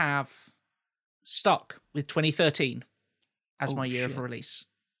 I have stuck with 2013 as my year of release.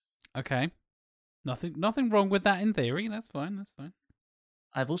 Okay. Nothing wrong with that in theory. That's fine.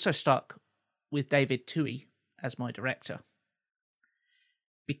 I've also stuck with David Twohy as my director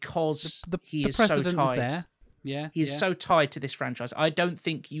because he the is so precedent tied. is there. Yeah. He is so tied to this franchise. I don't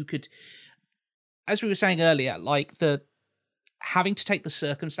think you could, as we were saying earlier, like the having to take the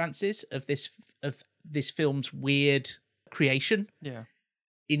circumstances of this film's weird creation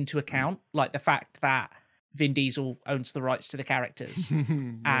into account, like the fact that Vin Diesel owns the rights to the characters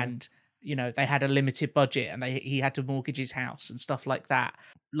and they had a limited budget and he had to mortgage his house and stuff like that.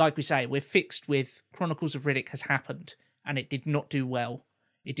 Like we say, we're fixed with Chronicles of Riddick has happened and it did not do well.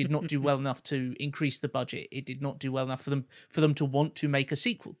 It did not do well enough to increase the budget. It did not do well enough for them to want to make a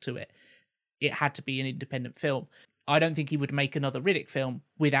sequel to it. It had to be an independent film. I don't think he would make another Riddick film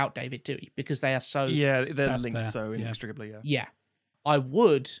without David Twohy because they are so... Yeah, they're That's linked fair. so Yeah. inextricably, Yeah. I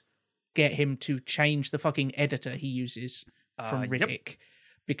would get him to change the fucking editor he uses from Yep. Riddick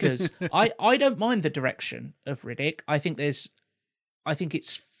because I don't mind the direction of Riddick. I think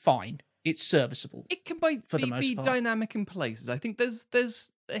it's fine. It's serviceable. It can For the most be part. dynamic in places. I think there's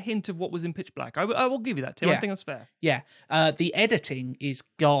a hint of what was in Pitch Black. I will give you that, Tim. I Yeah. think that's fair. Yeah. The editing is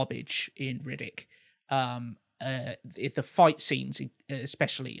garbage in Riddick. The fight scenes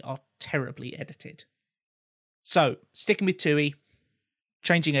especially are terribly edited. So, sticking with Twohy,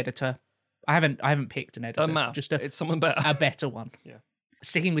 changing editor. I haven't picked an editor. Doesn't matter. Just It's someone better. a better one. Yeah.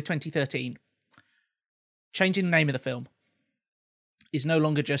 Sticking with 2013, changing the name of the film is no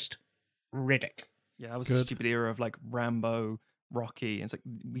longer just Riddick. Yeah, that was a Good. stupid era of like Rambo, Rocky. And it's like,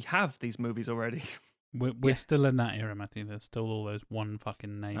 we have these movies already. We're still in that era, Matthew. There's still all those one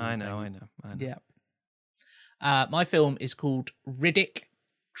fucking name. I know. Yeah. My film is called Riddick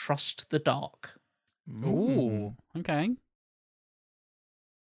Trust the Dark. Ooh. Okay.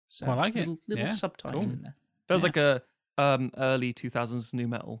 So I like it. little Yeah, subtitle cool. in there. Feels like a early 2000s new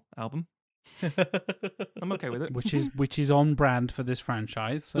metal album. I'm okay with it. Which is on brand for this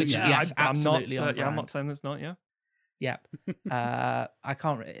franchise. So Which- yeah. yes, I'm not. absolutely on I'm brand. not saying it's not. Yeah. Yep. I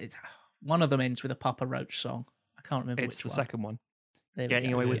can't. One of them ends with a Papa Roach song. I can't remember It's which the one. second one. There we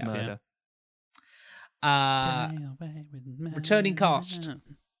Getting go. away with Yeah. murder. Returning cast.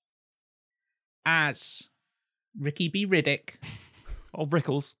 As Ricky B. Riddick, Oh,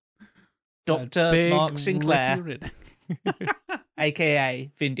 Rickles. Dr. Big Mark Sinclair, Ricky Riddick.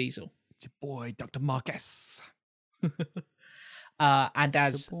 aka Vin Diesel. It's your boy, Dr. Marcus. And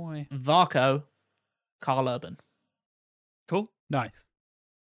as Good boy. Varko, Carl Urban. Cool. Nice.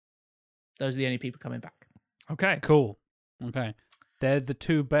 Those are the only people coming back. Okay. Cool. Okay. They're the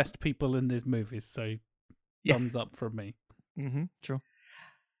two best people in these movies, so Yeah. thumbs up from me. Mm-hmm. Sure.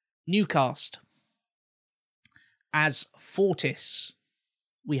 New cast. As Fortis,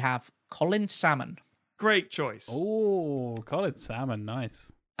 we have Colin Salmon, Great choice. Oh, Colin Salmon,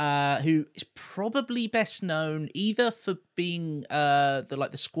 nice. who is probably best known either for being the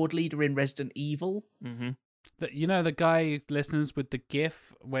squad leader in Resident Evil. Mm-hmm. You know the guy, listeners, with the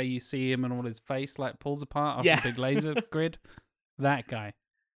GIF where you see him and all his face like pulls apart off Yeah. the big laser grid? That guy.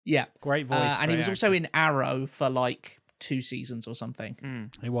 Yeah. Great voice. And he great was also actor. in Arrow for like 2 seasons or something.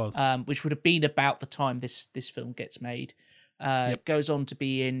 Mm. He was. Which would have been about the time this film gets made. Goes on to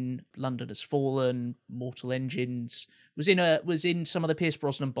be in London Has Fallen, Mortal Engines. Was in some of the Pierce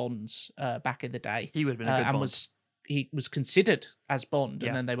Brosnan Bonds back in the day. He would have been a good and Bond. he was considered as Bond, Yeah.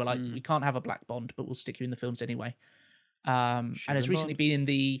 and then they were like, Mm. we can't have a black Bond, but we'll stick you in the films anyway. And Should've has been recently Bond. been in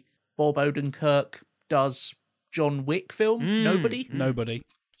the Bob Odenkirk does John Wick film, Mm. Nobody. Nobody.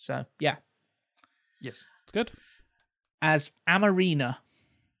 So yeah, Yes. It's good. as Amarina,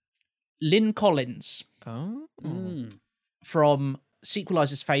 Lynn Collins Oh. Mm. from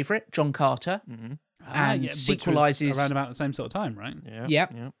Sequelizer's favorite, John Carter. Mm-hmm. And which was sequelizes- around about the same sort of time, right? Yeah.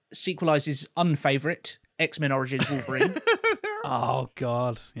 Yep. Yeah. Sequelizes unfavorite, X-Men Origins Wolverine. Oh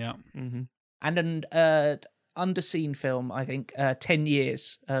God, yeah. Mm-hmm. And an underseen film, I think, 10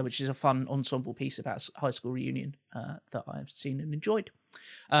 Years, which is a fun ensemble piece about high school reunion that I've seen and enjoyed.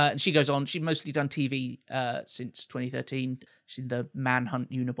 And she goes on, she's mostly done TV since 2013. She's in the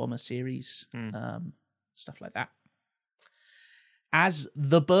Manhunt Unabomber series, stuff like that. As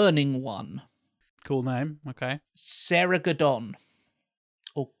the Burning One, Cool name. Okay. Sarah Gadon,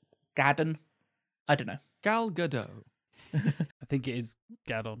 or Gaddon, I don't know. Gal Gadot. I think it is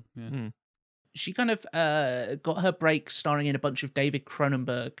Gadon. Yeah. Mm. She kind of got her break starring in a bunch of David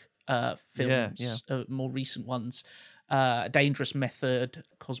Cronenberg films, more recent ones. Dangerous Method,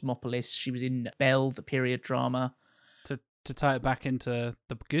 Cosmopolis. She was in Belle, the period drama. To tie it back into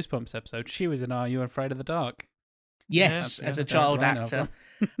the Goosebumps episode, she was in Are You Afraid of the Dark? Yes, Yeah, as a That's child where I know actor.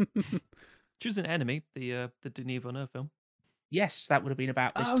 from. She was in Enemy, the Denis Villeneuve film. Yes, that would have been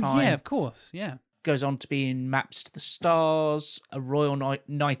about this Oh time. yeah, of course. Yeah. Goes on to be in Maps to the Stars, A Royal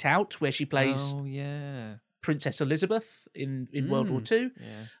Night Out, where she plays Oh yeah. Princess Elizabeth in World War II.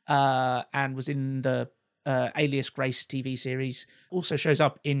 Yeah. And was in the Alias Grace TV series. Also shows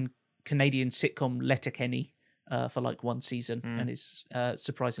up in Canadian sitcom Letterkenny for like 1 season and is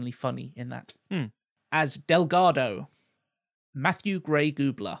surprisingly funny in that. As Delgado, Matthew Gray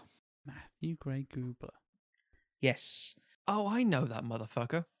Goobler. Matthew Gray Goobler. Yes. Oh, I know that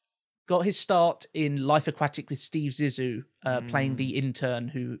motherfucker. Got his start in Life Aquatic with Steve Zissou, playing the intern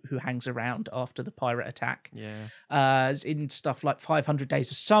who hangs around after the pirate attack. Yeah. Is in stuff like 500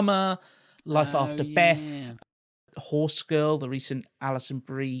 Days of Summer, Life After Beth, Horse Girl, the recent Alison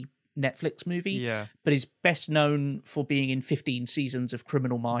Brie Netflix movie. Yeah. But is best known for being in 15 seasons of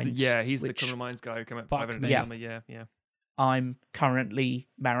Criminal Minds. Yeah, he's the which Criminal Minds guy who came out Fuck 500 me. Days Yeah. Summer. Yeah, yeah. I'm currently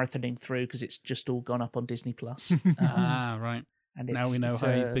marathoning through because it's just all gone up on Disney Plus. Right. And Now it's, we know it's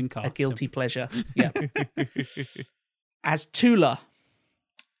how he's a- been a cast. guilty pleasure. Yeah. As Tula,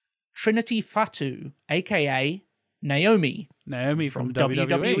 Trinity Fatu, aka Naomi Naomi from, from WWE.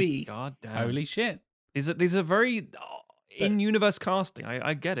 WWE. God damn. Holy shit. These are very in-universe casting.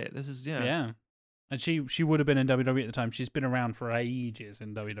 I get it. This is Yeah. And she would have been in WWE at the time. She's been around for ages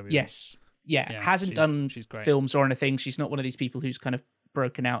in WWE. Yes. Yeah. Yeah, Hasn't done she's great. films or anything. She's not one of these people who's kind of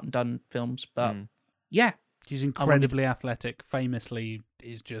broken out and done films. But yeah. She's incredibly athletic. Famously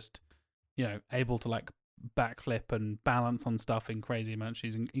is just, able to like backflip and balance on stuff in crazy amounts.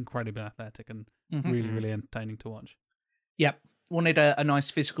 She's incredibly athletic and really, really entertaining to watch. Yep. Wanted a nice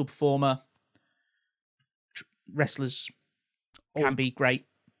physical performer. Wrestlers can be great.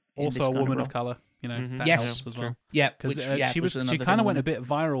 in this Also a kind woman role. of color, that Yes. helps as well. Yeah, Because which she kind of went a bit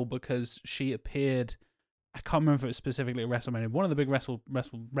viral because she appeared. I can't remember if it was specifically at WrestleMania. One of the big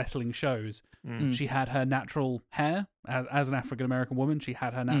wrestling shows. She had her natural hair as an African American woman. She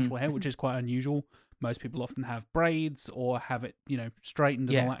had her natural hair, which is quite unusual. Most people often have braids or have it, straightened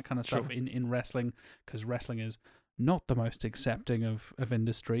and all that kind of stuff in wrestling, because wrestling is not the most accepting of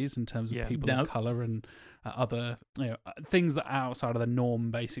industries in terms of people of color and other things that are outside of the norm,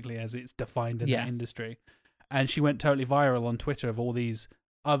 basically, as it's defined in the industry. And she went totally viral on Twitter of all these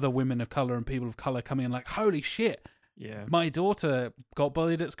other women of color and people of color coming in like, holy shit, my daughter got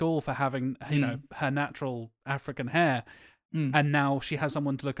bullied at school for having her natural African hair. and now she has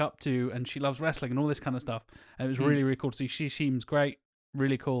someone to look up to, and she loves wrestling and all this kind of stuff. And it was really, really cool to see. She seems great,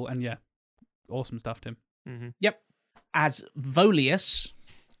 really cool, and yeah, awesome stuff, Tim. Mm-hmm. Yep. As Volius,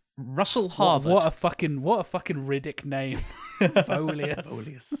 Russell Harvard. What a fucking Riddick name, Volius.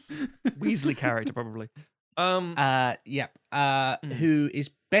 Volius. Weasley character, probably. Who is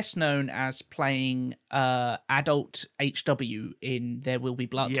best known as playing adult HW in There Will Be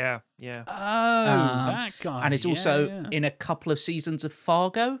Blood. Yeah. Oh, that guy. And is also in a couple of seasons of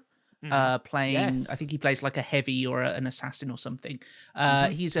Fargo. Playing, Yes. I think he plays like a heavy or an assassin or something.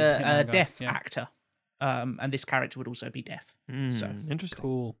 He's a Hitman guy, deaf yeah. actor, and this character would also be deaf. So Interesting.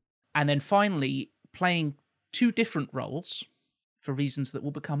 Cool. And then finally, playing two different roles for reasons that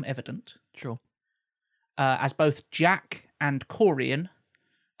will become evident. Sure. As both Jack and Corian,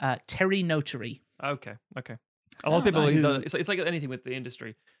 Terry Notary. Okay. A lot of people, nice. it's like anything with the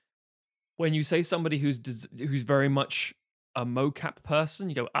industry. When you say somebody who's very much a mocap person,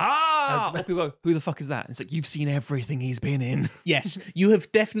 you go, or people go, who the fuck is that? And it's like, you've seen everything he's been in. Yes, you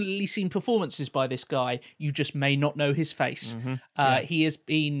have definitely seen performances by this guy. You just may not know his face. He has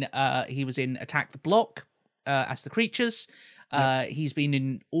been. He was in Attack the Block as the Creatures. He's been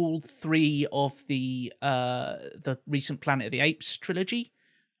in all three of the recent Planet of the Apes trilogy.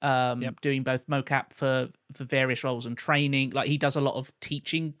 Doing both mocap for various roles and training. Like he does a lot of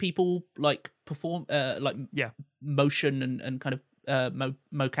teaching people, like perform, motion and kind of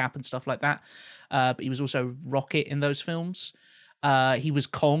mocap and stuff like that. But he was also Rocket in those films. He was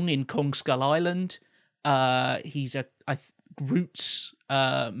Kong in Kong Skull Island. He's Groot's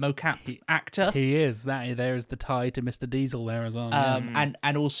mocap actor. He is. There is the tie to Mr. Diesel there as well.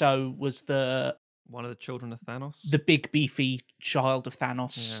 And also was one of the children of Thanos. The big beefy child of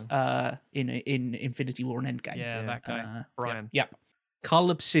Thanos in Infinity War and Endgame. Yeah, that guy. Brian. Yep.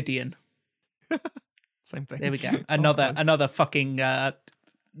 Cull Obsidian. Same thing. There we go. Another fucking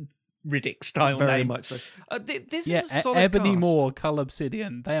Riddick style Very name. much so. This is a solid Ebony cast. Moore, Cull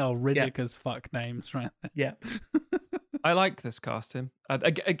Obsidian. They are Riddick as fuck names, right? Yeah. I like this cast, Tim.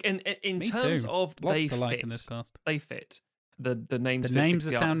 In Me terms too. of Lots they to like fit. in this cast. They fit. The names. The fit, names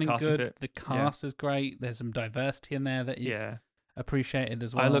are the sounding casting good. fit. The cast is great. There's some diversity in there that is Yeah. appreciated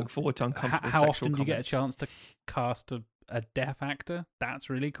as well. I look forward to uncomfortable How sexual often do you get a comments. chance to cast a deaf actor? That's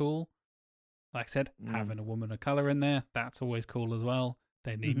really cool. Like I said, having a woman of color in there, that's always cool as well.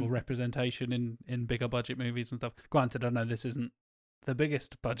 They need more representation in bigger budget movies and stuff. Granted, I know this isn't the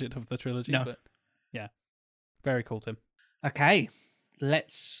biggest budget of the trilogy, but yeah, very cool, Tim. Okay.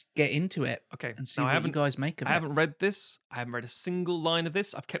 Let's get into it. Okay. And see Now, what you guys make of I it. haven't read this. I haven't read a single line of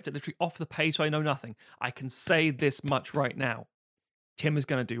this. I've kept it literally off the page, so I know nothing. I can say this much right now. Tim is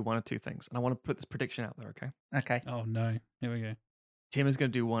going to do one of two things, and I want to put this prediction out there, okay? Okay. Oh no, here we go. Tim is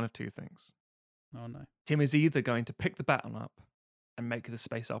going to do one of two things. Oh no. Tim is either going to pick the baton up and make the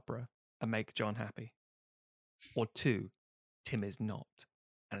space opera and make John happy, or two, Tim is not,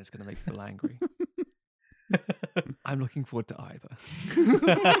 and it's going to make Phil angry. I'm looking forward to either.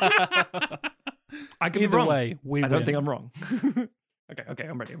 I could be Either wrong. way, we I don't win. think I'm wrong. Okay,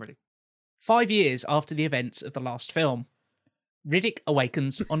 I'm ready. 5 years after the events of the last film, Riddick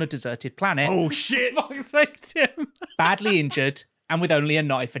awakens on a deserted planet, Oh shit! Fuck's sake, Tim. badly injured and with only a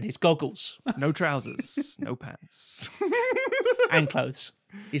knife and his goggles No trousers, no pants. and clothes.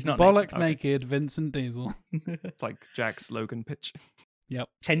 He's not Bollock naked. naked, Vincent Diesel. It's like Jack's Logan pitch. Yep.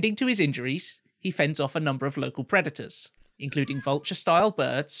 Tending to his injuries, he fends off a number of local predators, including vulture-style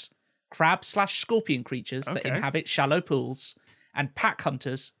birds, crab/scorpion creatures that Okay. inhabit shallow pools, and pack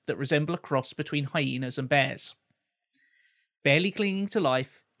hunters that resemble a cross between hyenas and bears. Barely clinging to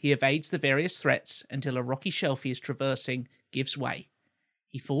life, he evades the various threats until a rocky shelf he is traversing gives way.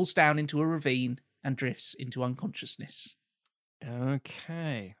 He falls down into a ravine and drifts into unconsciousness.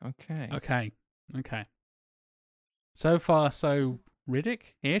 Okay. Okay. So far, so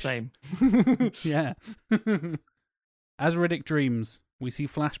Riddick-ish? Same. Yeah. As Riddick dreams, we see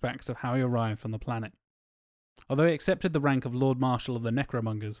flashbacks of how he arrived on the planet. Although he accepted the rank of Lord Marshal of the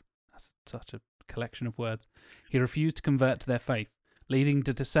Necromongers, that's such a collection of words, he refused to convert to their faith, leading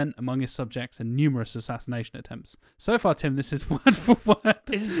to dissent among his subjects and numerous assassination attempts. So far, Tim, this is word for word.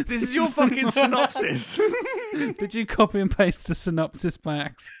 This is your fucking synopsis. Did you copy and paste the synopsis by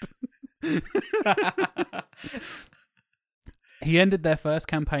accident? He ended their first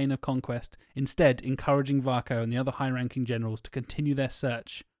campaign of conquest, instead encouraging Varko and the other high-ranking generals to continue their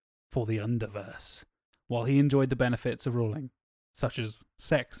search for the Underverse, while he enjoyed the benefits of ruling, such as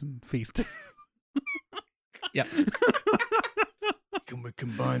sex and feasting. Yep. Can we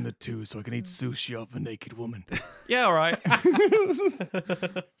combine the two so I can eat sushi off a naked woman? Yeah, all right.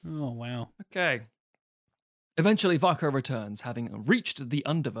 Oh, wow. Okay. Eventually, Varko returns, having reached the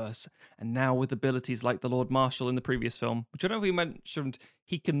Underverse, and now with abilities like the Lord Marshal in the previous film, which I don't know if we mentioned,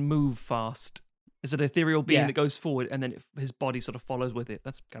 he can move fast. It's an ethereal being that goes forward, and then his body sort of follows with it.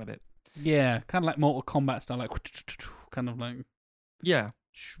 That's kind of it. Yeah, kind of like Mortal Kombat style, like kind of like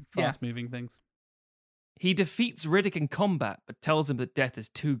fast-moving things. He defeats Riddick in combat, but tells him that death is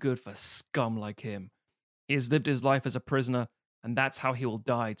too good for scum like him. He has lived his life as a prisoner, and that's how he will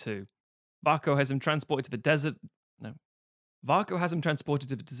die too. Varko has him transported to the desert. No. Varko has him transported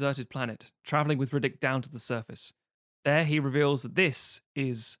to the deserted planet, traveling with Riddick down to the surface. There he reveals that this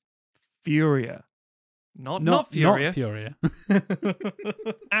is Furia. Not Furia. Not Furia.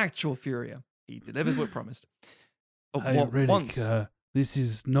 Actual Furia. He delivers what promised. But Hey, Riddick, this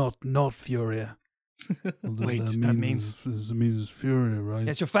is not Furia. Wait, that means it means Furia, right?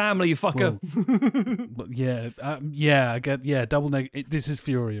 it's your family, you fucker. Well, I get double negative. This is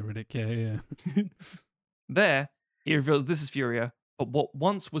Furia, Riddick. Yeah. There, he reveals this is Furia, but what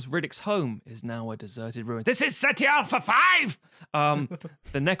once was Riddick's home is now a deserted ruin. This is SETI Alpha 5!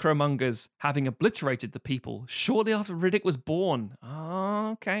 The Necromongers having obliterated the people shortly after Riddick was born.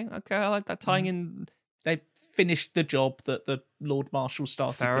 Oh, okay, I like that tying in. They finished the job that the Lord Marshal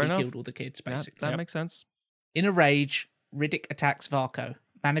started Fair when enough. he killed all the kids, basically. That makes sense. In a rage, Riddick attacks Varko,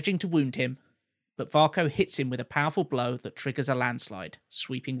 managing to wound him, but Varko hits him with a powerful blow that triggers a landslide,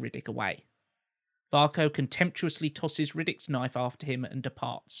 sweeping Riddick away. Varko contemptuously tosses Riddick's knife after him and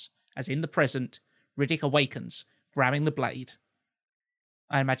departs, as in the present, Riddick awakens, grabbing the blade.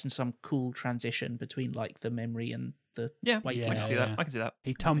 I imagine some cool transition between like the memory and the waking. I can see that. I can see that.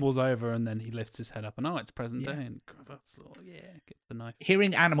 He tumbles over and then he lifts his head up and it's present day and gets the knife.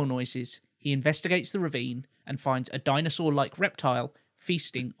 Hearing animal noises, he investigates the ravine and finds a dinosaur-like reptile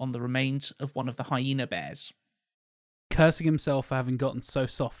feasting on the remains of one of the hyena bears. Cursing himself for having gotten so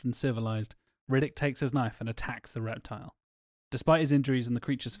soft and civilized, Riddick takes his knife and attacks the reptile. Despite his injuries and the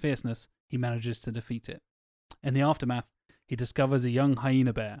creature's fierceness, he manages to defeat it. In the aftermath, he discovers a young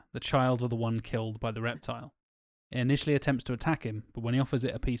hyena bear, the child of the one killed by the reptile. It initially attempts to attack him, but when he offers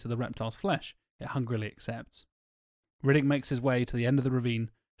it a piece of the reptile's flesh, it hungrily accepts. Riddick makes his way to the end of the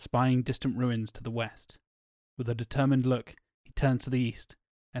ravine, spying distant ruins to the west. With a determined look, he turns to the east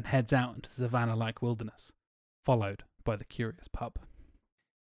and heads out into the savannah-like wilderness, followed by the curious pup.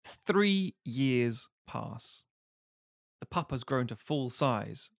 3 years pass. The pup has grown to full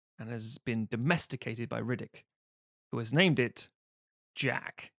size and has been domesticated by Riddick, who has named it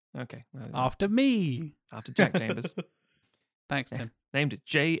Jack. Okay. After me! After Jack Chambers. Thanks, Tim. Named it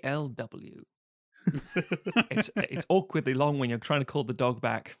JLW. It's awkwardly long when you're trying to call the dog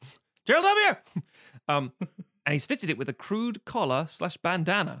back. JLW! And he's fitted it with a crude collar /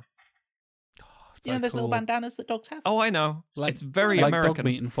 bandana. You know those little bandanas that dogs have? Oh, I know. It's very like American. dog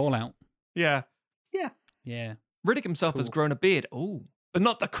meat and Fallout. Yeah. Yeah. Riddick himself has grown a beard. Oh. But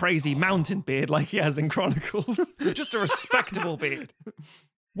not the crazy mountain beard like he has in Chronicles. Just a respectable beard.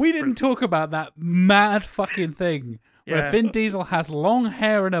 We didn't talk about that mad fucking thing where Yeah. Vin Diesel has long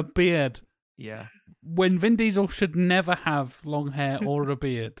hair and a beard Yeah. when Vin Diesel should never have long hair or a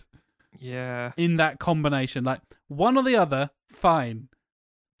beard Yeah. in that combination. Like, one or the other, fine.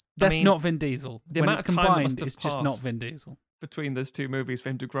 That's mean, not Vin Diesel. the When amount it's of time that combined, must have it's just not passed. Vin Diesel. Between those two movies for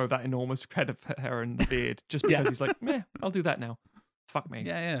him to grow that enormous head of hair and the beard just because he's like, meh, I'll do that now. Fuck me.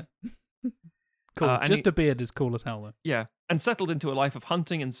 Yeah. Cool. and Just a beard is cool as hell, though. Yeah, and settled into a life of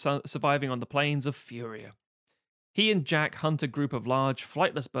hunting and surviving on the plains of Furia. He and Jack hunt a group of large,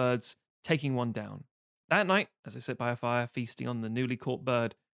 flightless birds, taking one down. That night, as they sit by a fire feasting on the newly caught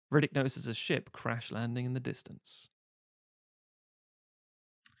bird, Riddick notices a ship crash landing in the distance.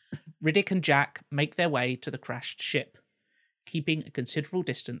 Riddick and Jack make their way to the crashed ship, keeping a considerable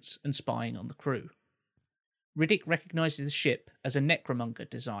distance and spying on the crew. Riddick recognizes the ship as a Necromonger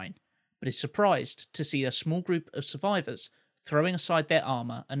design, but is surprised to see a small group of survivors throwing aside their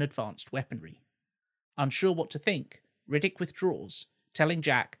armor and advanced weaponry. Unsure what to think, Riddick withdraws, telling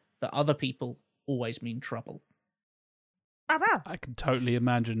Jack that other people always mean trouble. I can totally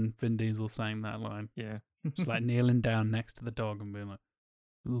imagine Vin Diesel saying that line. Yeah. Just like kneeling down next to the dog and being like,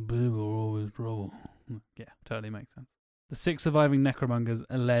 "Oh, people are always trouble." Yeah, totally makes sense. The 6 surviving Necromongers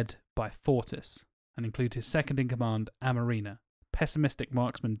are led by Fortis and include his second in command, Amarina, pessimistic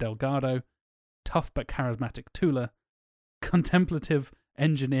marksman Delgado, tough but charismatic Tula, contemplative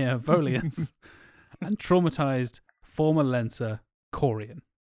engineer Volius, and traumatized former Lenser Corian.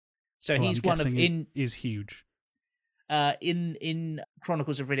 So who he's I'm one of guessing is huge. In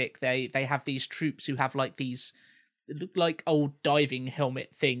Chronicles of Riddick, they have these troops who have like these look like old diving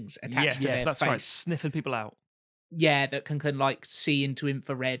helmet things attached to their Yes, that's face. right. Sniffing people out. that can like see into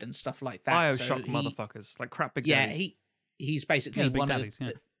infrared and stuff like that. Bioshock motherfuckers, like crap big Yeah, daddies. he's basically Yeah, the big one daddies,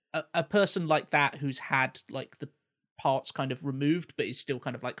 of a person like that who's had like the parts kind of removed, but is still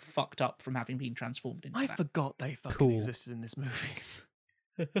kind of like fucked up from having been transformed into I that. forgot they fucking Cool. existed in this movies.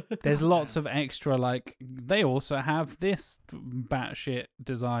 There's lots of extra, like, they also have this batshit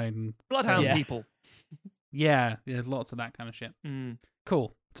design. Bloodhound Yeah. people. Yeah, lots of that kind of shit. Mm.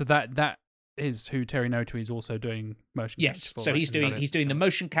 Cool. So that is who Terry Notary is also doing motion Yes, capture for. so right? he's doing the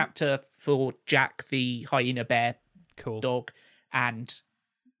motion capture for Jack, the hyena bear Cool. dog, and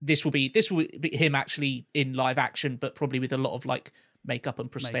this will be him actually in live action, but probably with a lot of like makeup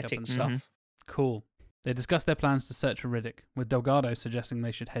and prosthetic and stuff. Cool. They discuss their plans to search for Riddick, with Delgado suggesting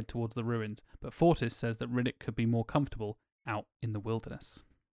they should head towards the ruins, but Fortis says that Riddick could be more comfortable out in the wilderness.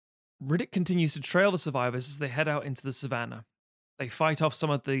 Riddick continues to trail the survivors as they head out into the savannah. They fight off some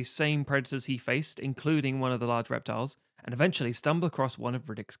of the same predators he faced, including one of the large reptiles, and eventually stumble across one of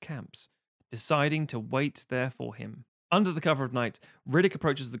Riddick's camps, deciding to wait there for him. Under the cover of night, Riddick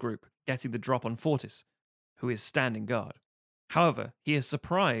approaches the group, getting the drop on Fortis, who is standing guard. However, he is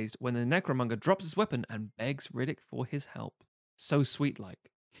surprised when the Necromonger drops his weapon and begs Riddick for his help. So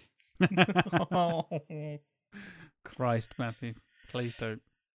sweet-like. Christ, Matthew. Please don't.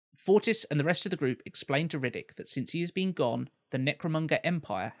 Fortis and the rest of the group explain to Riddick that since he has been gone, the Necromonger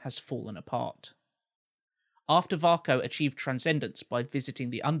Empire has fallen apart. After Varko achieved transcendence by visiting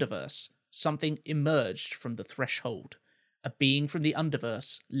the Underverse, something emerged from the threshold, a being from the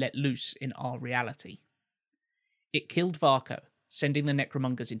Underverse let loose in our reality. It killed Varko, sending the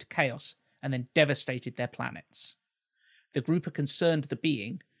Necromongers into chaos, and then devastated their planets. The group are concerned the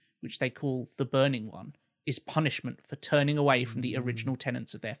being, which they call the Burning One, is punishment for turning away from the original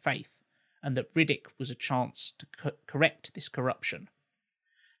tenets of their faith, and that Riddick was a chance to correct this corruption.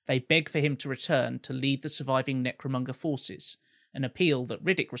 They beg for him to return to lead the surviving Necromonger forces, an appeal that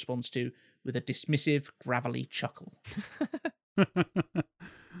Riddick responds to with a dismissive, gravelly chuckle.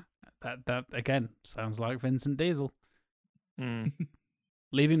 That again sounds like Vincent Diesel. Mm.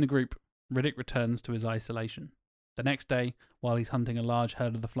 Leaving the group, Riddick returns to his isolation. The next day, while he's hunting a large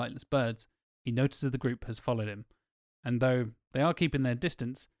herd of the flightless birds, he notices the group has followed him, and though they are keeping their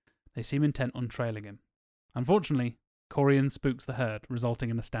distance, they seem intent on trailing him. Unfortunately, Corian spooks the herd, resulting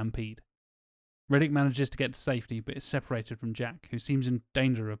in a stampede. Riddick manages to get to safety, but is separated from Jack, who seems in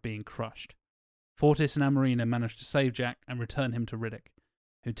danger of being crushed. Fortis and Amarina manage to save Jack and return him to Riddick,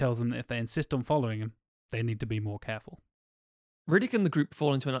 who tells them that if they insist on following him, they need to be more careful. Riddick and the group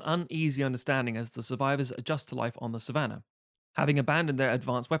fall into an uneasy understanding as the survivors adjust to life on the savannah. Having abandoned their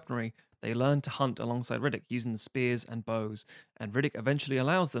advanced weaponry, they learn to hunt alongside Riddick using the spears and bows, and Riddick eventually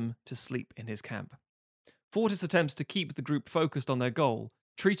allows them to sleep in his camp. Fortis attempts to keep the group focused on their goal,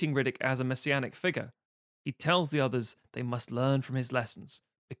 treating Riddick as a messianic figure. He tells the others they must learn from his lessons,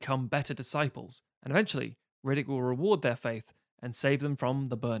 become better disciples, and eventually Riddick will reward their faith and save them from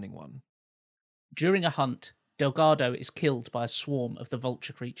the Burning One. During a hunt, Delgado is killed by a swarm of the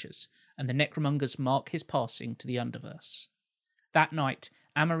vulture creatures, and the Necromongers mark his passing to the Underverse. That night,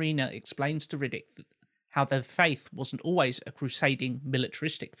 Amarina explains to Riddick how their faith wasn't always a crusading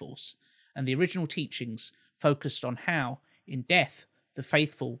militaristic force, and the original teachings focused on how, in death, the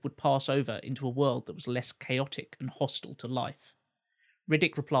faithful would pass over into a world that was less chaotic and hostile to life.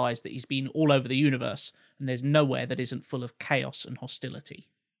 Riddick replies that he's been all over the universe, and there's nowhere that isn't full of chaos and hostility.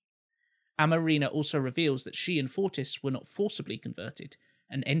 Amarina also reveals that she and Fortis were not forcibly converted,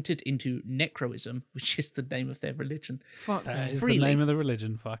 and entered into Necroism, which is the name of their religion. Fuck That is freely. the name of the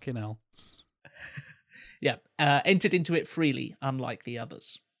religion, fucking hell. Entered into it freely, unlike the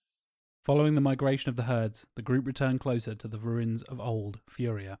others. Following the migration of the herds, the group return closer to the ruins of old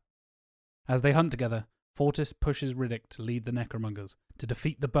Furia. As they hunt together, Fortis pushes Riddick to lead the Necromongers, to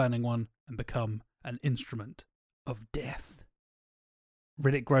defeat the Burning One and become an instrument of death.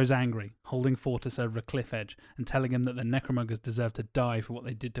 Riddick grows angry, holding Fortis over a cliff edge and telling him that the Necromongers deserve to die for what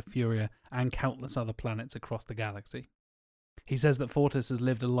they did to Furia and countless other planets across the galaxy. He says that Fortis has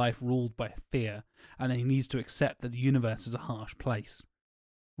lived a life ruled by fear, and that he needs to accept that the universe is a harsh place.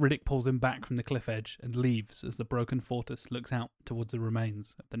 Riddick pulls him back from the cliff edge and leaves as the broken Fortis looks out towards the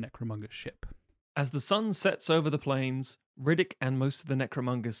remains of the Necromonger's ship. As the sun sets over the plains, Riddick and most of the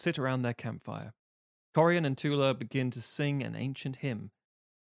Necromongers sit around their campfire. Corian and Tula begin to sing an ancient hymn.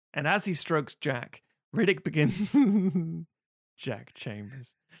 And as he strokes Jack, Riddick begins... Jack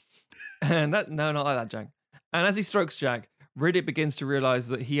Chambers. No, not like that, Jack. And as he strokes Jack, Riddick begins to realize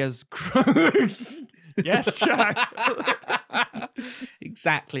that he has grown... Yes, Jack!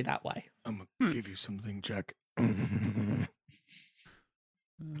 Exactly that way. I'm gonna give you something, Jack. Oh,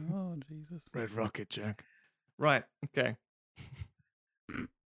 Jesus. Red Rocket, Jack. Right. Okay.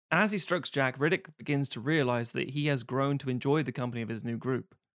 As he strokes Jack, Riddick begins to realize that he has grown to enjoy the company of his new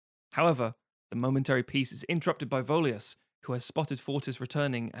group. However, the momentary peace is interrupted by Volius, who has spotted Fortis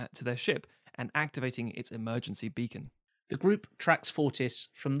returning to their ship and activating its emergency beacon. The group tracks Fortis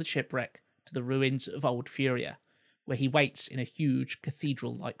from the shipwreck to the ruins of Old Furia, where he waits in a huge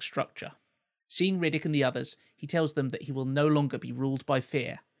cathedral-like structure. Seeing Riddick and the others, he tells them that he will no longer be ruled by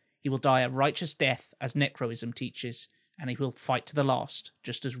fear. He will die a righteous death, as Necroism teaches, and he will fight to the last,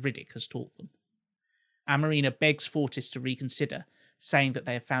 just as Riddick has taught them. Amarina begs Fortis to reconsider, saying that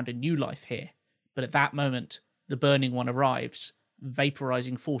they have found a new life here, but at that moment, the Burning One arrives,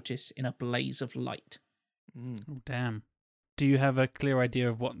 vaporizing Fortis in a blaze of light. Oh, damn. Do you have a clear idea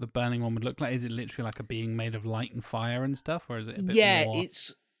of what the Burning One would look like? Is it literally like a being made of light and fire and stuff, or is it a bit more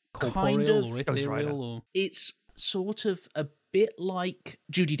it's corporeal kind of or ethereal? Or... It's sort of a bit like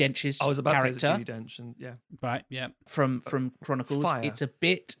Judi Dench's I was about character to say Judi Dench, and yeah. Right, yeah. from Chronicles. Fire. It's a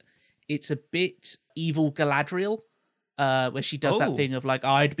bit evil Galadriel, where she does that Oh. thing of like,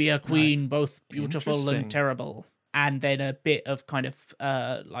 I'd be a queen, Nice. both beautiful Interesting. and terrible, and then a bit of kind of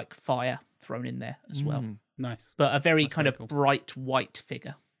like fire thrown in there as well, Mm. Nice. but a very That's kind very of cool. bright white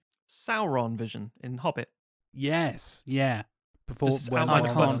figure. Sauron vision in Hobbit. Yes, yeah. Before Just when outline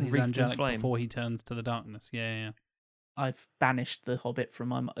while a person he's wreathed in angelic flame. before he turns to the darkness. Yeah. I've banished the Hobbit from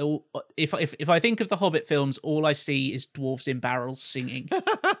my mind. If I think of the Hobbit films, all I see is dwarves in barrels singing.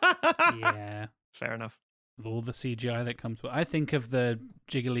 Yeah. Fair enough. With all the CGI that comes with I think of the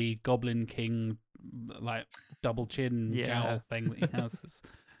jiggly Goblin King, like double chin Yeah. jowl thing that he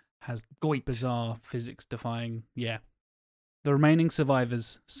has Goit. bizarre physics defying. Yeah. The remaining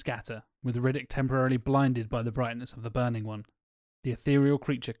survivors scatter, with Riddick temporarily blinded by the brightness of the Burning One. The ethereal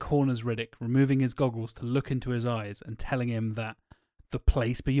creature corners Riddick, removing his goggles to look into his eyes and telling him that the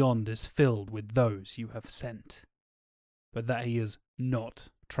place beyond is filled with those you have sent, but that he is not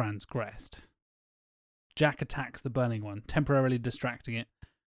transgressed. Jack attacks the Burning One, temporarily distracting it,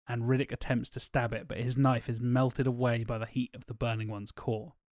 and Riddick attempts to stab it, but his knife is melted away by the heat of the Burning One's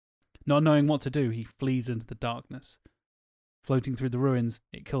core. Not knowing what to do, he flees into the darkness. Floating through the ruins,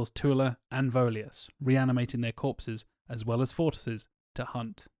 it kills Tula and Volius, reanimating their corpses as well as Fortis's to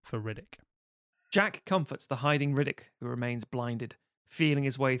hunt for Riddick. Jack comforts the hiding Riddick, who remains blinded, feeling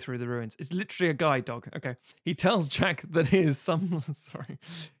his way through the ruins. It's literally a guide dog. Okay. He tells Jack that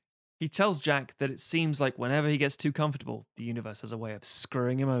He tells Jack that it seems like whenever he gets too comfortable, the universe has a way of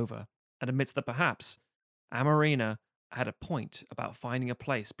screwing him over, and admits that perhaps Amarina had a point about finding a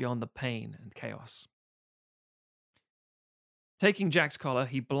place beyond the pain and chaos. Taking Jack's collar,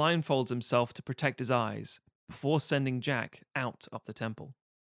 he blindfolds himself to protect his eyes before sending Jack out of the temple.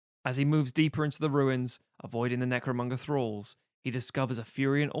 As he moves deeper into the ruins, avoiding the Necromonger thralls, he discovers a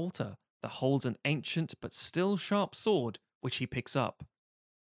Furian altar that holds an ancient but still sharp sword, which he picks up.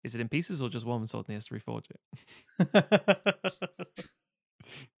 Is it in pieces or just one sword and he has to reforge it?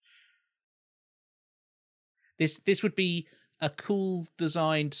 This would be a cool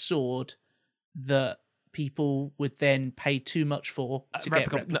designed sword that people would then pay too much for to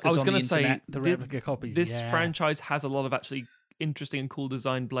get replicas I was on going the to say, internet. The thi- replica copies. this yes. franchise has a lot of actually interesting and cool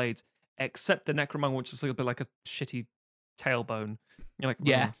design blades, except the Necromonger, which is a bit like a shitty tailbone. You're like,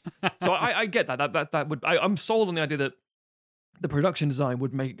 Yeah. So I get that. That would. I'm sold on the idea that the production design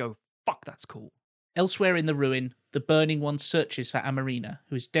would make it go, fuck, that's cool. Elsewhere in the ruin, the Burning One searches for Amarina,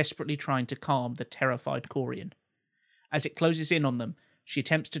 who is desperately trying to calm the terrified Corian. As it closes in on them, she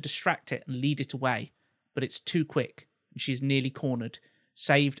attempts to distract it and lead it away, but it's too quick, and she is nearly cornered,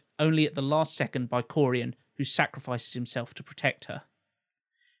 saved only at the last second by Corian, who sacrifices himself to protect her.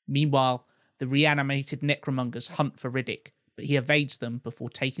 Meanwhile, the reanimated Necromongers hunt for Riddick, but he evades them before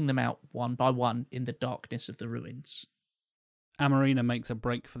taking them out one by one in the darkness of the ruins. Amarina makes a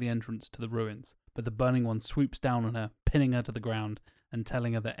break for the entrance to the ruins, but the Burning One swoops down on her, pinning her to the ground and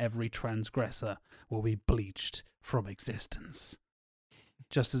telling her that every transgressor will be bleached from existence.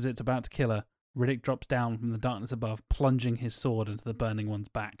 Just as it's about to kill her, Riddick drops down from the darkness above, plunging his sword into the Burning One's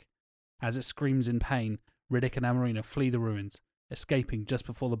back. As it screams in pain, Riddick and Amarina flee the ruins, escaping just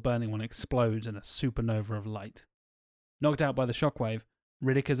before the Burning One explodes in a supernova of light. Knocked out by the shockwave,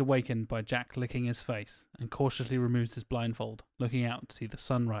 Riddick is awakened by Jack licking his face and cautiously removes his blindfold, looking out to see the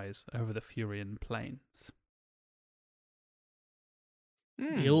sunrise over the Furian plains.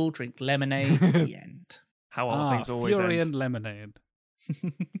 We all drink lemonade at the end. How all things always Furian end. lemonade.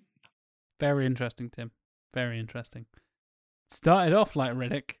 Very interesting, Tim. Very interesting. Started off like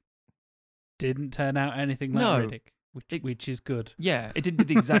Riddick, didn't turn out anything like No. Riddick, which is good. Yeah, it did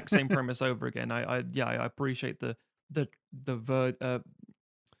the exact same premise over again. I appreciate the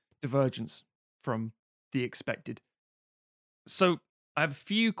divergence from the expected. So I have a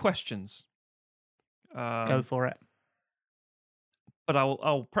few questions. Go for it. But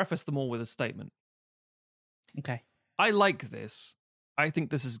I'll preface them all with a statement. Okay. I like this. I think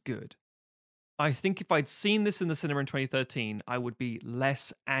this is good. I think if I'd seen this in the cinema in 2013, I would be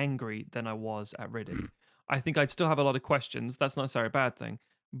less angry than I was at Riddick. I think I'd still have a lot of questions. That's not necessarily a bad thing,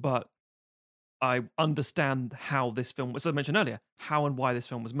 but I understand how this film, as I mentioned earlier, how and why this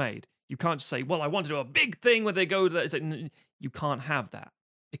film was made. You can't just say, well, I want to do a big thing where they go to that. It's like, you can't have that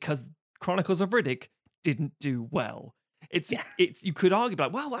because Chronicles of Riddick didn't do well. It's you could argue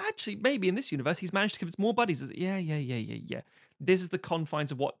like, well, actually, maybe in this universe he's managed to convince more buddies. Yeah. This is the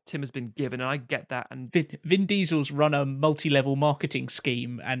confines of what Tim has been given, and I get that. And Vin Diesel's run a multi-level marketing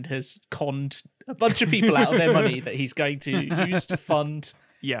scheme and has conned a bunch of people out of their money that he's going to use to fund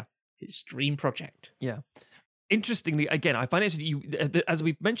his dream project. Yeah. Interestingly, again, I find it as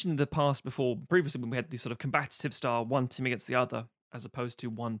we've mentioned in the past before, previously when we had these sort of combative style, one team against the other, as opposed to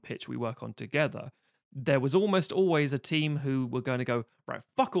one pitch we work on together. There was almost always a team who were going to go, right,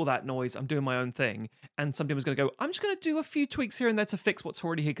 fuck all that noise, I'm doing my own thing. And some team was going to go, I'm just going to do a few tweaks here and there to fix what's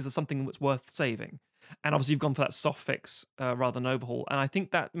already here because there's something that's worth saving. And obviously you've gone for that soft fix rather than overhaul. And I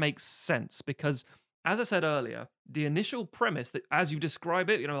think that makes sense because, as I said earlier, the initial premise that, as you describe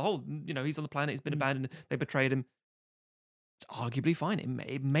it, the whole, he's on the planet, he's been abandoned, they betrayed him. It's arguably fine.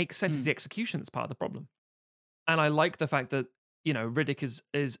 It makes sense. It's the execution that's part of the problem. And I like the fact that, Riddick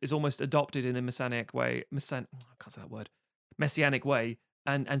is almost adopted in a messianic way, I can't say that word, messianic way,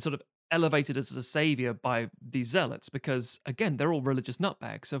 and sort of elevated as a savior by these zealots because, again, they're all religious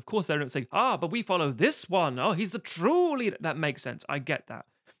nutbags. So, of course, they don't say, but we follow this one. Oh, he's the true leader. That makes sense. I get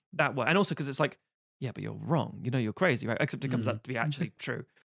that way. And also because it's like, yeah, but you're wrong. You're crazy, right? Except it comes out to be actually true.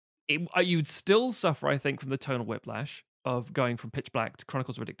 You'd still suffer, I think, from the tonal whiplash of going from Pitch Black to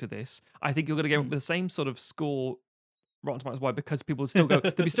Chronicles of Riddick to this. I think you're going to get the same sort of score, Rotten Tomatoes. Why? Because people would still go,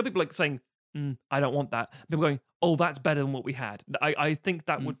 there'll be still people like saying, I don't want that. People going, oh, that's better than what we had. I think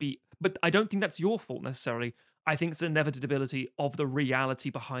that would be, but I don't think that's your fault necessarily. I think it's the inevitability of the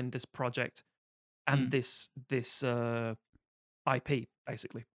reality behind this project and this IP,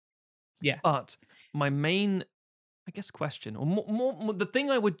 basically. Yeah. But my main, I guess, question, or more the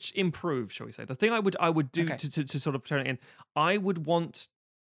thing I would improve, shall we say, the thing I would do to sort of turn it in, I would want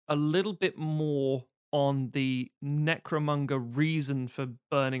a little bit more on the Necromonger reason for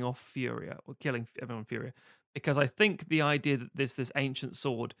burning off Furia or killing everyone Furia, because I think the idea that this ancient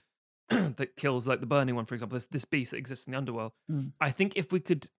sword that kills, like the burning one, for example, this beast that exists in the underworld, I think if we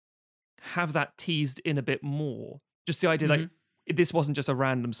could have that teased in a bit more, just the idea like this wasn't just a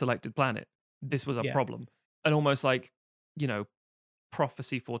random selected planet, this was a problem, and almost like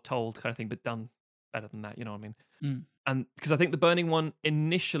prophecy foretold kind of thing, but done better than that. You know what I mean? And because I think the burning one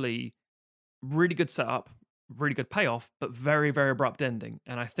initially, really good setup, really good payoff, but very, very abrupt ending.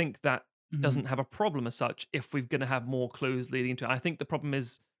 And I think that doesn't have a problem as such if we're going to have more clues leading into it. I think the problem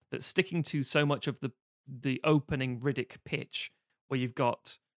is that sticking to so much of the opening Riddick pitch, where you've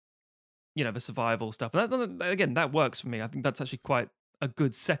got, the survival stuff. And that, again, that works for me. I think that's actually quite a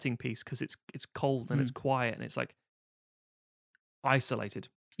good setting piece because it's cold and it's quiet and it's like isolated.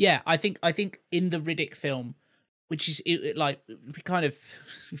 Yeah, I think in the Riddick film, which is like we kind of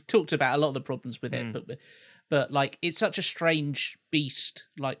we've talked about a lot of the problems with it, but like it's such a strange beast,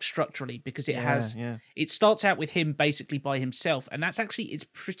 like structurally, because it it starts out with him basically by himself, and it's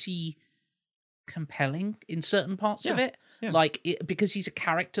pretty compelling in certain parts of it, because he's a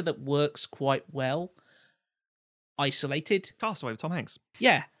character that works quite well isolated. Castaway with Tom Hanks.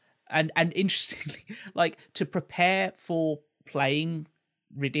 Yeah, and interestingly, like to prepare for playing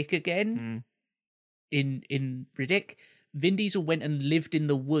Riddick again. In Riddick, Vin Diesel went and lived in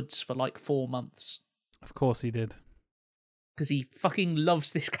the woods for like 4 months. Of course he did. Because he fucking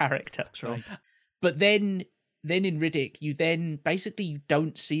loves this character. Sure. But then in Riddick, you then basically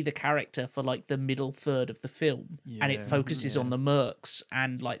don't see the character for like the middle third of the film. And it focuses on the mercs,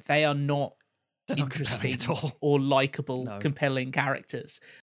 and like they are not interesting at all, or likable, compelling characters.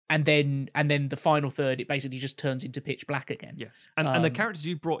 And then the final third, it basically just turns into Pitch Black again. Yes. And the characters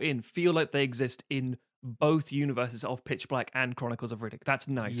you brought in feel like they exist in both universes of Pitch Black and Chronicles of Riddick. That's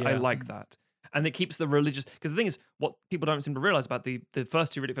nice. Yeah. I like that. And it keeps the religious... Because the thing is, what people don't seem to realize about the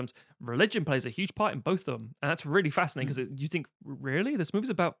first two Riddick films, religion plays a huge part in both of them. And that's really fascinating because you think, really? This movie's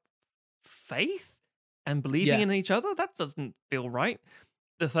about faith and believing in each other? That doesn't feel right.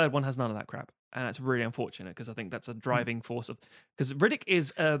 The third one has none of that crap. And that's really unfortunate because I think that's a driving force of... Because Riddick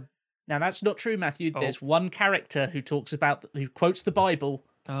is... Now, that's not true, Matthew. There's one character who quotes the Bible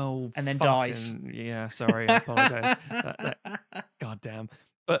and then dies. Yeah, sorry. I apologize. God damn.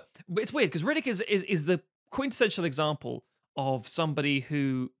 But it's weird because Riddick is the quintessential example of somebody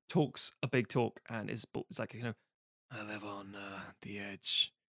who talks a big talk and is like, I live on the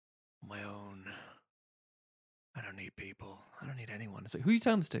edge, on my own. I don't need people. I don't need anyone. it's like, who are you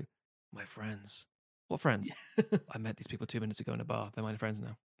telling this to? My friends. What friends? I met these people 2 minutes ago in a bar. They're my friends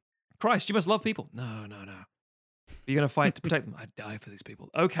now. Christ, you must love people. No. You're going to fight to protect them. I'd die for these people.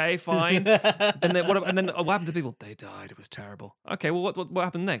 Okay, fine. And then what happened to people? They died. It was terrible. Okay, well, what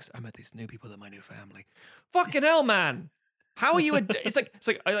happened next? I met these new people at my new family. Fucking hell, man! How are you? It's like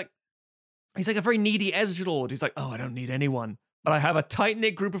he's like a very needy edgelord. He's like, oh, I don't need anyone, but I have a tight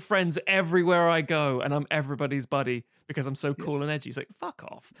knit group of friends everywhere I go, and I'm everybody's buddy because I'm so cool and edgy. He's like, fuck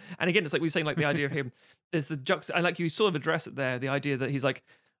off. And again, it's like we were saying, like the idea of him. There's the I like you sort of address it there. The idea that he's like,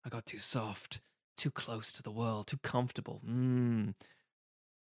 I got too soft, too close to the world, too comfortable.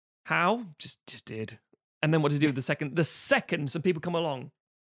 How? Just did. And then what does he do with the second? The second some people come along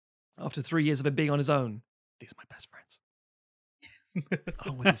after 3 years of him being on his own. These are my best friends.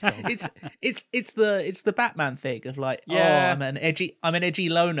 Oh, with his dog. It's the Batman thing of like, Yeah. I'm an edgy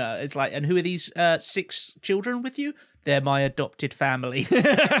loner. It's like, and who are these 6 children with you? They're my adopted family.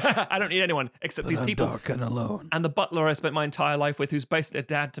 I don't need anyone except these I'm people. dark and alone. And the butler I spent my entire life with, who's basically a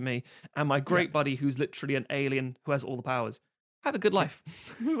dad to me, and my great buddy who's literally an alien who has all the powers. Have a good life.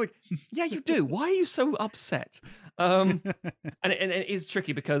 It's like, yeah, you do. Why are you so upset? And it is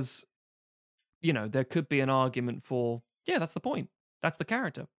tricky because, there could be an argument for, yeah, that's the point. That's the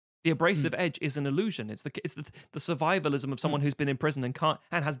character. The abrasive edge is an illusion. It's the survivalism of someone who's been in prison and can't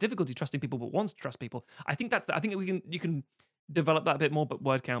and has difficulty trusting people but wants to trust people. I think I think you can develop that a bit more, but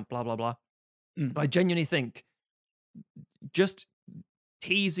word count, blah blah blah. But I genuinely think just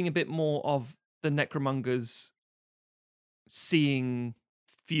teasing a bit more of the necromongers seeing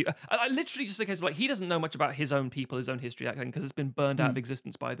I literally just the case of like he doesn't know much about his own people, his own history, that thing, because it's been burned out of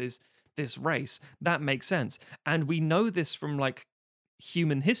existence by this race. That makes sense, and we know this from like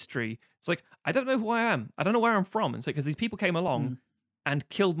human history. It's like I don't know who I am. I don't know where I'm from. And so because these people came along and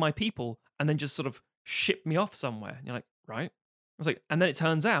killed my people, and then just sort of shipped me off somewhere. And you're like, right? It's like, and then it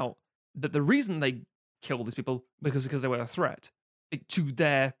turns out that the reason they killed these people because they were a threat to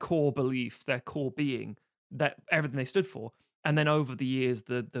their core belief, their core being, that everything they stood for. And then over the years,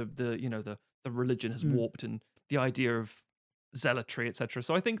 the religion has warped and the idea of zealotry, etc.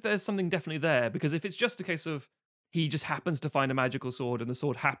 So I think there's something definitely there, because if it's just a case of he just happens to find a magical sword and the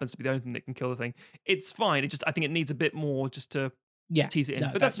sword happens to be the only thing that can kill the thing, it's fine. I think it needs a bit more just to tease it in. No,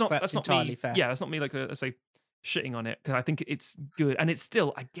 but that's not entirely me. fair. Yeah, that's not me. Like I say, shitting on it, because I think it's good, and it's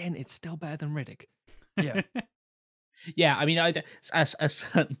still better than Riddick. Yeah. Yeah, I mean, a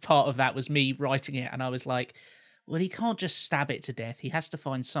certain part of that was me writing it, and I was like, well, he can't just stab it to death. He has to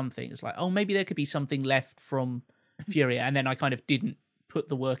find something. It's like, oh, maybe there could be something left from Furia, and then I kind of didn't put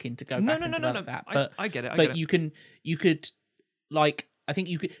the work in to go back and develop that. But I get it. But you could, like, I think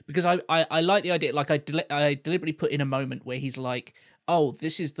you could, because I like the idea. Like, I deliberately put in a moment where he's like, oh,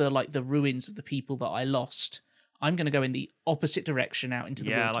 this is the ruins of the people that I lost. I'm going to go in the opposite direction out into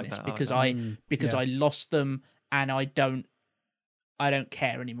the wilderness because I lost them. And I don't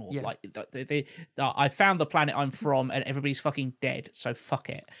care anymore. Yeah. Like I found the planet I'm from, and everybody's fucking dead. So fuck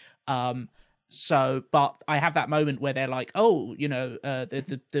it. But I have that moment where they're like, oh,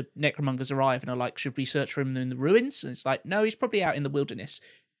 the necromongers arrive and are like, should we search for him in the ruins? And it's like, no, he's probably out in the wilderness.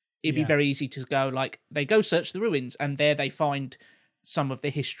 It'd be very easy to go like they go search the ruins, and there they find some of the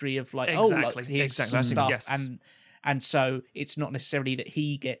history of like, here's some stuff, yes. and so it's not necessarily that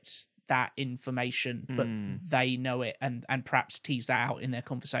he gets that information, but they know it and perhaps tease that out in their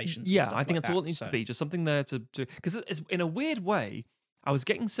conversations. Yeah, I think that's all it needs to be. Just something there to because in a weird way, I was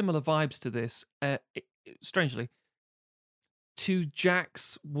getting similar vibes to this, strangely, to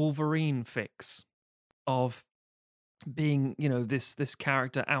Jack's Wolverine fix of being, this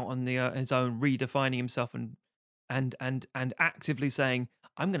character out on his own, redefining himself and actively saying,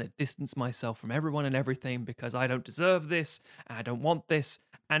 I'm going to distance myself from everyone and everything because I don't deserve this and I don't want this.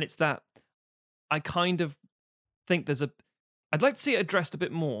 And it's that I kind of think I'd like to see it addressed a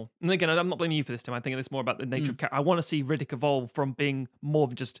bit more. And again, I'm not blaming you for this, Tim. I think it's more about the nature of character. I want to see Riddick evolve from being more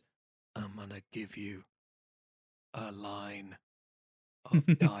than just, I'm going to give you a line of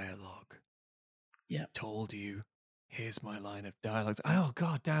dialogue. Yeah. Told you, here's my line of dialogue. oh,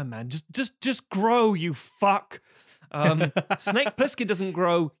 god damn, man. Just grow, you fuck. Snake Plissken doesn't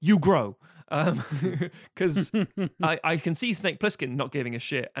grow, you grow. Because I can see Snake Plissken not giving a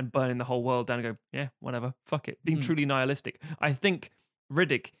shit and burning the whole world down and go, yeah, whatever, fuck it, being truly nihilistic. I think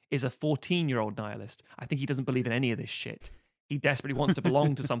Riddick is a 14-year-old nihilist. I think he doesn't believe in any of this shit. He desperately wants to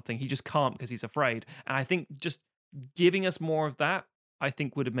belong to something. He just can't because he's afraid. And I think just giving us more of that, I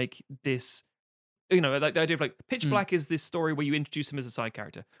think would make this, like the idea of like Pitch Black is this story where you introduce him as a side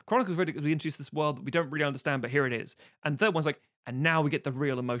character. Chronicles of Riddick, we introduce this world that we don't really understand, but here it is. And third one's like, and now we get the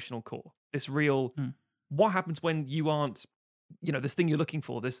real emotional core. This real, what happens when you aren't, this thing you're looking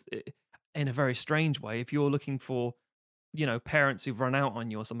for, this in a very strange way. If you're looking for, parents who've run out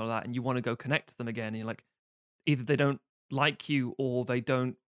on you or something like that, and you want to go connect to them again, and you're like, either they don't like you or they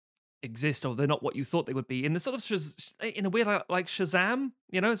don't exist or they're not what you thought they would be. In the sort of, in a way like Shazam,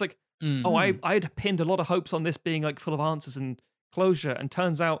 it's like, I'd pinned a lot of hopes on this being like full of answers and closure, and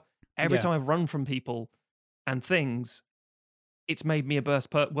turns out every time I've run from people and things, it's made me a worse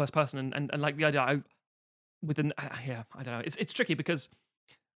person. And like the idea, I don't know. It's tricky because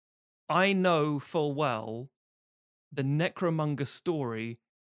I know full well the Necromonger story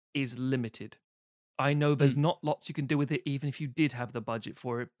is limited. I know there's not lots you can do with it, even if you did have the budget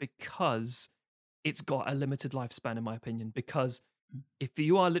for it, because it's got a limited lifespan, in my opinion. Because if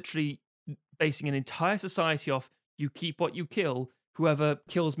you are literally basing an entire society off, you keep what you kill, whoever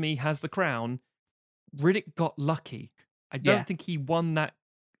kills me has the crown, Riddick got lucky. I don't think he won that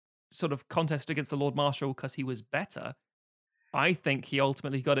sort of contest against the Lord Marshal because he was better. I think he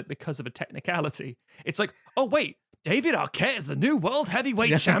ultimately got it because of a technicality. It's like, oh, wait, David Arquette is the new world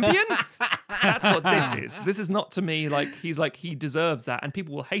heavyweight champion? That's what this is. This is not to me like he's like he deserves that, and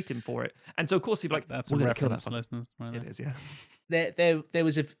people will hate him for it. And so of course he'd be like, that's a reference, listeners. Right? It is, yeah. There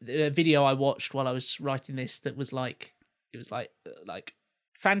was a video I watched while I was writing this that was like, it was like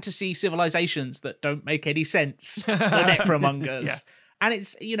fantasy civilizations that don't make any sense for Necromongers. Yeah. And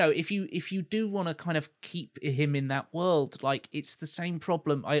it's, if you do want to kind of keep him in that world, like it's the same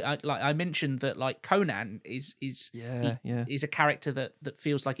problem. I mentioned that like Conan is a character that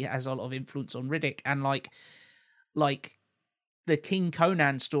feels like it has a lot of influence on Riddick, and like the King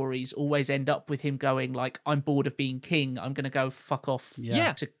Conan stories always end up with him going like, I'm bored of being king, I'm going to go fuck off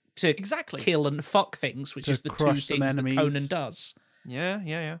to exactly kill and fuck things, which is the two things that Conan does. Yeah.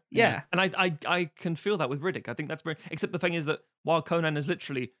 Yeah. And I can feel that with Riddick. I think that's very, except the thing is that while Conan is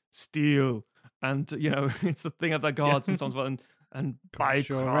literally steel and, it's the thing of the gods and so on and by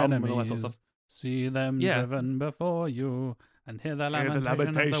crumb and all that sort of stuff. See them driven before you and hear the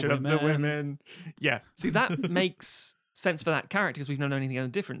lamentation of the women. Yeah. See, that makes sense for that character because we've known anything other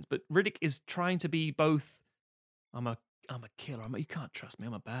difference. But Riddick is trying to be both, I'm a killer. You can't trust me.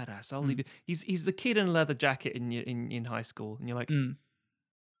 I'm a badass. I'll leave you. He's the kid in a leather jacket in high school, and you're like, do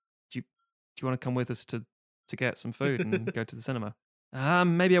you want to come with us to get some food and go to the cinema?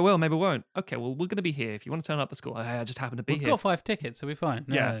 Maybe I will. Maybe I won't. Okay, well we're gonna be here. If you want to turn up at school, I just happen to be We've here. got 5 tickets, so we're fine.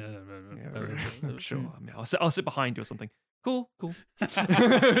 Yeah, sure. I mean, I'll sit behind you or something. Cool.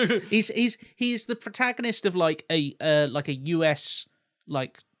 He's the protagonist of like a US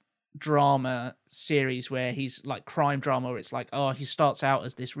like drama series where he's like crime drama where it's like, oh, he starts out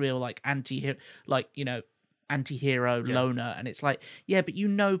as this real like anti-hero loner, and it's like, yeah, but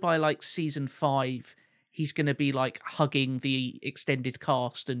by like season 5 he's gonna be like hugging the extended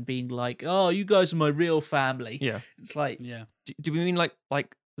cast and being like, oh, you guys are my real family. Yeah, it's like, yeah. Do we mean like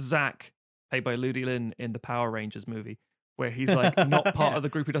Zach, played by Ludi Lin in the Power Rangers movie, where he's like not part of the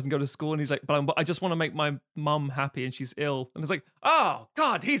group who doesn't go to school, and he's like, but I just want to make my mum happy and she's ill, and it's like, oh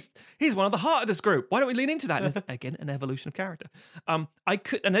God, he's one of the heart of this group. Why don't we lean into that? And again, an evolution of character. I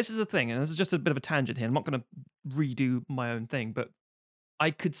could, and this is the thing, and this is just a bit of a tangent here. I'm not going to redo my own thing, but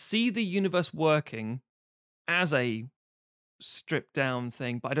I could see the universe working as a stripped down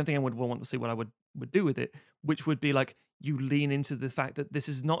thing, but I don't think I would want to see what I would do with it, which would be like, you lean into the fact that this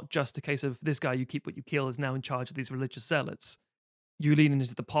is not just a case of this guy you keep what you kill is now in charge of these religious zealots. You lean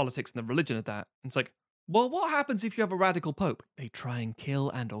into the politics and the religion of that. And it's like, well, what happens if you have a radical pope? They try and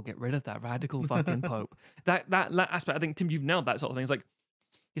kill and or get rid of that radical fucking pope. That aspect, I think, Tim, you've nailed that sort of thing.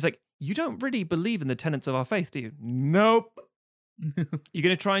 He's like, you don't really believe in the tenets of our faith, do you? Nope. You're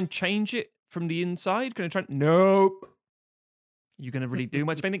going to try and change it from the inside? Nope. You going to really do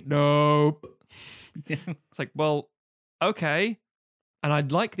much of anything? Nope. It's like, well, okay. And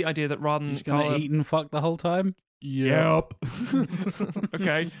I'd like the idea that rather than just gonna eat and fuck the whole time. Yep.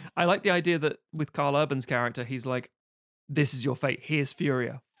 Okay. I like the idea that with Carl Urban's character, he's like, this is your fate. Here's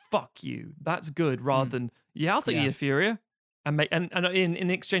Furia. Fuck you. That's good. Rather than, I'll take you to Furia. And in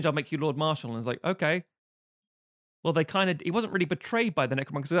exchange, I'll make you Lord Marshal. And it's like, okay. Well, he wasn't really betrayed by the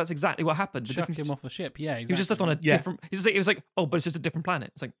Necromonger, so that's exactly what happened. Chucked him off a ship, yeah. Exactly. He was just left on a different, it was like, oh, but it's just a different planet.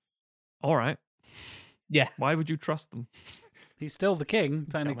 It's like, all right. Yeah. Why would you trust them? He's still the king,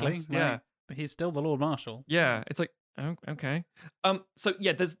 technically. Yeah. But he's still the Lord Marshal. Yeah. It's like, oh, okay. So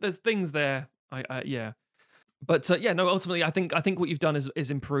yeah, there's things there. Yeah. But yeah, no. Ultimately, I think what you've done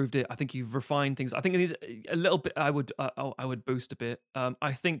is improved it. I think you've refined things. I think it is a little bit. I would boost a bit.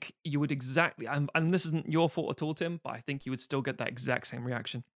 I think you would exactly. And this isn't your fault at all, Tim. But I think you would still get that exact same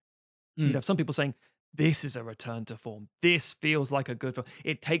reaction. You'd have some people saying, "This is a return to form. This feels like a good film.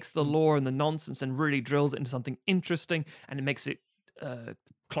 It takes the lore and the nonsense and really drills it into something interesting, and it makes it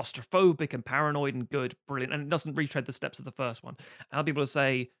claustrophobic and paranoid and good, brilliant, and it doesn't retread the steps of the first one." And other people will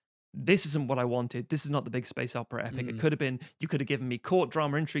say, "This isn't what I wanted. This is not the big space opera epic. It could have been, you could have given me court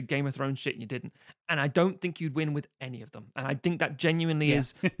drama, intrigue, Game of Thrones shit, and you didn't." And I don't think you'd win with any of them. And I think that genuinely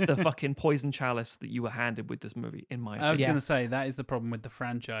is the fucking poison chalice that you were handed with this movie, in my opinion. I was going to say, that is the problem with the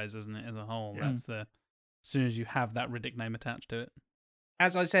franchise, isn't it, as a whole? That's as soon as you have that Riddick name attached to it.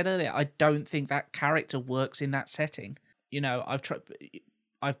 As I said earlier, I don't think that character works in that setting. You know, I've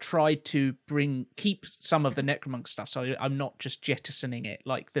tried to keep some of the Necromonk stuff, so I'm not just jettisoning it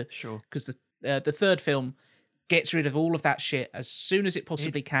like because the third film gets rid of all of that shit as soon as it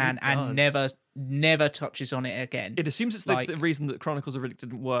possibly can and never touches on it again. It assumes it's like the reason that Chronicles of Riddick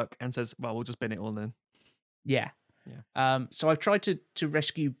didn't work and says, "Well, we'll just bin it all then." Yeah. So I've tried to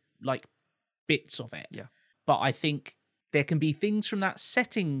rescue like bits of it. Yeah. But I think there can be things from that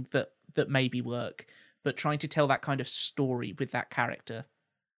setting that maybe work, but trying to tell that kind of story with that character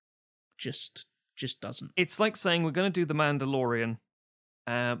just doesn't. It's like saying we're going to do The Mandalorian,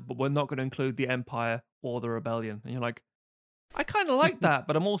 but we're not going to include the Empire or the Rebellion. And you're like, I kind of like that,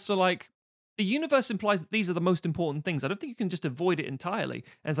 but I'm also like, the universe implies that these are the most important things. I don't think you can just avoid it entirely.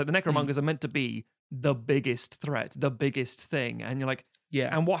 And it's like the Necromongers are meant to be the biggest threat, the biggest thing. And you're like,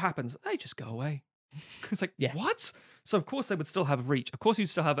 yeah. And what happens? They just go away. It's like, what? So of course they would still have reach. Of course you'd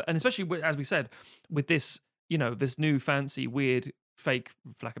still have, and especially as we said, with this, this new fancy, weird, fake,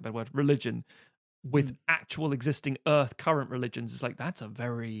 for lack of a better word, religion with actual existing Earth current religions. It's like, that's a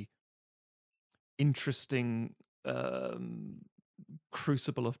very interesting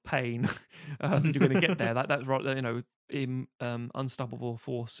crucible of pain that you're going to get there. That's right, unstoppable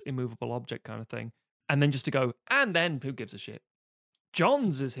force, immovable object kind of thing. And then just to go, and then who gives a shit?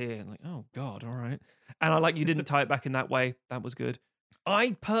 Johns is here. And like, oh God, all right. And I like you didn't tie it back in that way. That was good.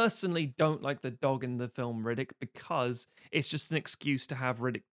 I personally don't like the dog in the film Riddick because it's just an excuse to have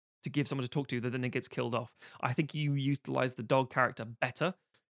Riddick to give someone to talk to that then it gets killed off. I think you utilize the dog character better,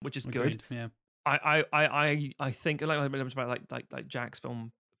 which is good. Yeah. I think like Jack's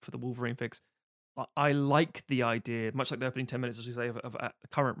film for the Wolverine fix. I like the idea, much like the opening 10 minutes, as we say, of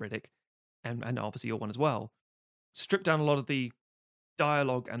current Riddick, and obviously your one as well. Strip down a lot of the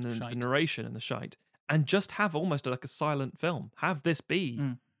dialogue and the narration and the shite, and just have almost like a silent film. Have this be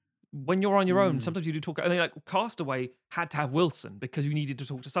when you're on your own. Sometimes you do talk. I mean, like Castaway had to have Wilson because you needed to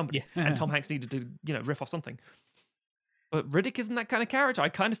talk to somebody, and Tom Hanks needed to riff off something. But Riddick isn't that kind of character. I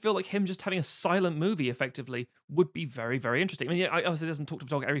kind of feel like him just having a silent movie effectively would be very, very interesting. I mean, obviously doesn't talk to the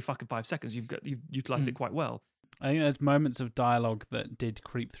dog every fucking 5 seconds. You've utilized it quite well. I think there's moments of dialogue that did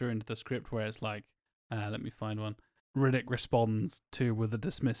creep through into the script where it's like, let me find one. Riddick responds to with a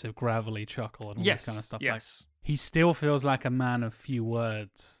dismissive, gravelly chuckle and all that kind of stuff. Yes. Like, he still feels like a man of few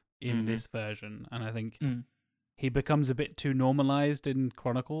words in this version, and I think he becomes a bit too normalized in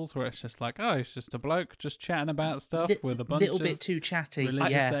Chronicles, where it's just like, oh, he's just a bloke just chatting about stuff with a bunch of little bit too chatty.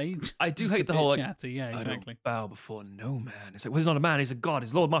 religious age. I do Just hate a the bit whole chatty. Yeah, I exactly. don't bow before no man. It's like, well, he's not a man, he's a god.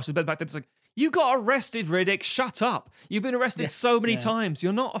 His Lord Marshal bed back then. It's like, you got arrested, Riddick. Shut up. You've been arrested so many times.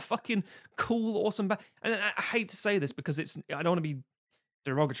 You're not a fucking cool, awesome And I hate to say this because I don't want to be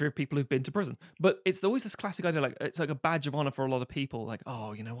derogatory of people who've been to prison, but it's always this classic idea, like it's like a badge of honor for a lot of people. Like,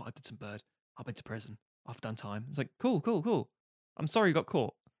 oh, you know what? I did some bird. I've been to prison. I've done time. It's like, cool. I'm sorry you got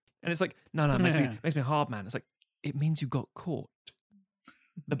caught. And it's like, no, it makes me a hard man. It's like, it means you got caught.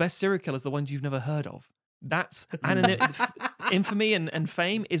 The best serial killers are the ones you've never heard of. That's infamy and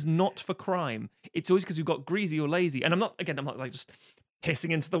fame is not for crime. It's always because you got greasy or lazy. And I'm not like just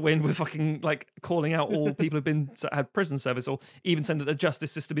hissing into the wind with fucking like calling out all people who've had prison service or even saying that the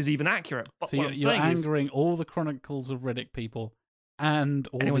justice system is even accurate. But so you're angering all the Chronicles of Riddick people and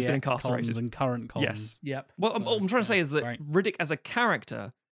all the ex-cons and current cons. Yes. Yep. Well, what I'm trying to say is that Riddick as a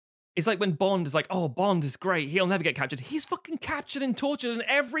character is like when Bond is like, oh, Bond is great. He'll never get captured. He's fucking captured and tortured in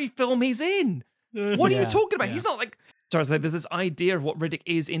every film he's in. What are you talking about? He's not like... Sorry, so there's this idea of what Riddick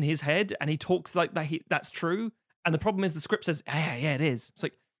is in his head, and he talks like that. That's true. And the problem is the script says, yeah, it is. It's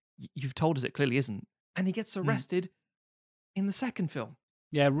like, you've told us it clearly isn't. And he gets arrested in the second film.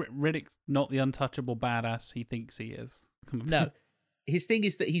 Yeah, Riddick's not the untouchable badass he thinks he is. No. His thing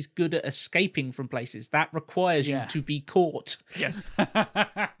is that he's good at escaping from places. That requires you to be caught. Yes.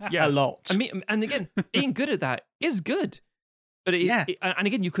 A lot. I mean, and again, being good at that is good. But Yeah. and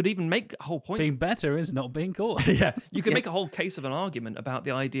again, you could even make a whole point. Being better is not being caught. Yeah, you could Yeah. make a whole case of an argument about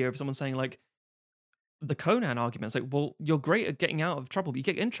the idea of someone saying like the Conan argument. It's like, well, you're great at getting out of trouble, but you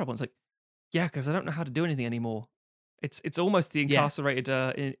get in trouble. It's like, yeah, because I don't know how to do anything anymore. It's almost the Yeah.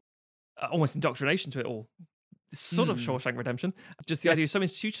 incarcerated, almost indoctrination to it all. It's sort of Shawshank Redemption. Just the idea is so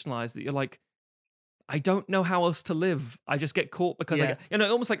institutionalized that you're like, I don't know how else to live. I just get caught because I Yeah. get,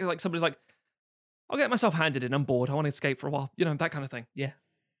 almost like somebody's like, I'll get myself handed in. I'm bored. I want to escape for a while. That kind of thing. Yeah.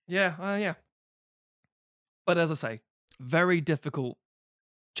 Yeah. But as I say, very difficult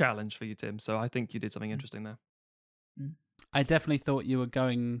challenge for you, Tim. So I think you did something interesting there. I definitely thought you were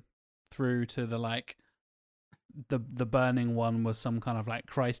going through to the like the burning one was some kind of like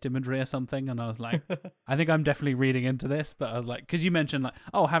Christ imagery or something, and I was like, I think I'm definitely reading into this, but I was like, because you mentioned like,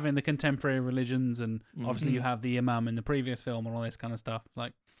 oh, having the contemporary religions, and obviously you have the imam in the previous film and all this kind of stuff,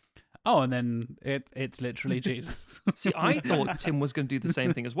 like, oh, and then it's literally Jesus. See, I thought Tim was going to do the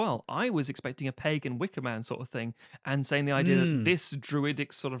same thing as well. I was expecting a pagan Wicker Man sort of thing, and saying the idea that this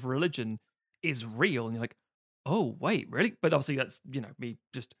druidic sort of religion is real, and you're like, oh, wait, really? But obviously that's, me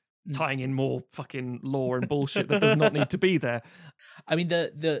just tying in more fucking lore and bullshit that does not need to be there. I mean,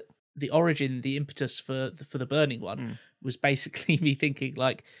 the origin, the impetus for the burning one was basically me thinking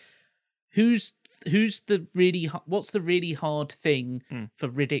like, what's the really hard thing for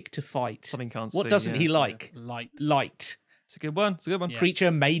Riddick to fight? Something can't What see, doesn't yeah, he yeah. like? Light. It's a good one. Yeah.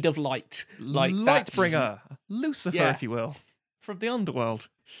 Creature made of light. Like that's- Lightbringer, Lucifer, Yeah. if you will, from the underworld.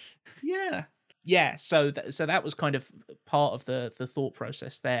 Yeah. So that was kind of part of the thought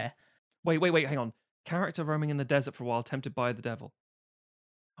process there. Wait, hang on. Character roaming in the desert for a while, tempted by the devil.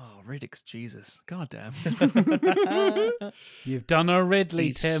 Oh, Riddick's Jesus. God damn. You've done a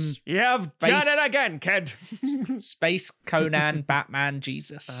Ridley, Tim. You've done Space- it again, kid. Space Conan, Batman,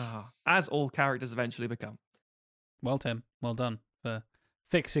 Jesus. As all characters eventually become. Well, Tim, well done for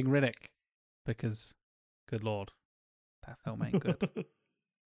fixing Riddick, because, good lord, that film ain't good.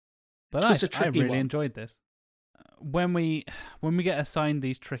 But It was a I tricky really one. enjoyed this. When we get assigned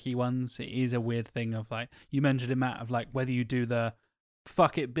these tricky ones, it is a weird thing of like, you mentioned it, Matt, of like whether you do the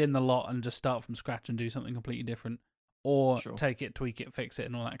fuck it, bin the lot and just start from scratch and do something completely different, or Sure. take it, tweak it, fix it,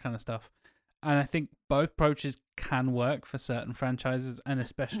 and all that kind of stuff. And I think both approaches can work for certain franchises, and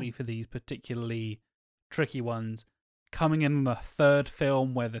especially for these particularly tricky ones. Coming in on a third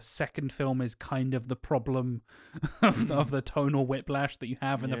film where the second film is kind of the problem of the tonal whiplash that you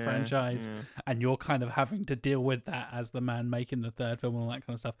have in the franchise, and you're kind of having to deal with that as the man making the third film and all that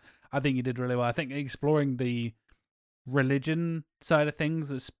kind of stuff. I think you did really well. I think exploring the religion side of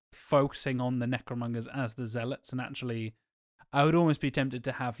things is focusing on the necromongers as the zealots, and actually I would almost be tempted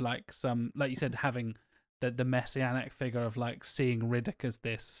to have like some, like you said, having the messianic figure of like seeing Riddick as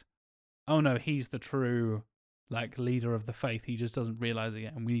this, oh no, he's the true like leader of the faith, he just doesn't realize it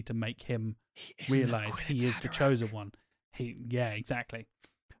yet, and we need to make him realize he is the chosen one. Exactly.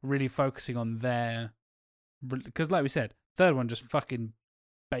 Really focusing on their, because like we said, third one just fucking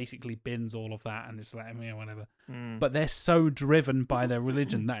basically bins all of that and it's like, whatever. But they're so driven by their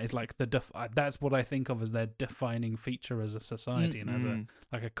religion, that is like that's what I think of as their defining feature as a society and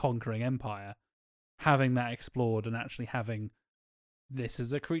as a conquering empire. Having that explored and actually having, this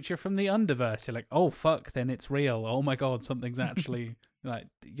is a creature from the underverse. You're like, oh fuck, then it's real. Oh my god, something's actually like,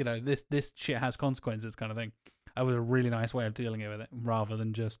 this shit has consequences, kind of thing. That was a really nice way of dealing with it, rather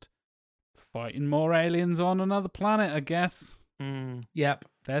than just fighting more aliens on another planet, I guess. Yep.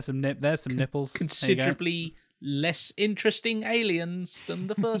 There's some nipples. There you go. Considerably less interesting aliens than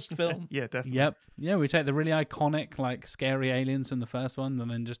the first film. Yeah, definitely. Yep. Yeah, we take the really iconic, like, scary aliens from the first one and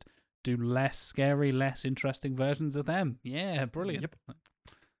then just do less scary, less interesting versions of them. Yeah, brilliant. Yep.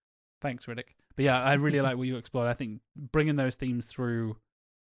 Thanks, Riddick. But yeah, I really like what you explored. I think bringing those themes through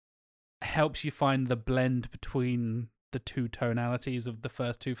helps you find the blend between the two tonalities of the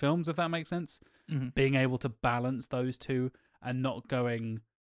first two films, if that makes sense. Mm-hmm. Being able to balance those two and not going,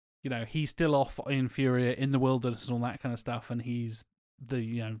 he's still off in Furia in the wilderness and all that kind of stuff, and he's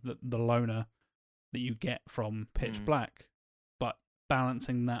the loner that you get from Pitch Black, but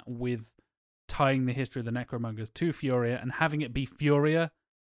balancing that with tying the history of the Necromongers to Furia and having it be Furia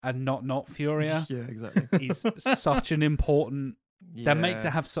and not Furia Yeah, exactly. is such an important, that makes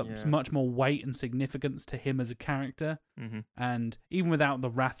it Yeah, have much more weight and significance to him as a character. And even without the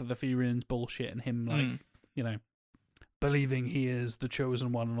Wrath of the Furians bullshit and him believing he is the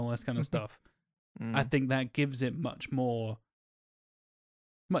chosen one and all this kind of stuff, I think that gives it much more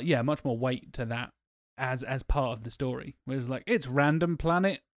weight to that as part of the story. Whereas like, it's random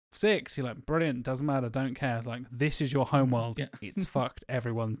planet 6, you're like, brilliant, doesn't matter, don't care. It's like, this is your homeworld. Yeah. It's fucked,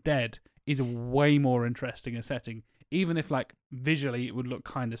 everyone's dead. Is a way more interesting a setting even if like visually it would look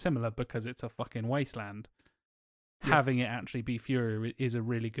kind of similar because it's a fucking wasteland, having it actually be Fury is a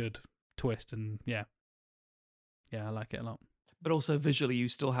really good twist, and yeah, I like it a lot. But also visually, you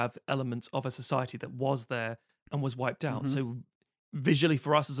still have elements of a society that was there and was wiped out. So visually,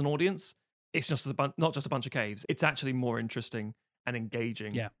 for us as an audience, it's just not just a bunch of caves. It's actually more interesting and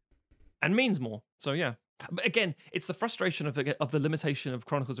engaging. Yeah. And means more. So yeah. But again, it's the frustration of the limitation of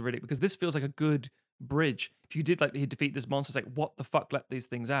Chronicles of Riddick, because this feels like a good bridge. If you did like he defeat this monster, it's like, what the fuck let these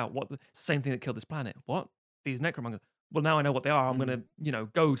things out? What the same thing that killed this planet? What? These necromongers. Well, now I know what they are. I'm gonna,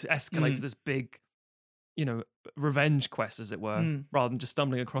 go to escalate to this big, revenge quest, as it were, rather than just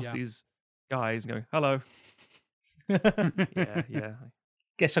stumbling across these guys and going, hello. yeah.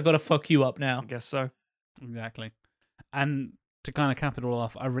 Guess I gotta fuck you up now. I guess so. Exactly. And to kind of cap it all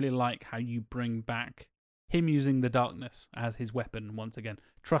off, I really like how you bring back him using the darkness as his weapon once again.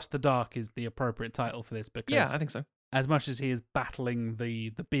 Trust the Dark is the appropriate title for this, because I think so. As much as he is battling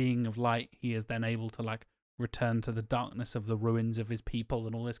the being of light, he is then able to like return to the darkness of the ruins of his people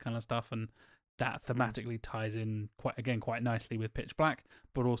and all this kind of stuff, and that thematically ties in quite nicely with Pitch Black,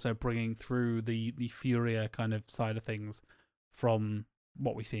 but also bringing through the Furia kind of side of things from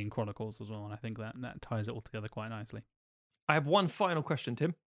what we see in Chronicles as well, and I think that ties it all together quite nicely. I have one final question,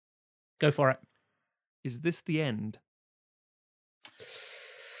 Tim. Go for it. Is this the end?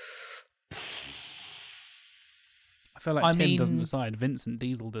 I feel like Tim doesn't decide. Vincent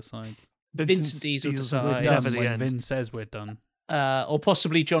Diesel decides. Vincent Diesel decides. Never the end. Vin says we're done. Or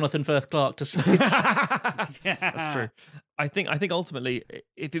possibly Jonathan Firth Clark decides. That's true. I think ultimately,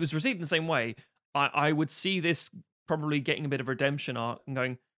 if it was received in the same way, I would see this probably getting a bit of redemption arc and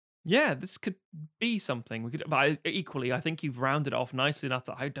going, yeah, this could be something. But equally, I think you've rounded it off nicely enough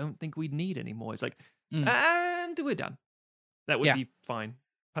that I don't think we'd need any more. It's like, and we're done. That would be fine,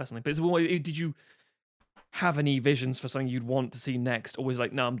 personally. But did you have any visions for something you'd want to see next? Or was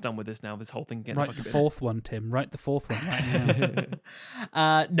like, no, I'm done with this now. This whole thing. Write the fourth one, Tim. Write the fourth one right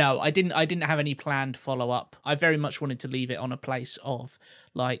now. No, I didn't have any planned follow up. I very much wanted to leave it on a place of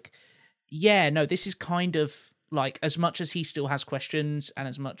like, this is kind of like, as much as he still has questions, and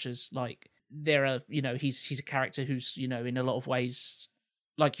as much as like there are, he's a character who's, in a lot of ways,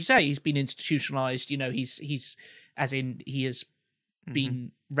 like you say, he's been institutionalized. He's as in he has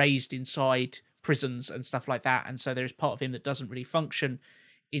been raised inside prisons and stuff like that, and so there's part of him that doesn't really function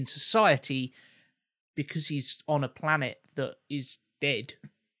in society because he's on a planet that is dead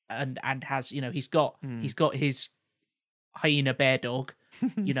and has, he's got his hyena bear dog,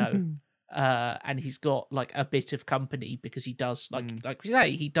 and he's got like a bit of company because he does like we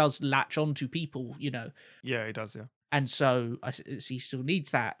say, he does latch onto people, Yeah, he does, yeah. And so he still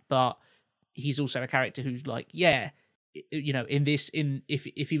needs that, but he's also a character who's like,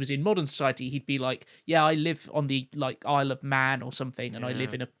 if he was in modern society, he'd be like, I live on the like Isle of Man or something, and I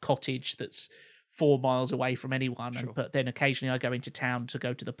live in a cottage that's 4 miles away from anyone, but then occasionally I go into town to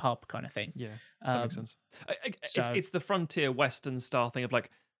go to the pub, kind of thing. Yeah, that makes sense. It's the frontier Western style thing of like,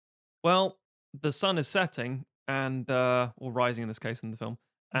 well, the sun is setting and or rising in this case in the film,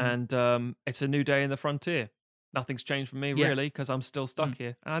 and it's a new day in the frontier. Nothing's changed for me really, because I'm still stuck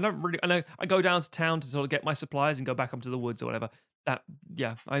here, and I don't really. I know I go down to town to sort of get my supplies and go back up to the woods or whatever. That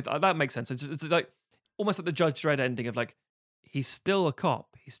that makes sense. It's like almost like the Judge Dredd ending of like, he's still a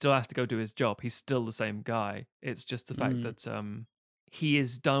cop. He still has to go do his job. He's still the same guy. It's just the fact that he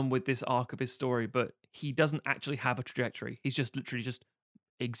is done with this arc of his story, but he doesn't actually have a trajectory. He's just literally just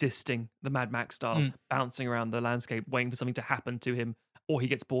existing, the Mad Max style, bouncing around the landscape, waiting for something to happen to him, or he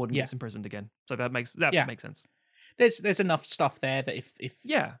gets bored and gets imprisoned again. So that makes sense. There's enough stuff there that if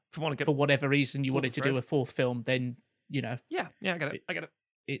for whatever reason you wanted to do a fourth film, then I get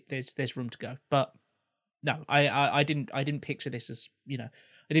it. There's room to go. But no, I didn't picture this as, I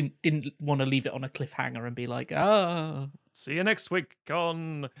didn't want to leave it on a cliffhanger and be like, see you next week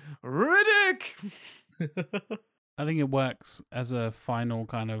on Riddick. I think it works as a final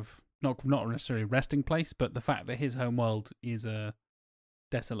kind of not necessarily resting place, but the fact that his home world is a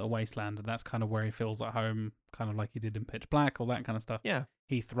desolate wasteland, and that's kind of where he feels at home, kind of like he did in Pitch Black, all that kind of stuff. Yeah,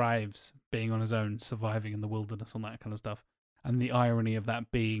 he thrives being on his own, surviving in the wilderness, all that kind of stuff. And the irony of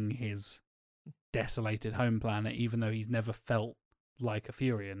that being his desolated home planet, even though he's never felt like a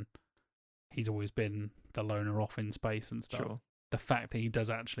Furian, he's always been the loner off in space and stuff. Sure. The fact that he does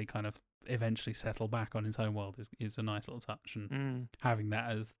actually kind of eventually settle back on his home world is a nice little touch, and having that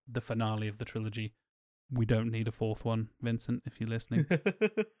as the finale of the trilogy. We don't need a fourth one, Vincent, if you're listening.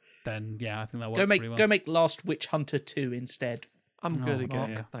 Then, I think that works pretty well. Go make Last Witch Hunter 2 instead. I'm good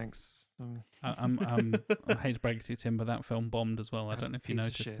again. Yeah. Thanks. I hate to break it to you, Tim, but that film bombed as well. I don't know if you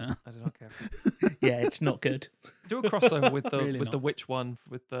noticed that. I do not care. Yeah, it's not good. Do a crossover with the Really with the not. Witch one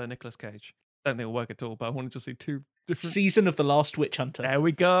with Nicolas Cage. Don't think it'll work at all, but I wanted to see two different. Season of the Last Witch Hunter. There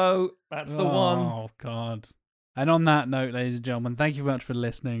we go. That's the one. Oh, God. And on that note, ladies and gentlemen, thank you very much for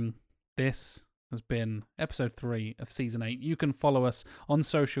listening. This has been episode 3 of season 8. You can follow us on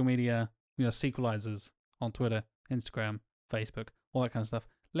social media. We are Sequelizers on Twitter, Instagram, Facebook, all that kind of stuff.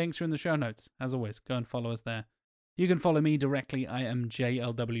 Links are in the show notes. As always, go and follow us there. You can follow me directly. I am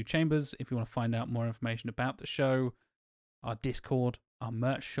JLW Chambers. If you want to find out more information about the show, our Discord, our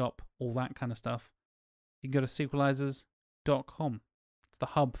merch shop, all that kind of stuff, you can go to sequelizers.com. It's the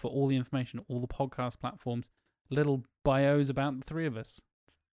hub for all the information, all the podcast platforms, little bios about the three of us.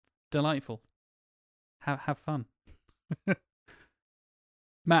 It's delightful. Have fun.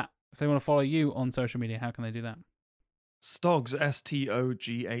 Matt, if they want to follow you on social media, how can they do that? Stogs,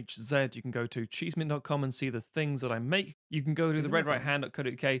 STOGHZ. You can go to cheesemint.com and see the things that I make. You can go to the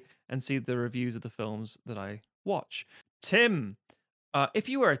redrighthand.co.uk and see the reviews of the films that I watch. Tim, if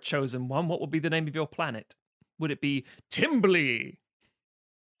you were a chosen one, what would be the name of your planet? Would it be Timberley?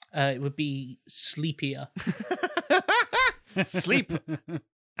 It would be Sleepier. Sleep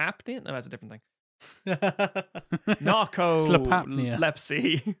apnea? No, that's a different thing. Narco Slapapnea.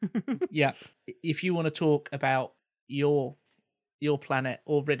 lepsy. Yeah. If you want to talk about your planet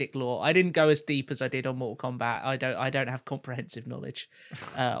or Riddick lore, I didn't go as deep as I did on Mortal Kombat. I don't have comprehensive knowledge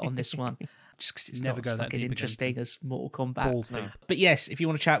on this one. Just 'cause it's Never not go as that fucking deep again. interesting as Mortal Kombat. Balls deep. But yes, if you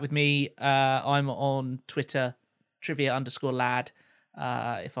want to chat with me, I'm on Twitter, trivia_lad.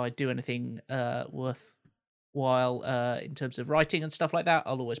 If I do anything worthwhile in terms of writing and stuff like that,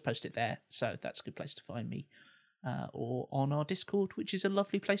 I'll always post it there. So that's a good place to find me. Or on our Discord, which is a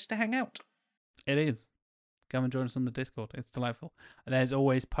lovely place to hang out. It is. Come and join us on the Discord. It's delightful. There's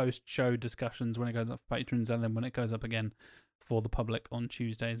always post-show discussions when it goes up for patrons, and then when it goes up again for the public on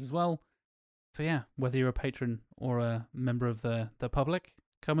Tuesdays as well. So yeah, whether you're a patron or a member of the public,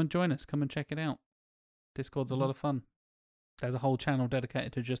 come and join us. Come and check it out. Discord's a lot of fun. There's a whole channel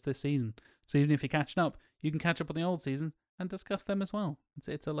dedicated to just this season. So even if you're catching up, you can catch up on the old season and discuss them as well.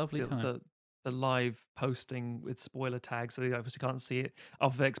 It's a lovely time. The live posting with spoiler tags, so they obviously can't see it,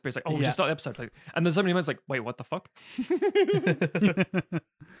 of the experience. Like, oh, we Yeah. just started the episode. Like, and there's so many moments like, wait, what the fuck?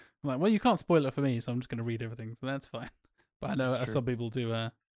 Like, well, you can't spoil it for me, so I'm just going to read everything. So that's fine. But I know That's true. some people do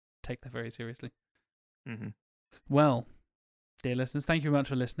take that very seriously. Mm-hmm. Well, dear listeners, thank you very much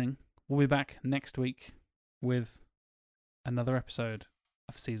for listening. We'll be back next week with another episode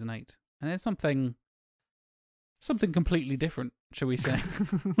of season 8, and it's something completely different, shall we say?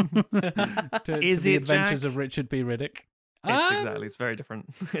 to Is the it, adventures Jack? of Richard B. Riddick. It's very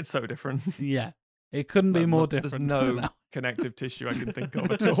different. It's so different. Yeah, it couldn't be more There's different. no than that. connective tissue I can think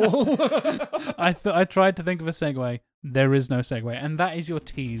of at all. I tried to think of a segue. There is no segue, and that is your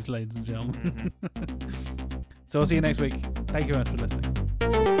tease, ladies and gentlemen. So I'll see you next week. Thank you very much for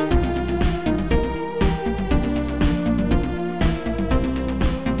listening.